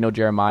 And Daniel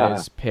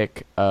Jeremiah's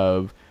pick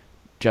of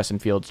Justin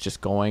Fields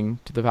just going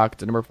to the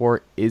Falcons at number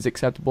 4 is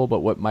acceptable, but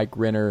what Mike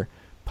Renner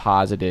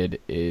posited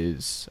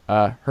is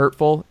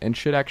hurtful and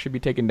should actually be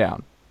taken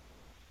down.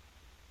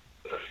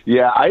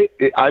 Yeah,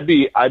 I'd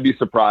be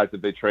surprised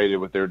if they traded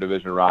with their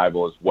division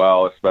rival as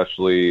well,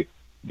 especially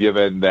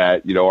given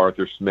that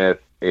Arthur Smith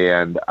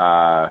and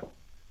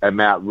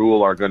Matt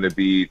Rule are going to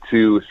be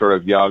two sort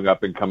of young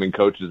up and coming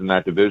coaches in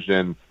that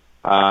division.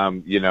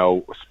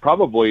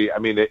 Probably,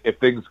 if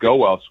things go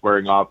well,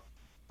 squaring off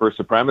for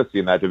supremacy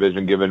in that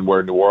division, given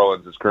where New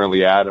Orleans is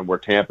currently at and where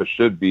Tampa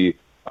should be,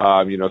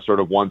 sort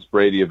of once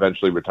Brady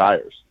eventually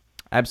retires.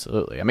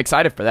 Absolutely. I'm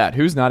excited for that.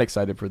 Who's not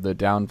excited for the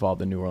downfall of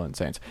the New Orleans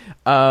Saints?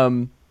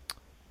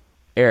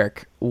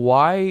 Eric,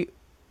 why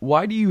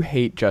do you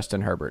hate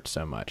Justin Herbert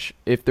so much?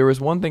 If there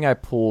was one thing I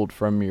pulled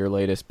from your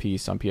latest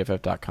piece on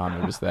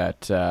PFF.com, it was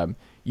that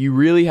you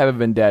really have a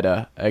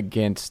vendetta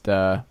against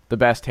the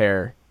best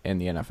hair in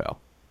the NFL.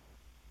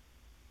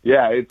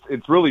 Yeah,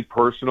 it's really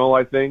personal,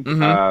 I think.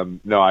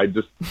 Mm-hmm.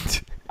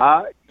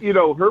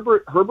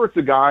 Herbert's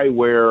a guy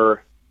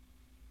where,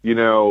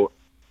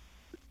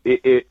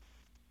 it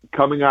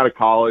coming out of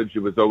college, it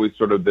was always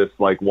sort of this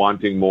like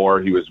wanting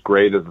more. He was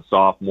great as a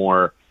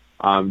sophomore.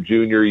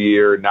 Junior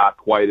year, not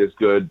quite as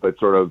good, but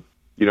sort of,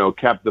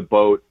 kept the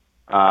boat,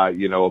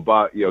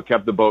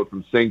 kept the boat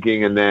from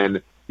sinking. And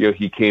then,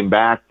 he came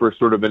back for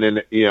sort of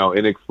an,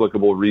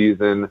 inexplicable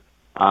reason.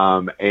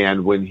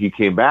 And when he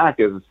came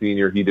back as a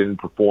senior, he didn't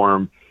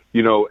perform,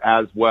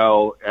 as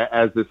well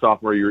as the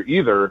sophomore year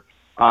either.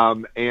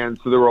 And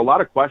so there were a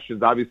lot of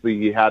questions. Obviously,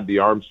 he had the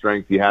arm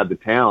strength, he had the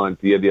talent,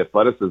 he had the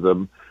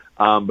athleticism,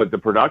 but the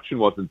production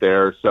wasn't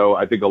there. So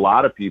I think a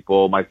lot of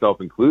people,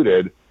 myself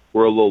included,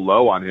 were a little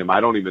low on him.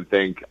 I don't even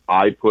think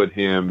I put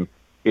him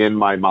in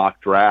my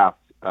mock draft.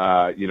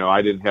 I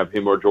didn't have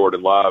him or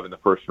Jordan Love in the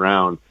first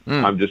round,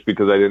 just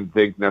because I didn't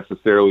think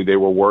necessarily they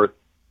were worth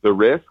the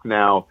risk.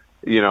 Now,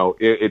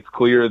 it's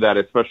clear that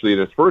especially in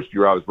his first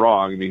year, I was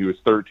wrong. I mean, he was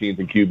 13th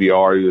in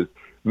QBR. He was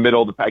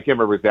middle. I can't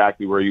remember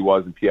exactly where he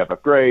was in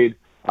PFF grade.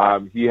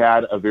 He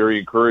had a very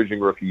encouraging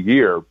rookie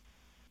year.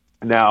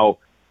 Now,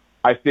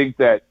 I think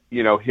that,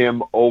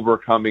 him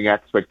overcoming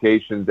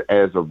expectations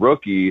as a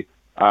rookie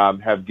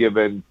have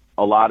given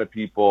a lot of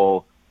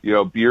people,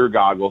 beer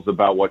goggles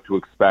about what to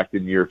expect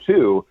in year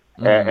two.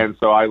 And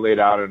so I laid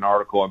out an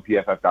article on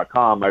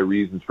PFF.com, my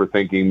reasons for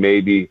thinking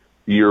maybe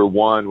year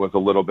one was a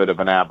little bit of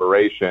an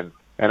aberration.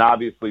 And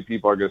obviously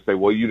people are going to say,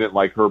 well, you didn't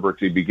like Herbert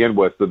to begin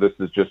with, so this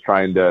is just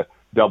trying to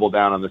double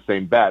down on the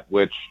same bet,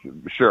 which,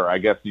 sure, I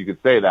guess you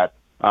could say that.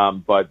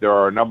 But there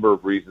are a number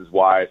of reasons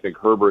why I think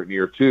Herbert in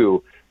year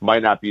two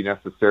might not be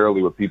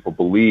necessarily what people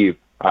believe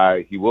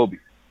he will be.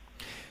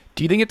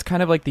 Do you think it's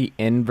kind of like the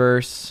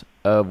inverse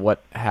of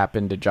what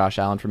happened to Josh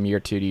Allen from year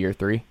 2 to year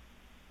 3?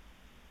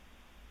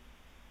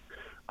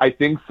 I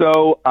think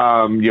so.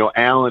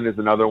 Allen is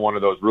another one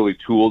of those really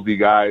toolsy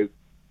guys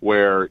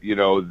where,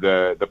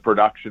 the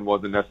production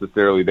wasn't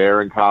necessarily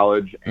there in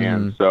college.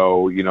 And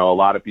so, a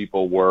lot of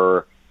people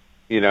were,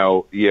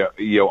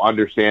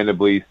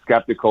 understandably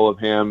skeptical of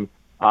him.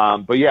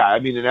 But yeah, I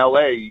mean, in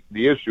LA,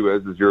 the issue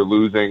is you're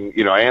losing,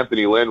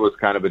 Anthony Lynn was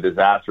kind of a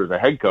disaster as a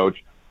head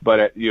coach,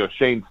 but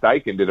Shane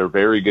Steichen did a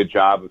very good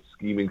job of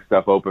scheming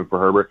stuff open for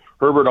Herbert.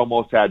 Herbert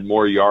almost had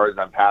more yards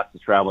on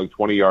passes traveling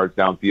 20 yards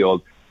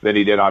downfield than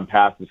he did on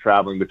passes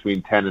traveling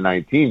between 10 and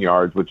 19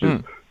 yards, which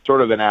is sort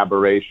of an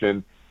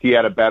aberration. He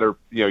had a better,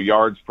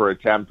 yards per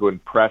attempt when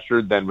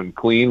pressured than when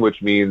clean,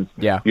 which means,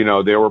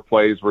 there were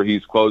plays where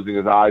he's closing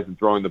his eyes and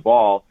throwing the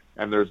ball,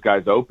 and there's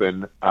guys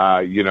open,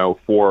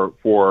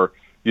 for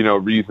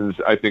reasons,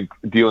 I think,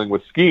 dealing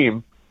with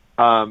scheme.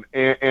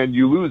 And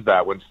you lose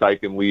that when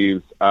Steichen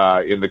leaves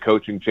in the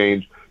coaching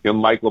change.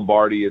 Mike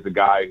Lombardi is a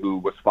guy who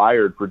was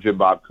fired for Jim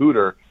Bob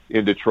Cooter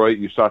in Detroit.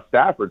 You saw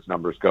Stafford's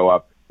numbers go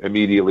up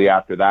immediately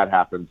after that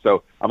happened.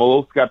 So I'm a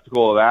little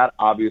skeptical of that.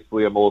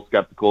 Obviously, I'm a little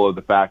skeptical of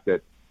the fact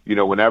that,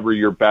 whenever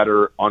you're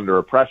better under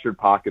a pressured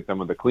pocket than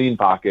with a clean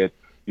pocket,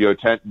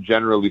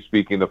 generally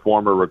speaking, the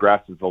former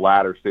regresses, the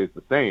latter stays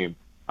the same.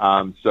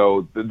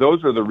 So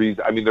those are the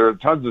reasons. I mean, there are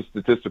tons of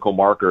statistical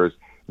markers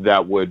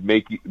that would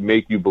make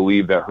you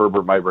believe that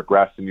Herbert might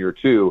regress in year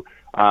two.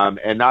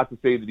 And not to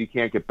say that he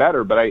can't get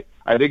better, but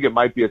I think it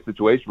might be a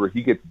situation where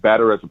he gets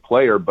better as a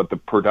player, but the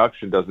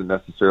production doesn't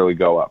necessarily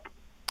go up.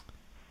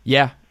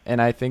 Yeah,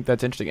 and I think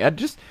that's interesting.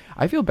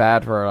 I feel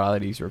bad for a lot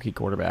of these rookie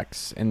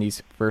quarterbacks and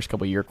these first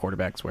couple year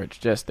quarterbacks where it's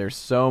just there's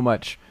so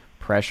much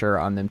pressure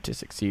on them to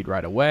succeed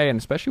right away, and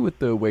especially with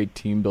the way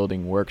team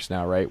building works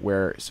now, right,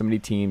 where so many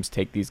teams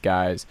take these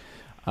guys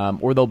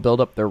or they'll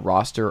build up their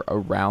roster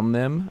around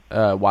them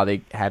while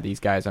they have these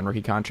guys on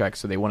rookie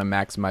contracts, so they want to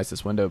maximize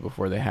this window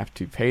before they have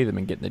to pay them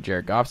and get in the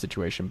Jared Goff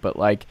situation. But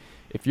like,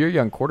 if you're a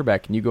young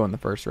quarterback and you go in the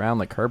first round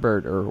like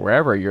Herbert or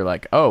wherever, you're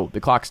like, oh,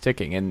 the clock's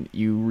ticking, and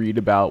you read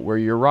about where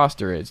your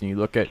roster is and you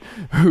look at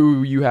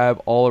who you have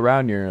all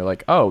around you and you're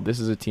like, oh,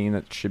 this is a team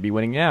that should be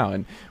winning now,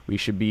 and we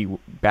should be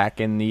back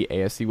in the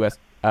AFC West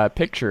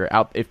picture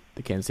out if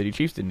the Kansas City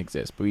Chiefs didn't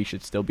exist, but we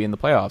should still be in the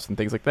playoffs and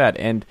things like that.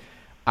 And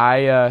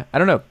I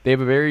don't know. They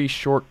have a very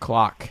short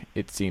clock,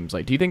 it seems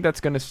like. Do you think that's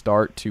going to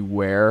start to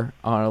wear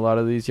on a lot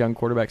of these young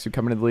quarterbacks who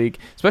come into the league,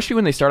 especially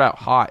when they start out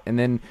hot? And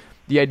then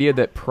the idea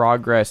that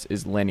progress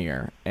is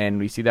linear, and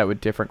we see that with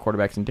different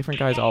quarterbacks and different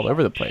guys all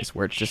over the place,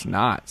 where it's just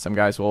not. Some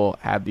guys will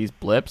have these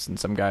blips, and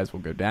some guys will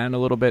go down a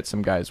little bit.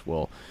 Some guys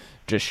will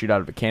just shoot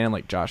out of a cannon,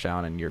 like Josh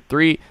Allen in year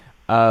 3.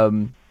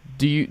 Do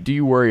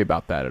you worry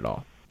about that at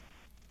all?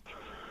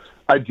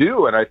 I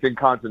do, and I think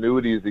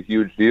continuity is a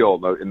huge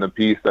deal. In the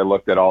piece, I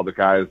looked at all the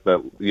guys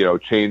that,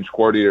 changed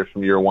coordinators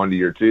from year 1 to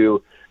year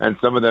 2, and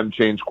some of them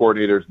changed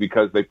coordinators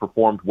because they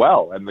performed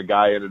well, and the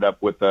guy ended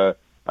up with a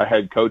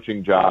head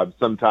coaching job.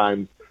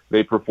 Sometimes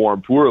they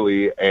perform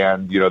poorly,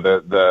 and,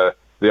 the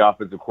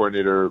offensive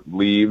coordinator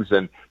leaves,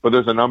 but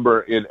there's a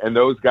number, and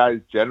those guys,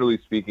 generally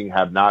speaking,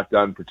 have not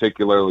done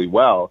particularly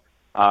well.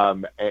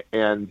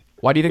 And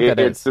why do you think that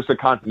is? It's just a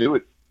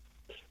continuity.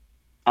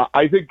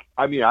 I think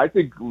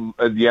the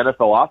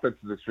NFL offense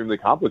is extremely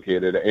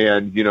complicated,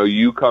 and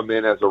you come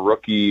in as a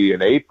rookie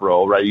in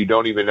April, right? You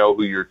don't even know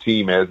who your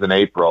team is in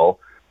April,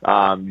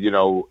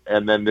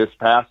 and then this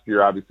past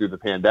year, obviously the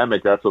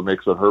pandemic, that's what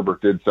makes what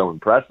Herbert did so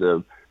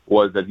impressive,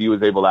 was that he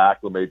was able to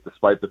acclimate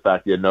despite the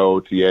fact he had no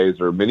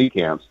OTAs or mini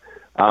camps.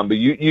 But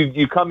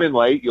you come in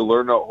late, you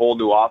learn a whole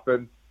new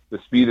offense, the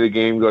speed of the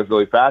game goes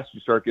really fast,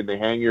 you start getting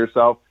the hang of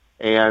yourself,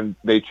 and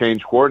they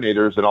change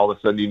coordinators, and all of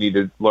a sudden you need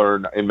to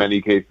learn, in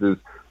many cases,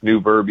 new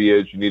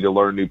verbiage, you need to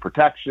learn new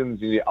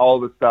protections, you need all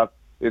this stuff.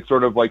 It's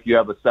sort of like you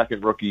have a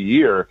second rookie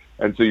year,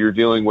 and so you're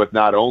dealing with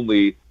not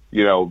only,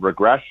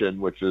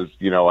 regression, which is,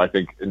 I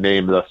think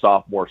named the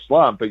sophomore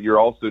slump, but you're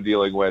also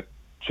dealing with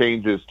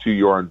changes to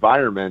your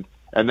environment,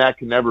 and that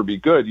can never be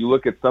good. You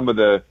look at some of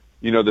the,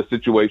 the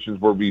situations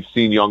where we've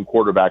seen young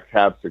quarterbacks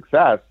have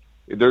success,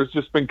 there's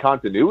just been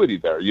continuity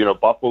there.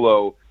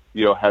 Buffalo,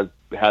 has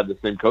had the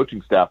same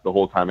coaching staff the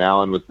whole time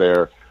Allen was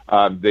there.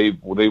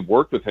 They've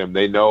worked with him.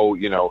 They know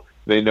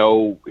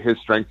his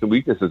strengths and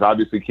weaknesses.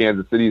 Obviously,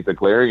 Kansas City is a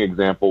glaring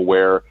example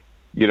where,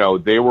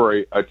 they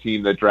were a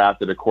team that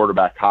drafted a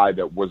quarterback high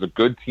that was a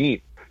good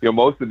team.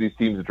 Most of these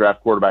teams that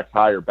draft quarterbacks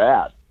high are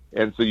bad.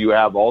 And so you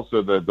have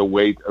also the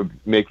weight of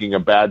making a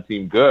bad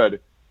team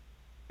good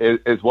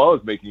as well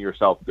as making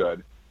yourself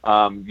good.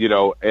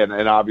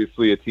 And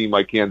obviously a team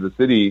like Kansas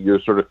City,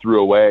 you're sort of threw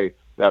away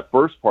that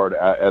first part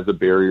as a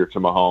barrier to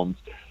Mahomes.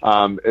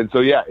 And so,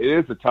 yeah, it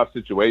is a tough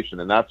situation.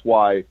 And that's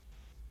why,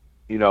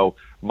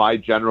 my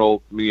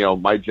general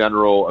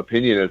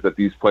opinion is that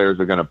these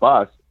players are going to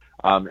bust.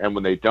 And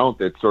when they don't,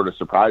 it sort of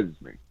surprises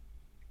me.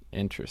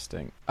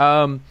 Interesting.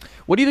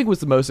 What do you think was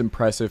the most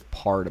impressive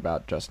part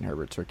about Justin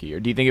Herbert's rookie year?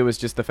 Do you think it was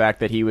just the fact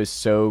that he was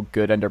so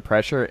good under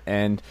pressure?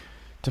 And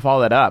to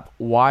follow that up,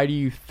 why do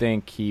you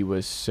think he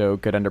was so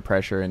good under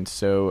pressure and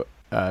so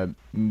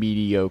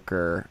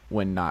mediocre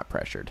when not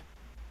pressured?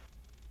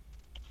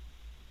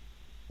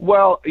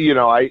 Well,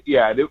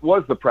 it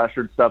was the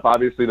pressured stuff.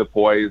 Obviously, the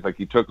poise, like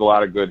he took a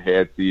lot of good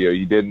hits.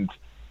 He didn't,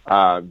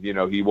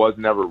 he was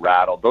never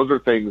rattled. Those are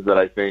things that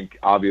I think,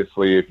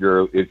 obviously, if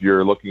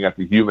you're looking at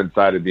the human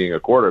side of being a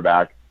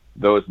quarterback,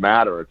 those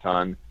matter a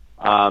ton.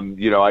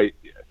 I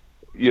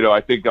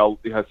think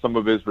some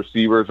of his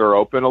receivers are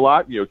open a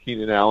lot.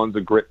 Keenan Allen's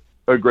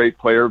a great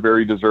player,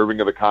 very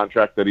deserving of the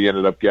contract that he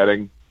ended up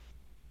getting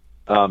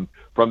from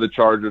the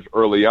Chargers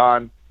early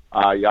on.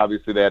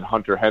 Obviously, they had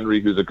Hunter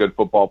Henry, who's a good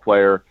football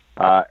player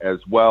as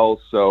well.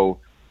 So,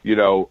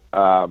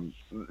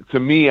 to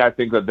me, I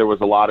think that there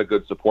was a lot of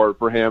good support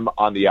for him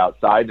on the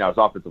outside. Now, his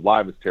offensive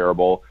line was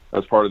terrible. That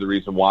was part of the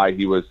reason why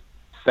he was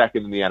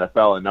second in the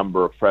NFL in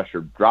number of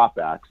pressured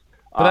dropbacks.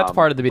 But that's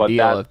part of the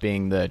deal of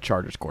being the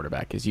Chargers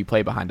quarterback is you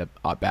play behind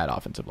a bad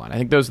offensive line. I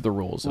think those are the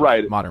rules of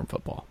modern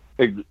football.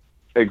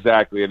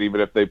 Exactly. And even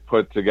if they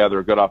put together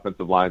a good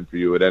offensive line for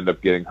you, it would end up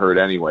getting hurt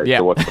anyway. Yeah.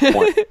 So what's the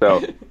point?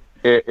 So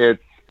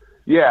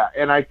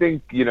and I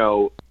think,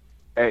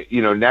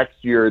 next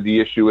year the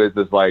issue is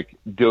like,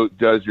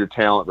 does your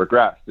talent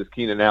regress? Does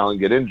Keenan Allen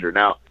get injured?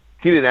 Now,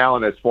 Keenan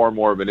Allen has far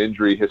more of an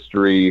injury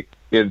history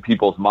in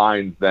people's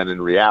minds than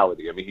in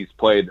reality. I mean, he's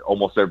played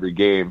almost every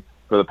game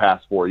for the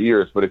past 4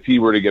 years, but if he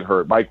were to get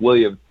hurt, Mike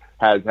Williams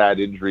has had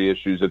injury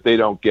issues. If they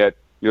don't get,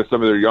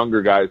 some of their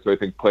younger guys who I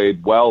think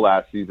played well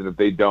last season,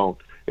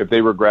 if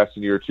they regress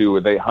in year two,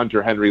 if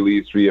Hunter Henry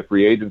leaves via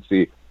free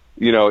agency,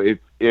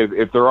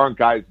 if there aren't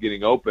guys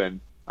getting open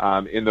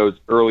in those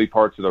early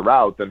parts of the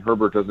route, then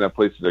Herbert doesn't have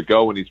places to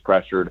go when he's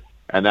pressured,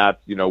 and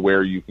that's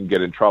where you can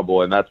get in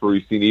trouble, and that's where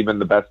we've seen even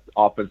the best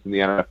offense in the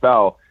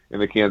NFL in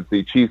the Kansas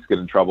City Chiefs get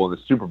in trouble in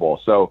the Super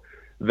Bowl. So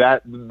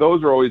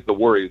those are always the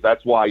worries.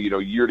 That's why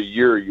year to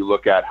year you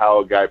look at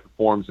how a guy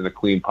performs in a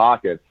clean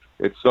pocket.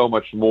 It's so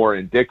much more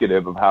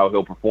indicative of how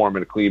he'll perform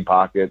in a clean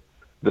pocket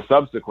the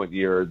subsequent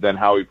year than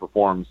how he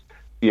performs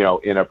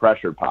in a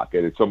pressured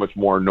pocket. It's so much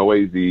more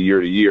noisy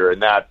year to year,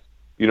 and that's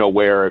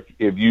where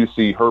if you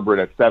see Herbert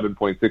at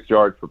 7.6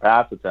 yards per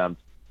pass attempt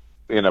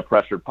in a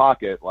pressured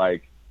pocket,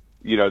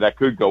 that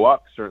could go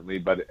up certainly,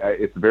 but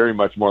it's very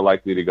much more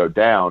likely to go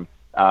down.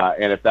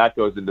 And if that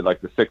goes into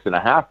like the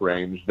 6.5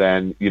 range,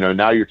 then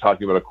now you're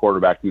talking about a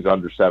quarterback who's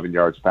under 7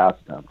 yards pass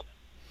attempt.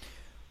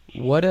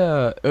 What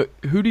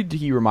who did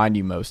he remind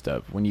you most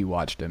of when you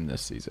watched him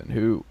this season?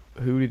 Who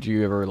did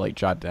you ever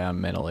jot down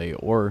mentally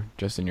or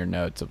just in your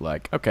notes of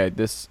okay,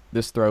 this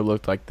throw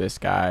looked like this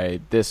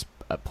guy, this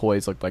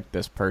poise looked like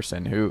this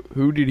person?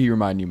 Who did he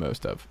remind you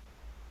most of?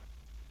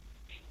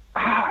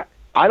 I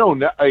don't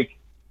know.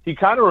 He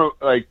kind of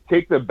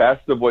take the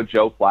best of what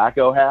Joe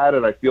Flacco had,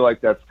 and I feel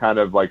like that's kind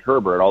of like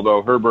Herbert.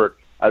 Although Herbert,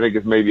 I think,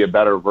 is maybe a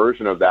better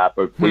version of that.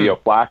 But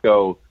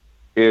Flacco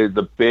is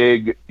a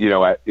big,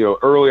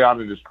 early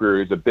on in his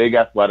career, he's a big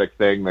athletic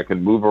thing that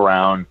can move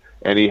around,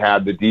 and he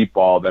had the deep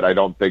ball that I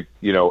don't think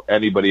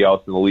anybody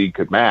else in the league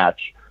could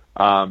match.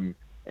 And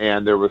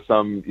there was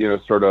some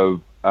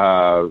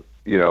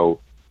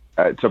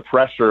to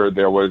pressure,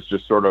 there was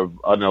just sort of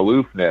an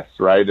aloofness,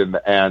 right?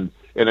 And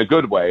in a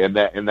good way. And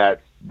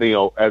that,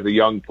 as a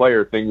young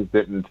player, things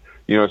didn't,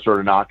 sort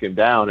of knock him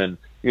down. And,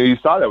 you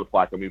saw that with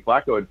Flacco. I mean,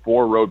 Flacco had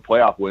 4 road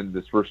playoff wins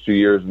his first 2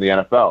 years in the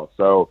NFL.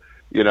 So,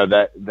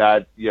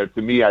 to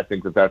me, I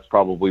think that's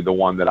probably the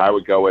one that I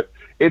would go with.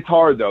 It's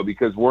hard though,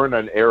 because we're in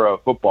an era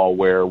of football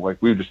where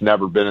we've just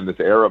never been in this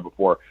era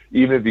before.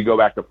 Even if you go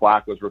back to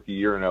Flacco's rookie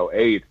year in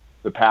 2008,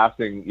 the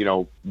passing,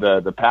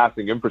 the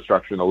passing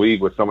infrastructure in the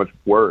league was so much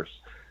worse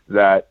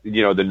that,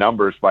 the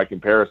numbers by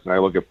comparison, I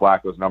look at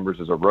Flacco's numbers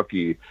as a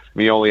rookie. I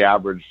mean, he only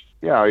averaged,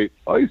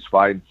 he's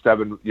fine,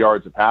 7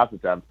 yards a pass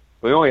attempt,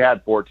 but he only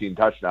had 14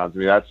 touchdowns. I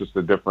mean,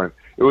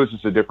 it was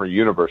just a different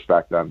universe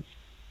back then.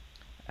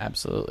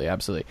 Absolutely.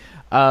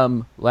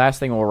 Last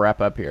thing we'll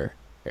wrap up here,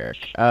 Eric.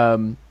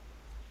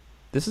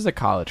 This is a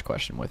college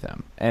question with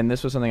him, and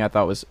this was something I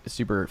thought was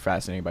super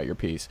fascinating about your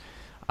piece.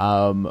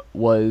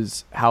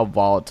 Was how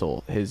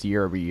volatile his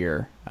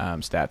year-over-year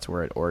stats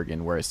were at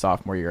Oregon, where his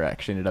sophomore year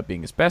actually ended up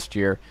being his best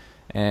year,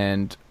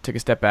 and took a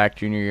step back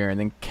junior year, and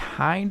then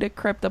kind of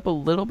crept up a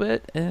little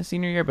bit in his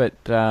senior year, but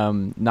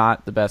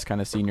not the best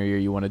kind of senior year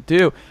you want to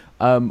do.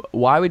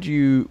 Why do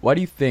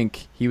you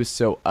think he was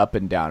so up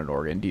and down at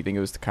Oregon? Do you think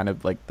it was kind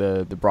of like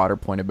the broader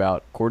point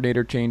about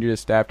coordinator changes,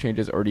 staff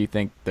changes, or do you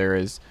think there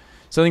is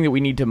something that we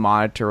need to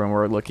monitor when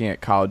we're looking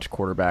at college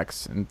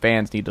quarterbacks and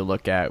fans need to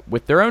look at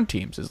with their own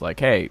teams is like,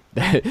 hey,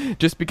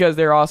 just because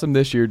they're awesome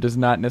this year does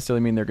not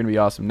necessarily mean they're going to be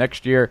awesome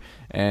next year.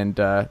 And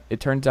it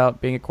turns out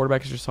being a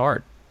quarterback is just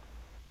hard.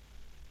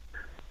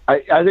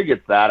 I think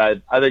it's that.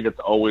 I think it's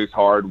always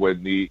hard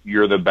when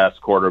you're the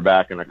best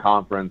quarterback in a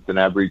conference and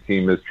every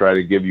team is trying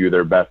to give you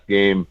their best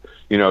game,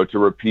 to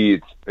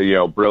repeat,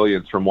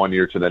 brilliance from one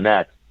year to the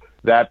next.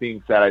 That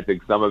being said, I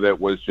think some of it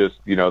was just,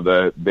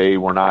 they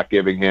were not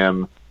giving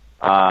him,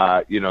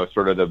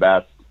 sort of the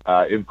best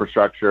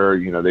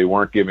infrastructure. They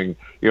weren't giving,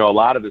 a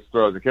lot of his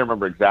throws. I can't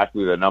remember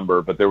exactly the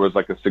number, but there was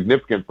like a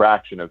significant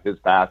fraction of his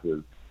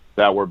passes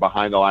that were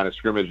behind the line of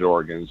scrimmage at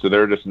Oregon. So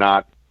they're just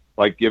not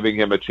like giving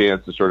him a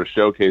chance to sort of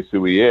showcase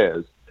who he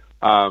is.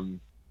 So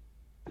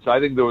I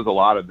think there was a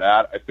lot of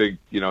that. I think,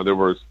 there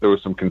was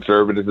some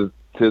conservatism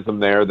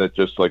there that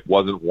just like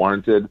wasn't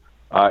warranted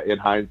in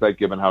hindsight,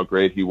 given how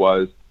great he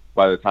was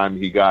by the time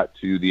he got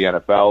to the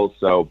NFL.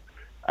 So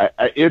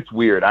it's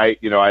weird. I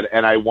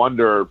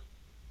wonder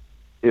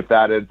if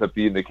that ends up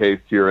being the case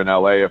here in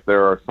LA, if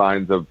there are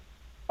signs of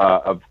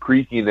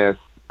creakiness,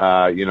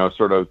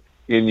 sort of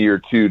in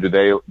year two.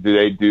 Do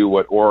they do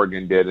what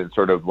Oregon did and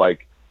sort of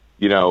like,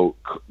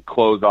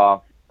 close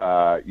off,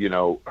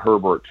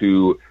 Herbert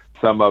to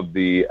some of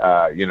the,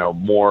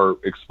 more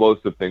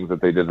explosive things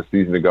that they did a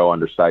season ago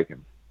under Steichen.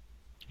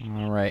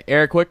 All right.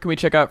 Eric, what can we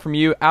check out from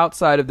you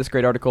outside of this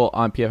great article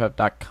on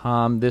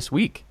PFF.com this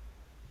week?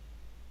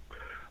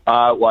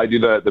 Well, I do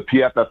the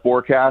PFF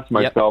forecast,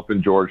 myself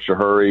and George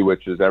Shahuri,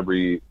 which is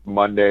every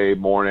Monday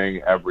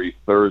morning, every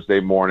Thursday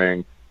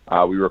morning.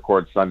 We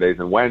record Sundays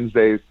and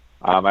Wednesdays.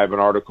 I have an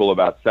article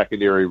about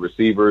secondary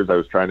receivers. I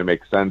was trying to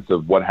make sense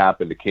of what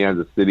happened to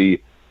Kansas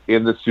City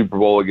in the Super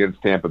Bowl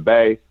against Tampa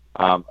Bay.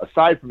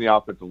 Aside from the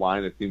offensive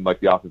line, it seemed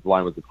like the offensive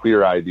line was a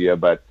clear idea,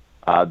 but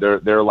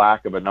their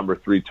lack of a number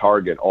 3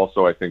 target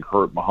also, I think,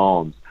 hurt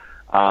Mahomes.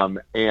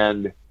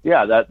 And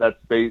yeah, that's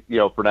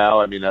for now.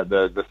 I mean,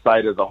 the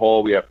site as a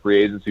whole, we have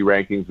free agency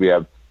rankings. We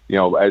have,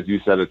 as you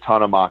said, a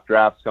ton of mock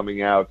drafts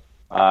coming out.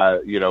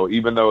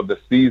 Even though the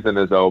season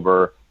is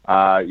over,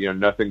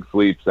 nothing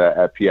sleeps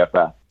at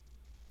PFF.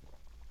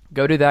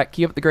 Go do that.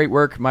 Keep up the great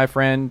work, my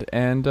friend,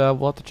 and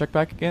we'll have to check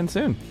back again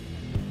soon.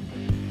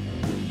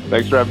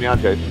 Thanks for having me on,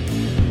 Chase.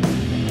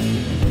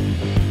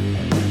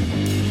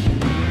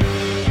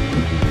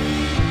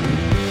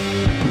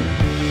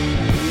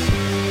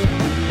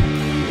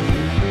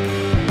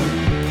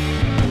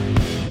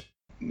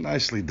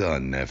 Nicely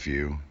done,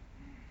 nephew.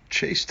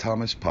 Chase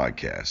Thomas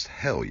Podcast.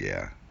 Hell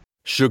yeah.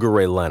 Sugar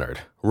Ray Leonard,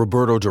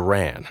 Roberto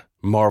Duran,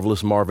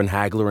 Marvelous Marvin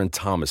Hagler, and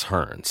Thomas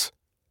Hearns.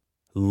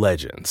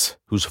 Legends,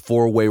 whose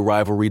 4-way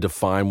rivalry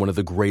defined one of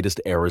the greatest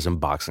eras in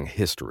boxing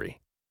history.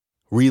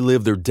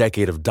 Relive their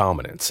decade of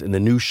dominance in the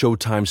new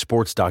Showtime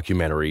sports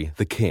documentary,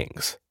 The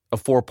Kings, a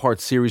 4-part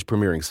series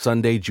premiering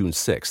Sunday, June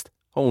 6th,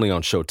 only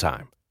on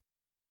Showtime.